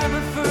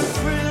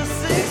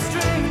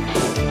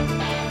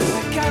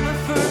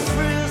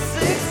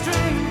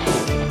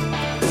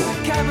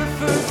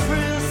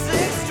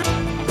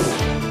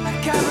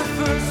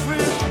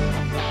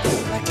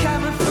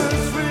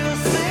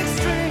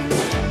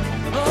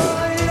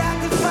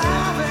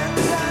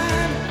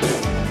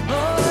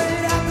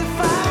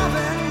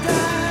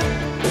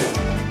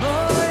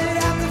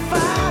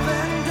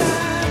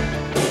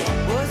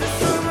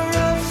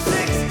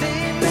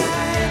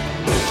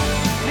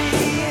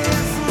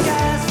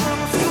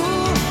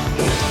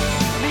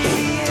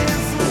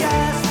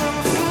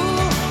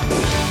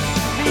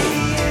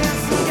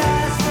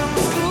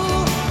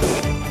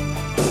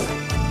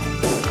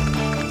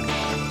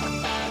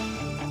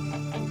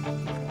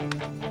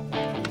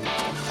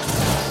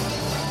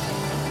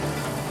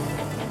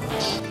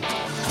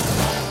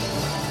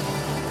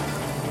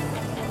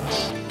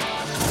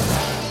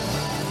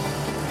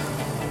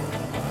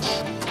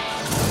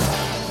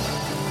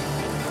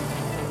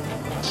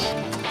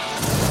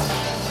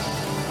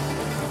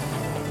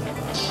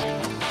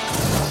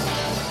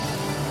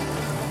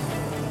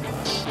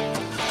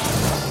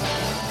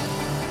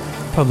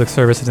 Public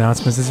service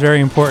announcements. It's very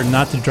important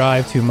not to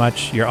drive too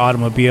much. Your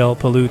automobile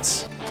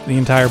pollutes the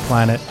entire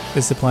planet.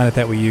 This is the planet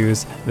that we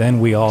use. Then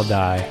we all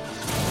die.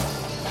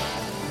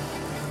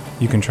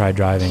 You can try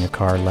driving a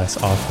car less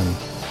often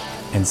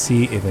and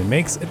see if it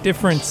makes a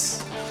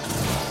difference.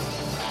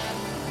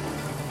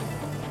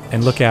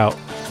 And look out.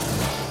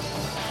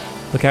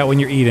 Look out when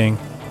you're eating.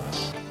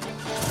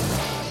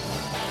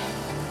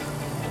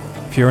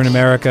 If you're in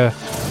America,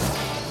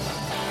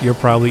 you're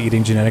probably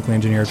eating genetically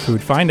engineered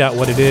food. Find out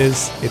what it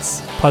is.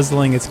 It's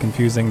puzzling, it's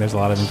confusing. There's a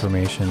lot of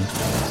information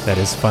that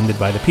is funded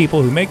by the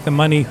people who make the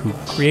money, who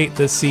create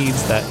the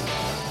seeds that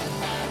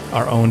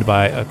are owned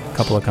by a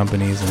couple of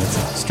companies, and it's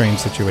a strange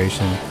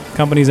situation.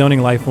 Companies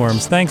owning life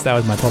forms. Thanks, that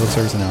was my public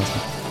service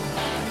announcement.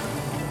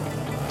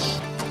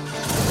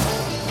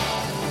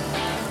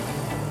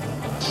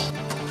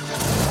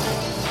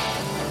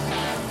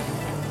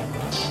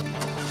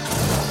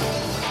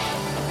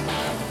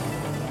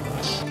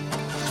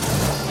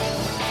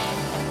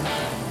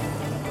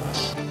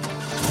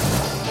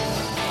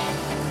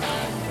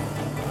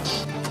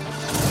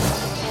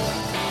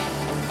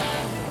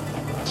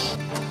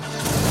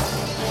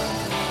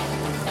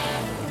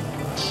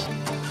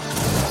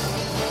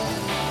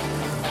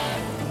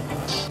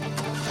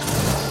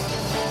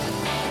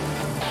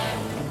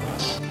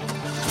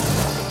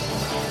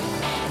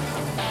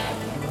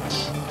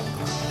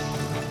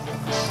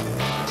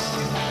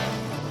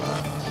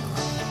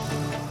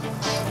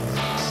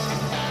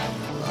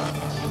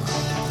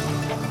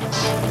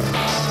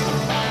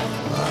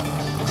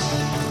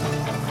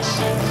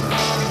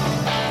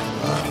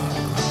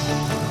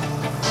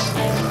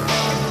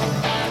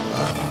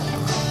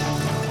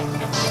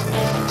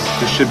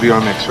 should be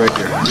our mix right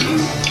here.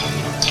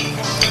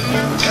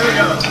 Here we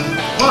go.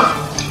 1,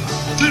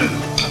 2,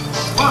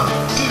 1,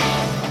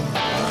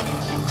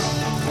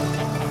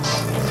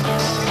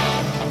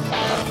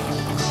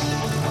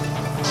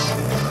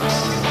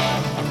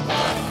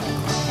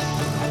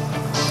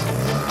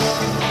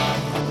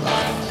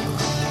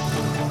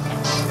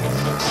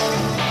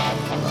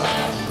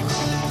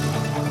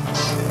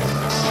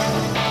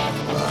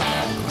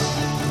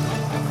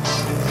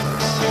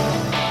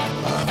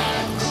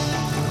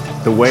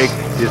 2. The wake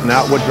is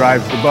not what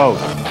drives the boat.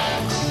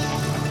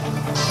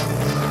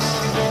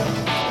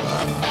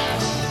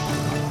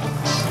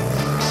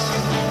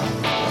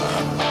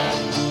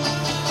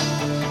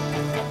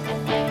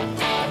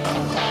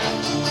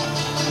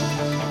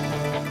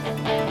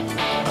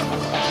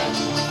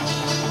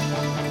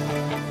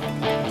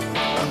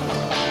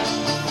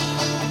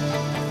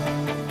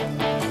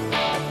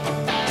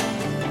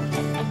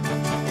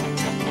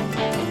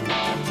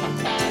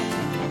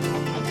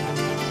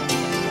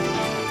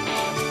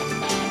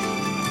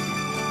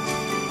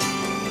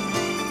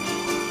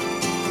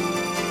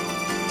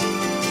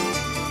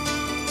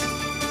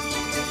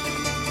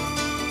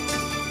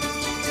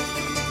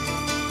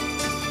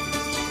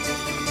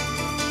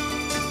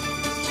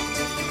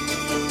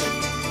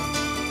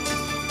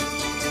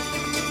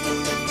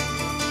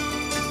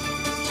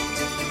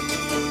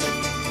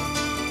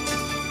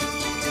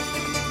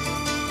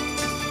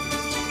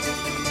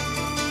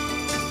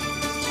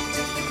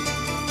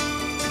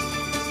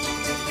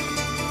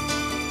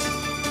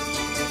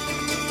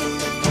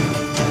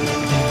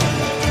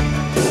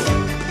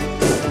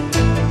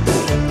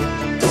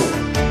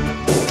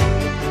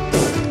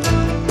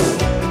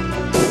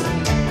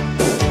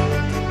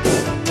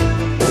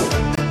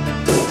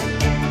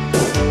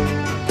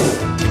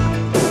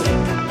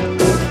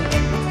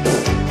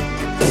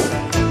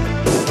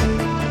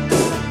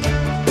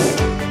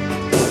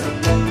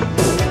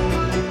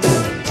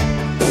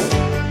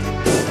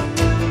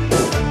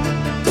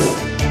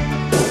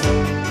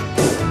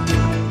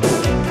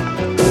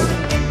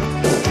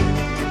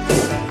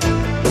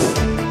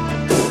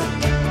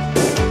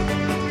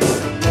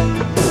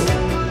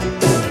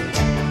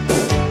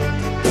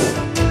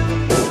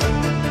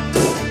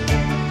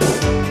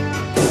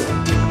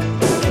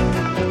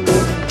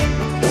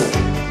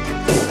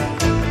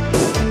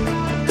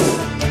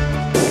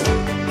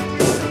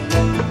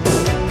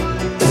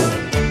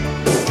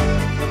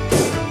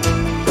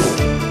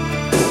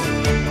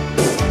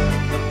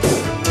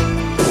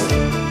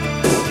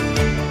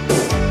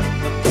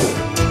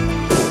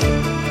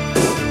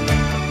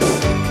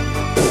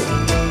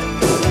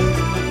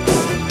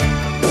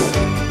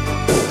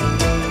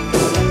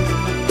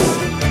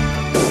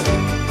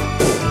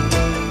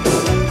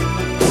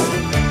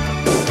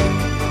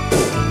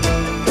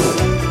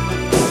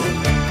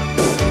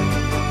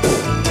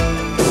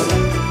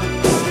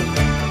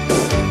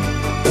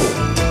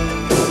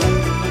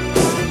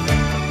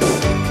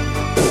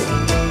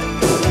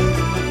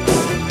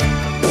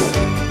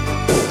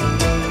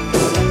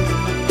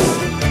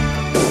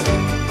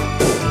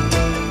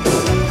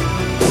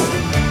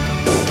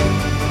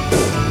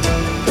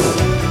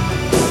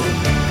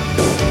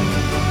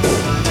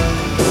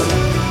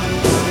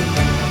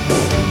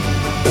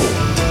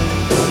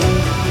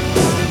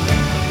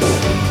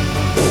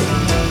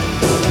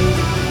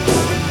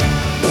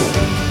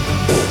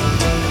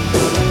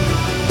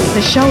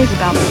 The show is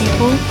about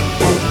people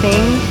and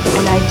things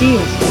and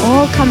ideas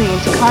all coming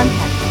into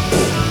contact.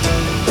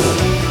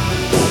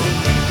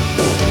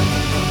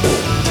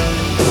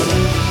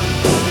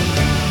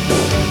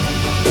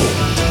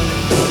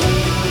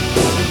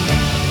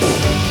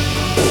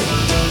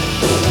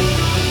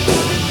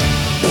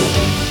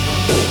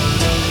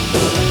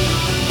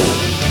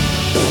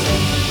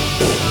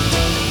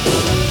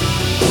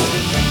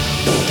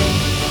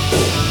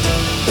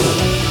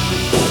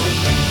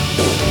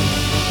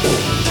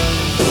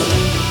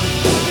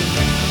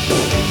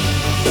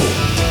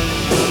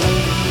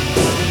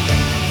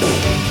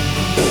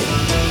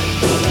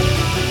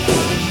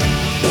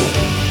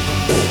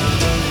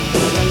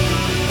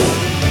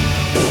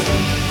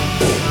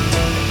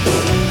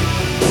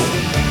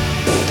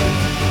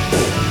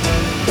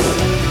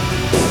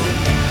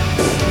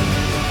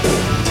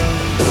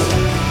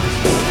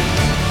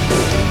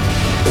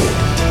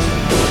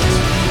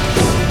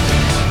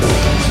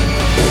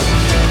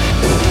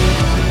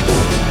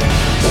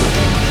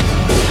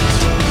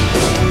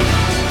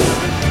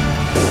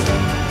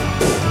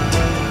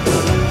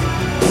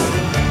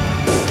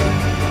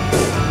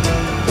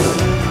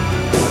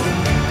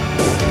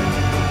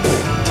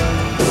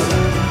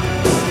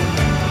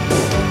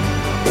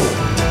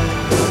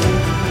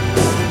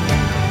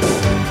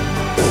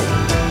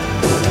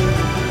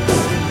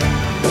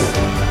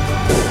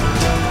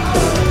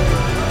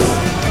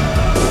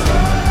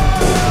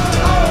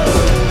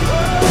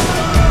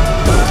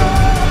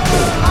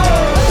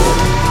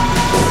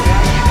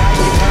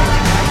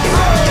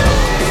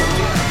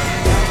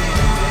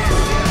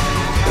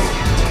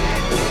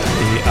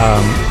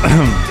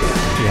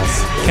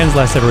 Yes, Ken's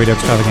Last Ever Radio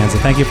Extravaganza.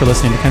 Thank you for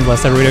listening to Ken's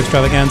Last Ever Radio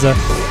Extravaganza.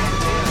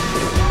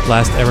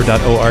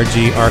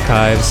 lastever.org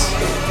archives,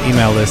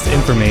 email list,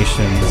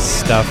 information,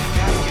 stuff.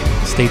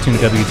 Stay tuned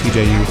to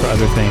WTJU for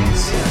other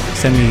things.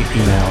 Send me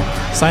an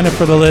email. Sign up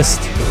for the list.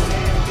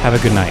 Have a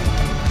good night.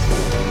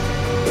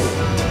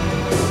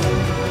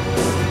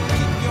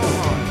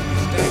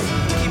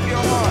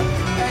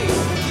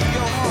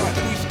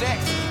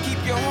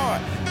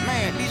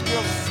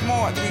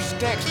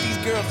 These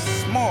girls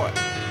are smart.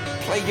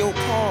 Play your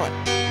part.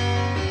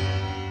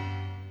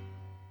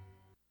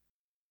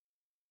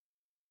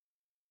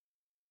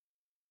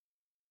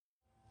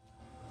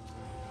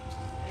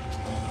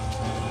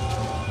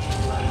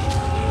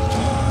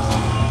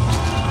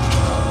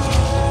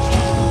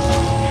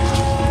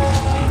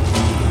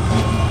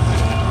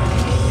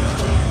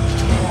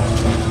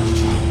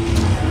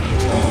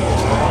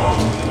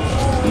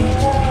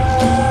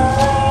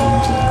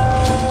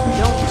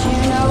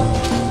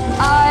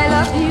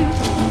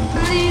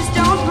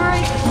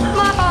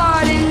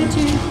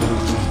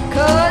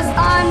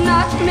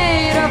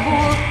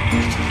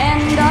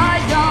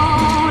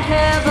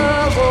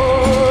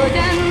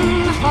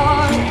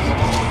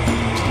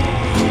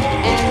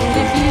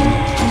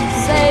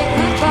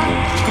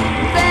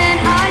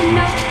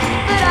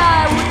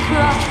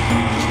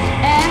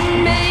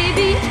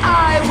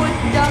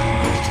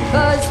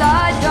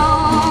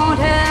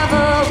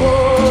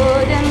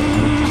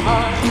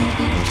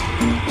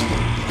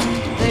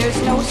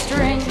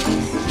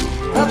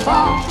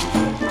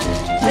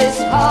 This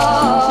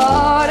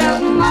heart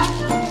of mine,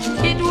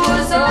 it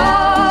was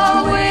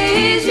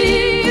always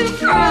you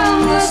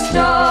from the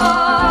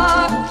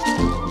start.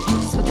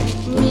 So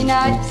treat me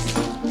nice,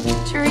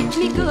 treat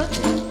me good,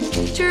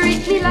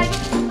 treat me like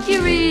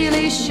you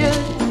really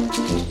should.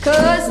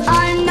 'Cause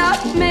I'm not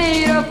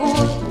made of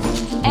wood,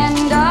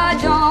 and I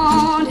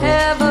don't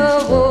have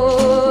a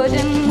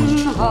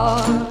wooden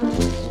heart.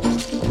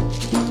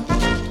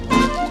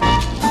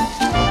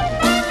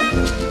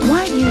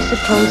 Why do you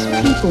suppose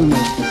people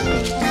make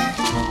mistakes?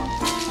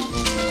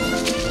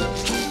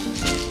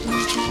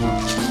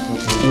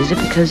 Is it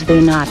because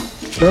they're not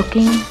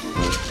looking?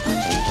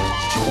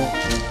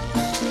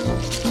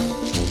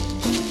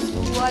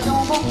 Soit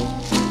donc bon,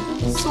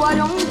 soit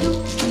donc doux,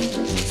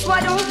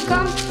 soit donc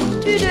comme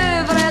tu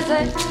devrais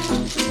être,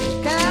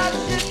 car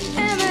je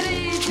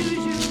t'aimerai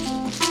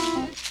toujours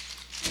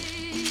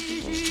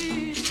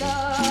jusqu'à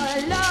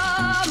la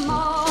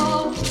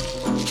mort.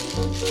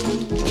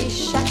 Et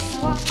chaque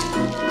fois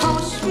quand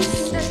je suis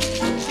seule,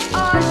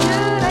 oh, je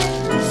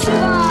rêve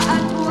souvent à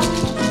toi,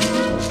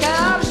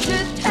 car je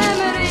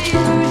t'aimerai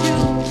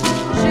toujours,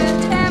 je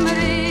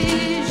t'aimerai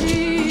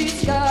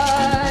jusqu'à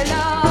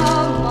la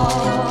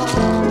mort.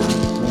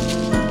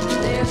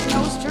 There's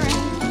no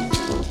string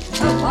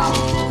upon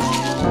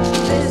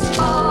this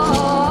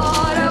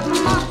heart of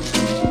mine.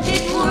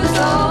 It was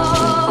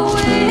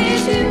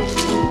always you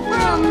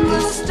from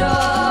the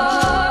start.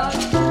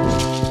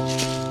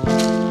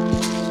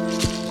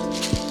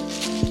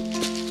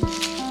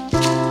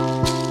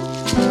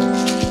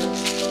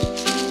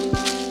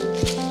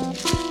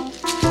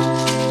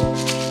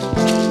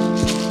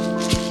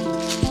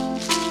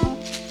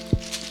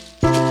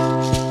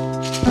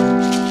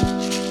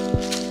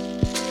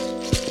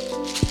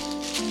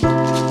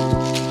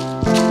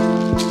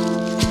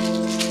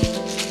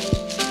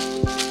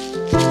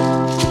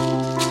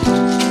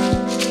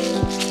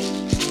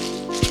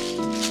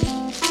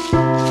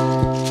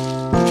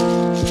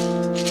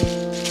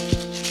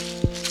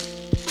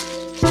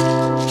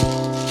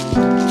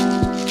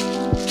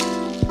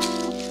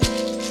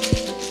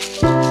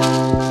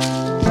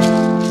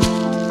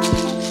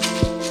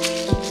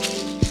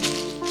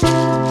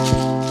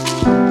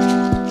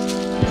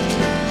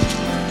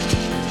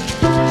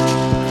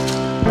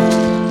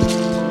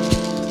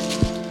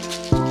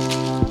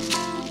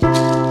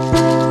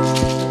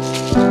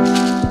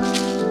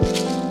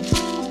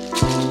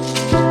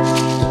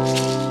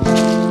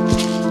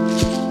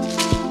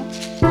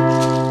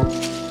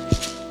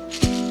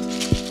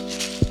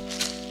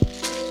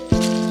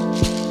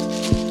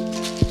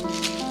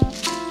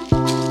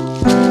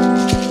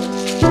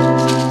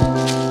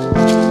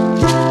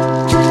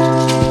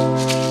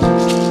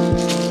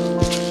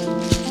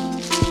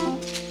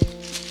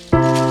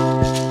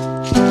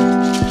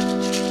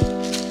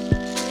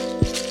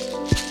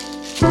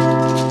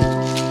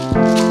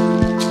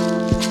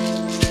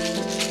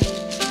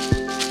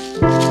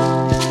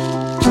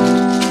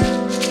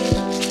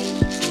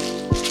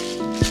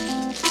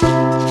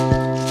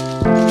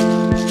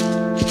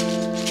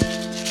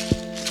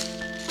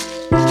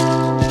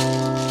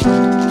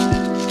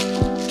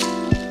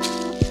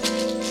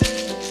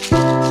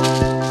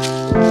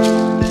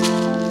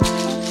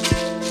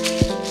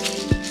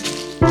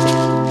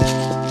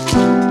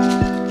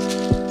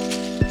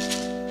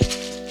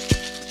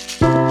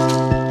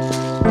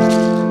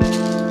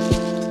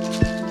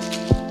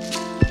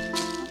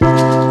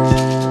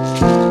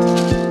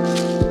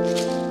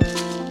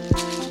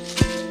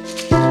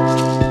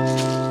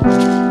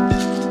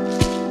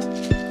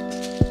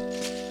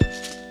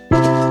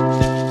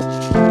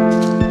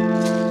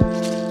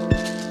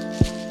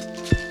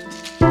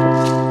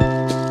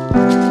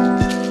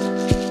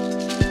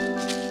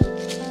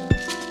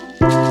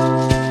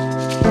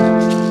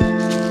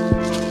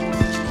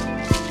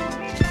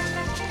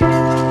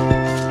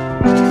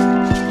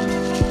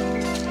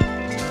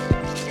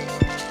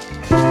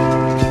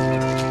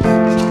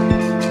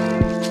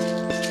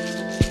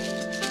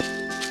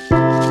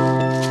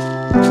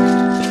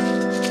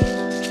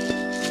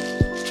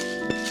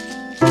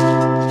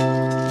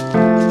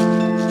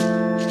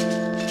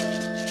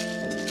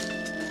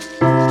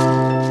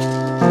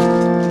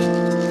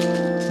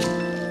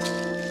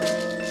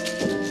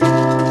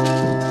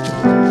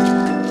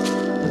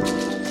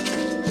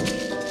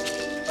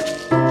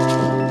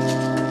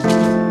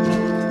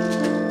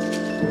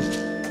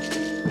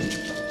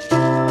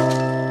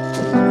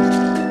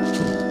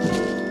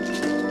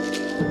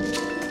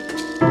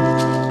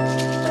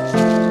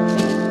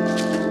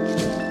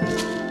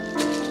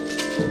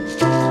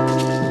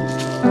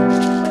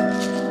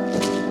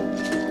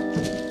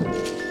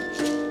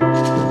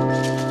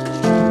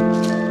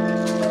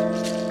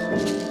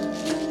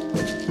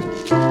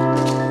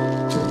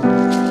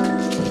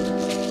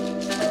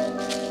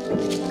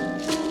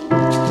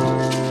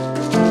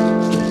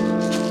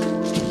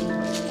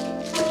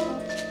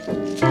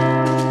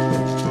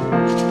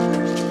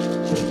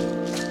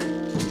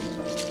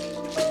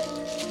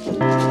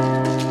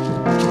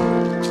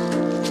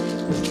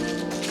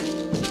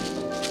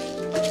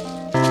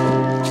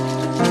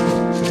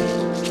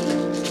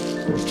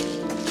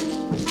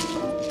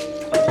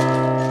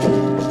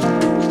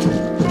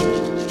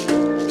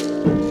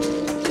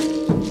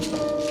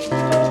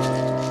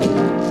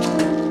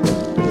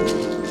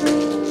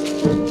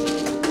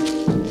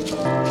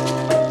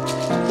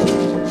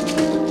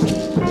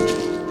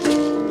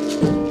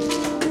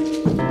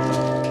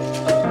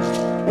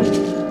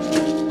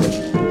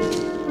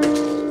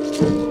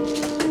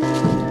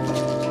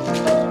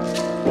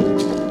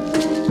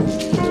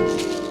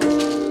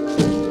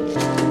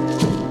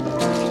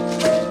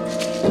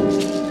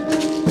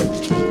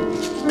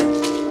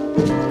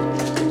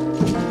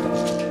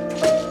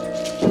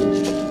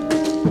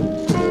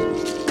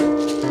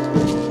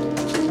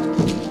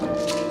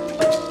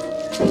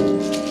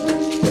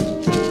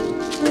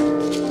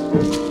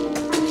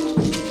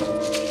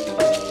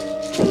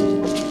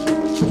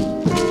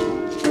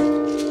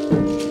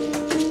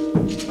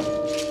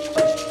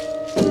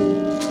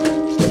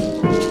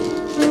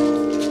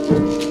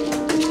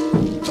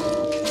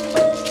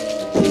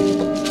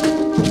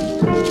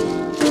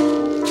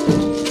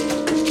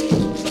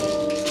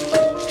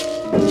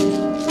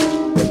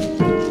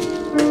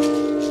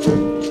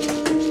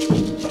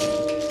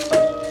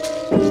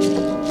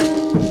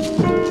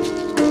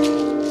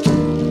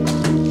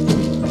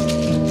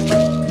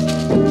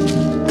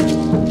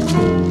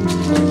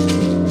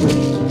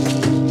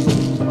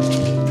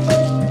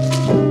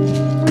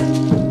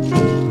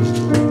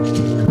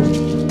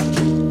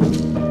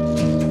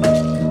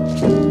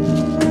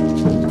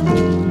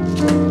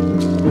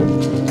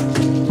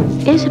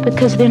 is it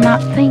because they're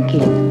not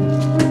thinking?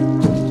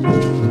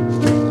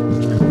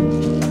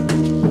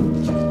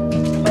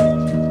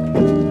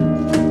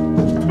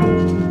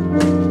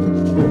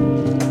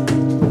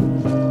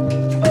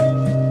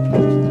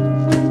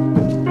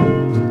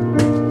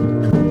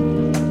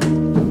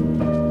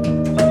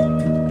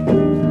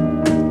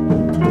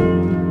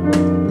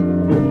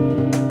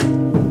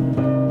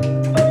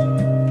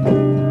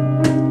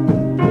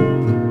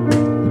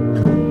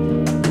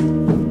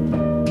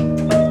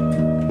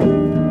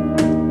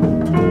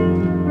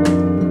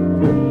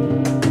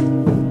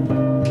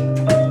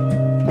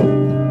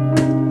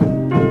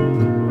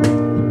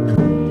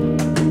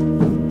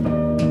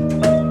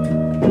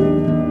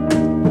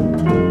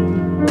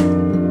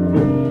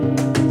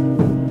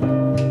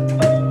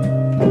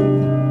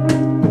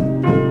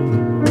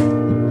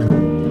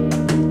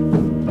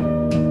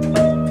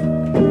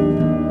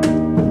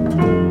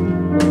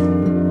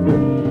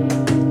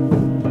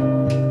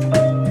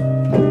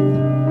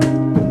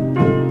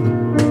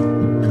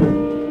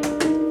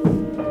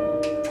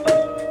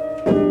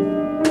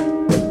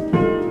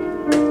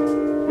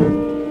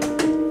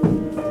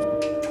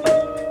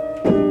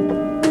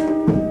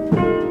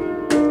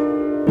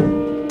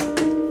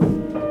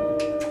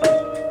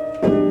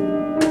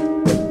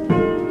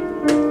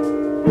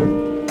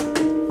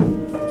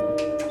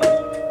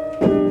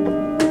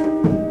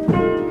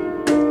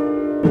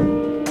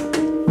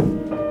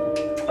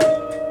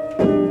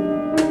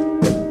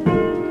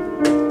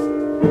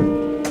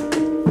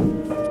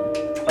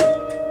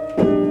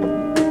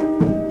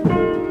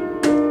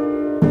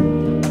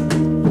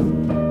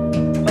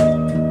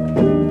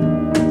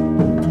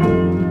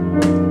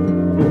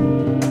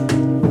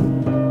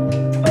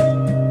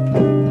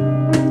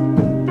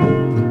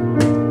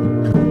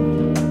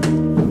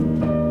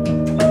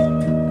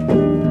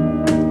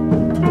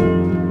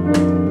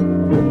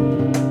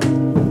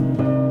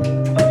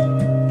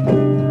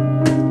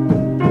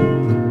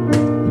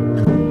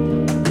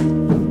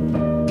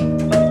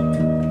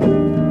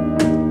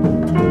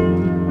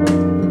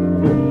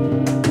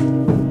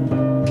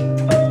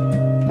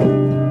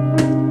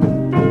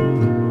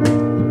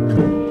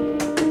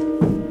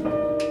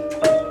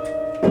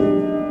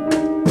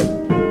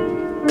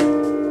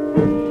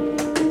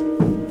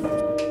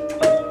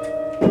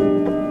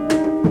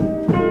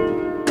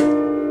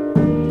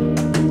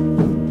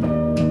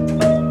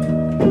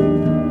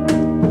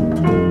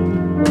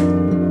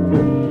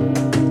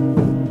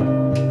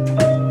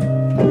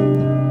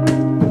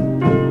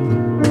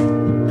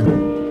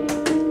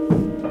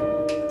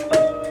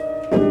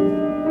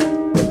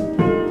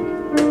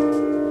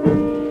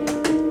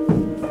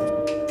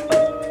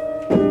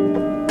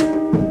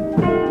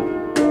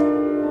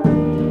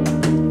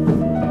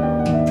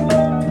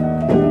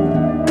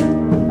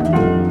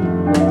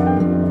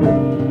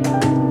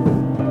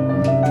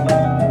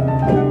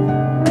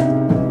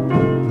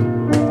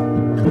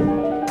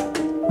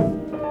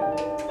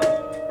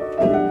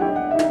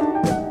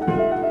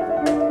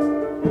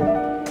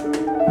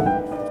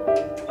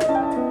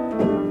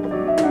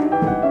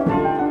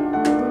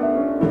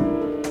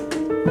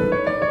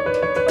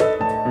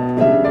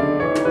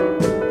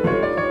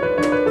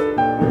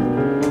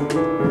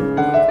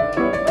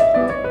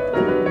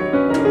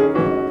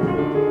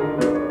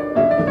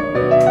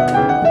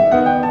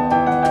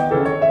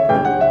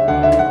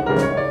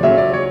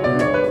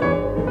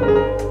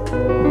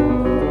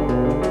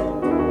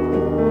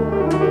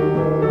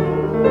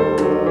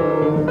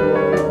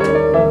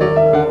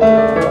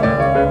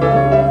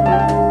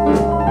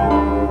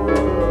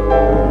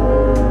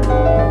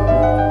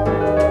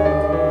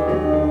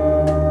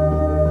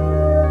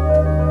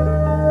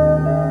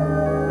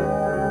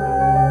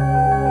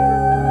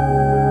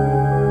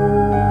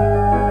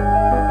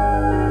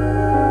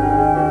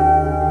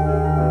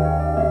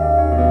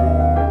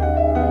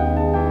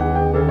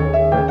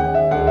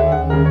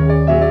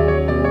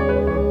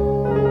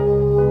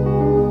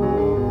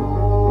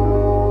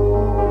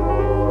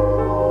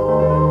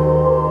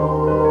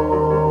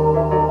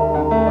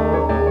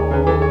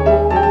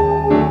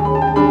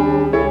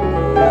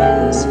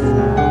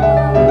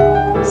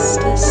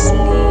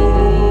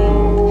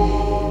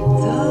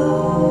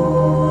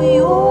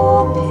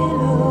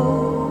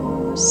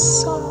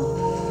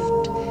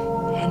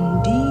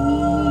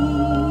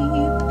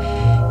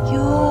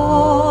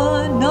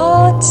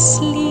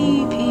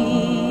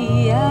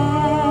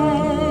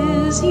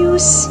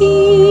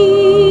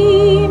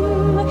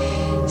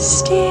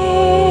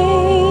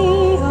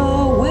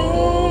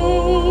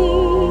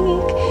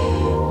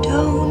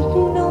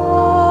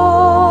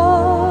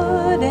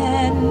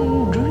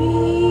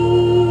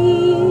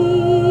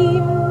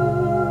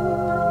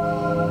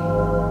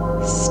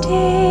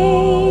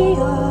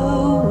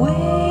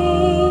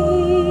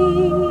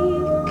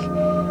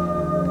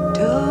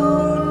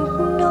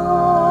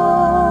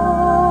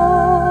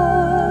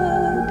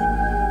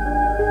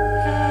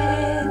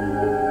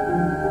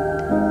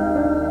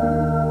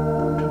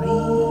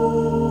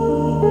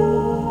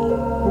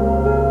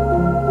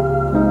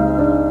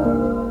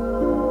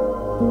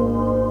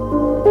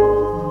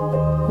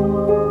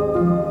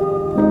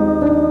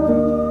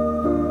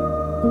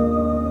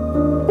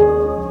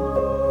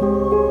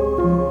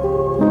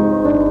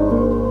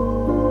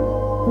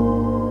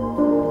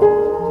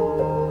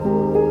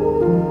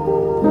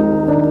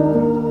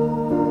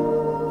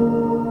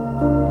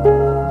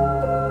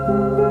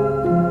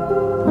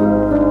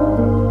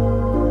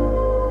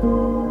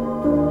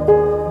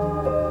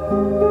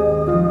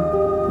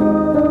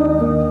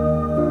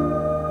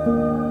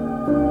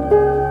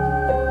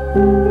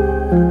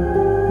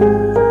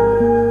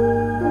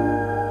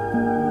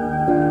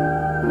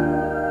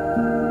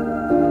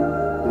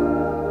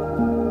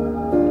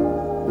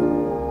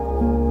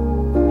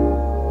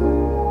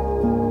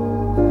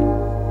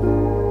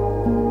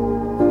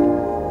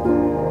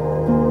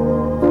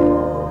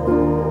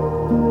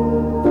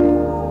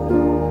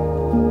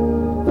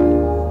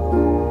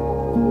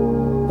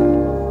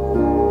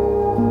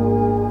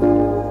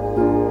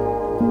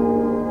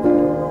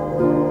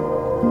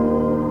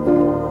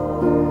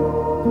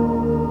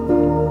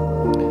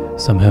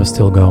 Somehow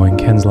still going.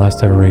 Ken's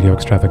last ever radio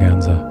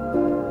extravaganza.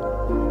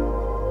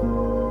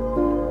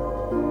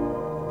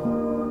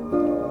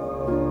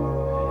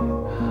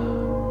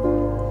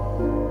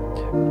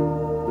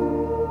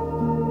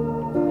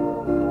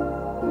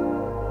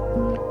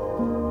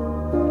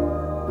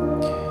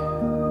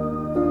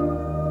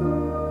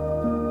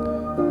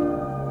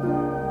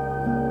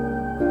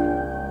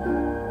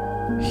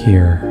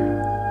 Here.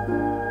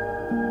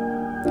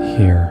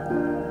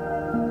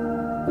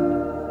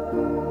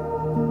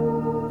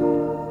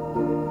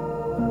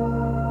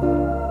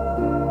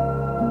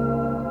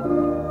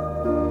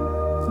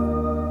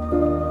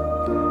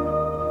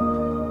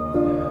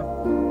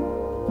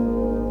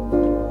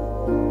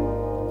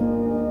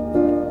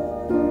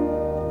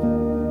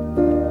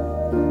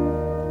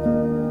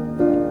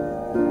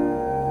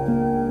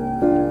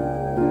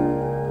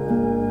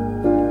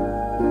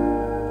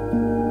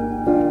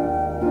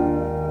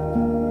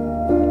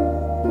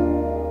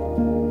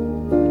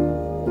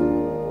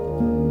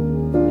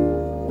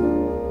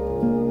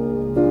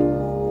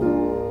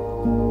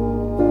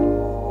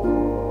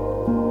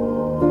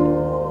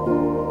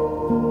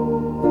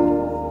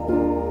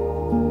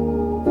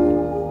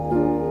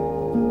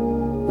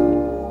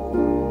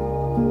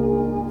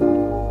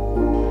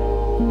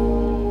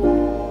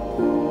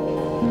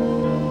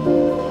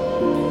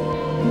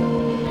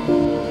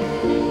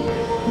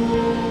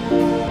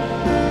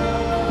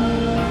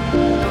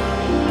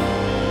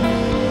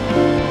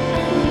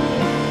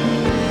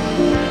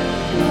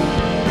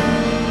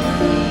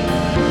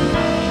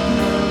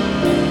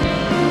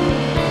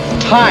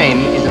 Time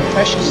is a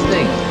precious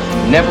thing.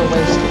 Never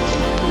waste it.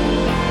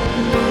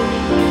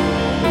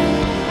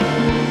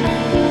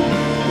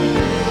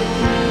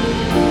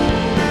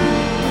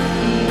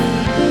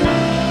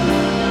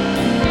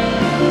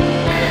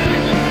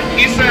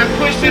 You said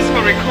push this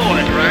for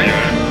record,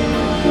 right?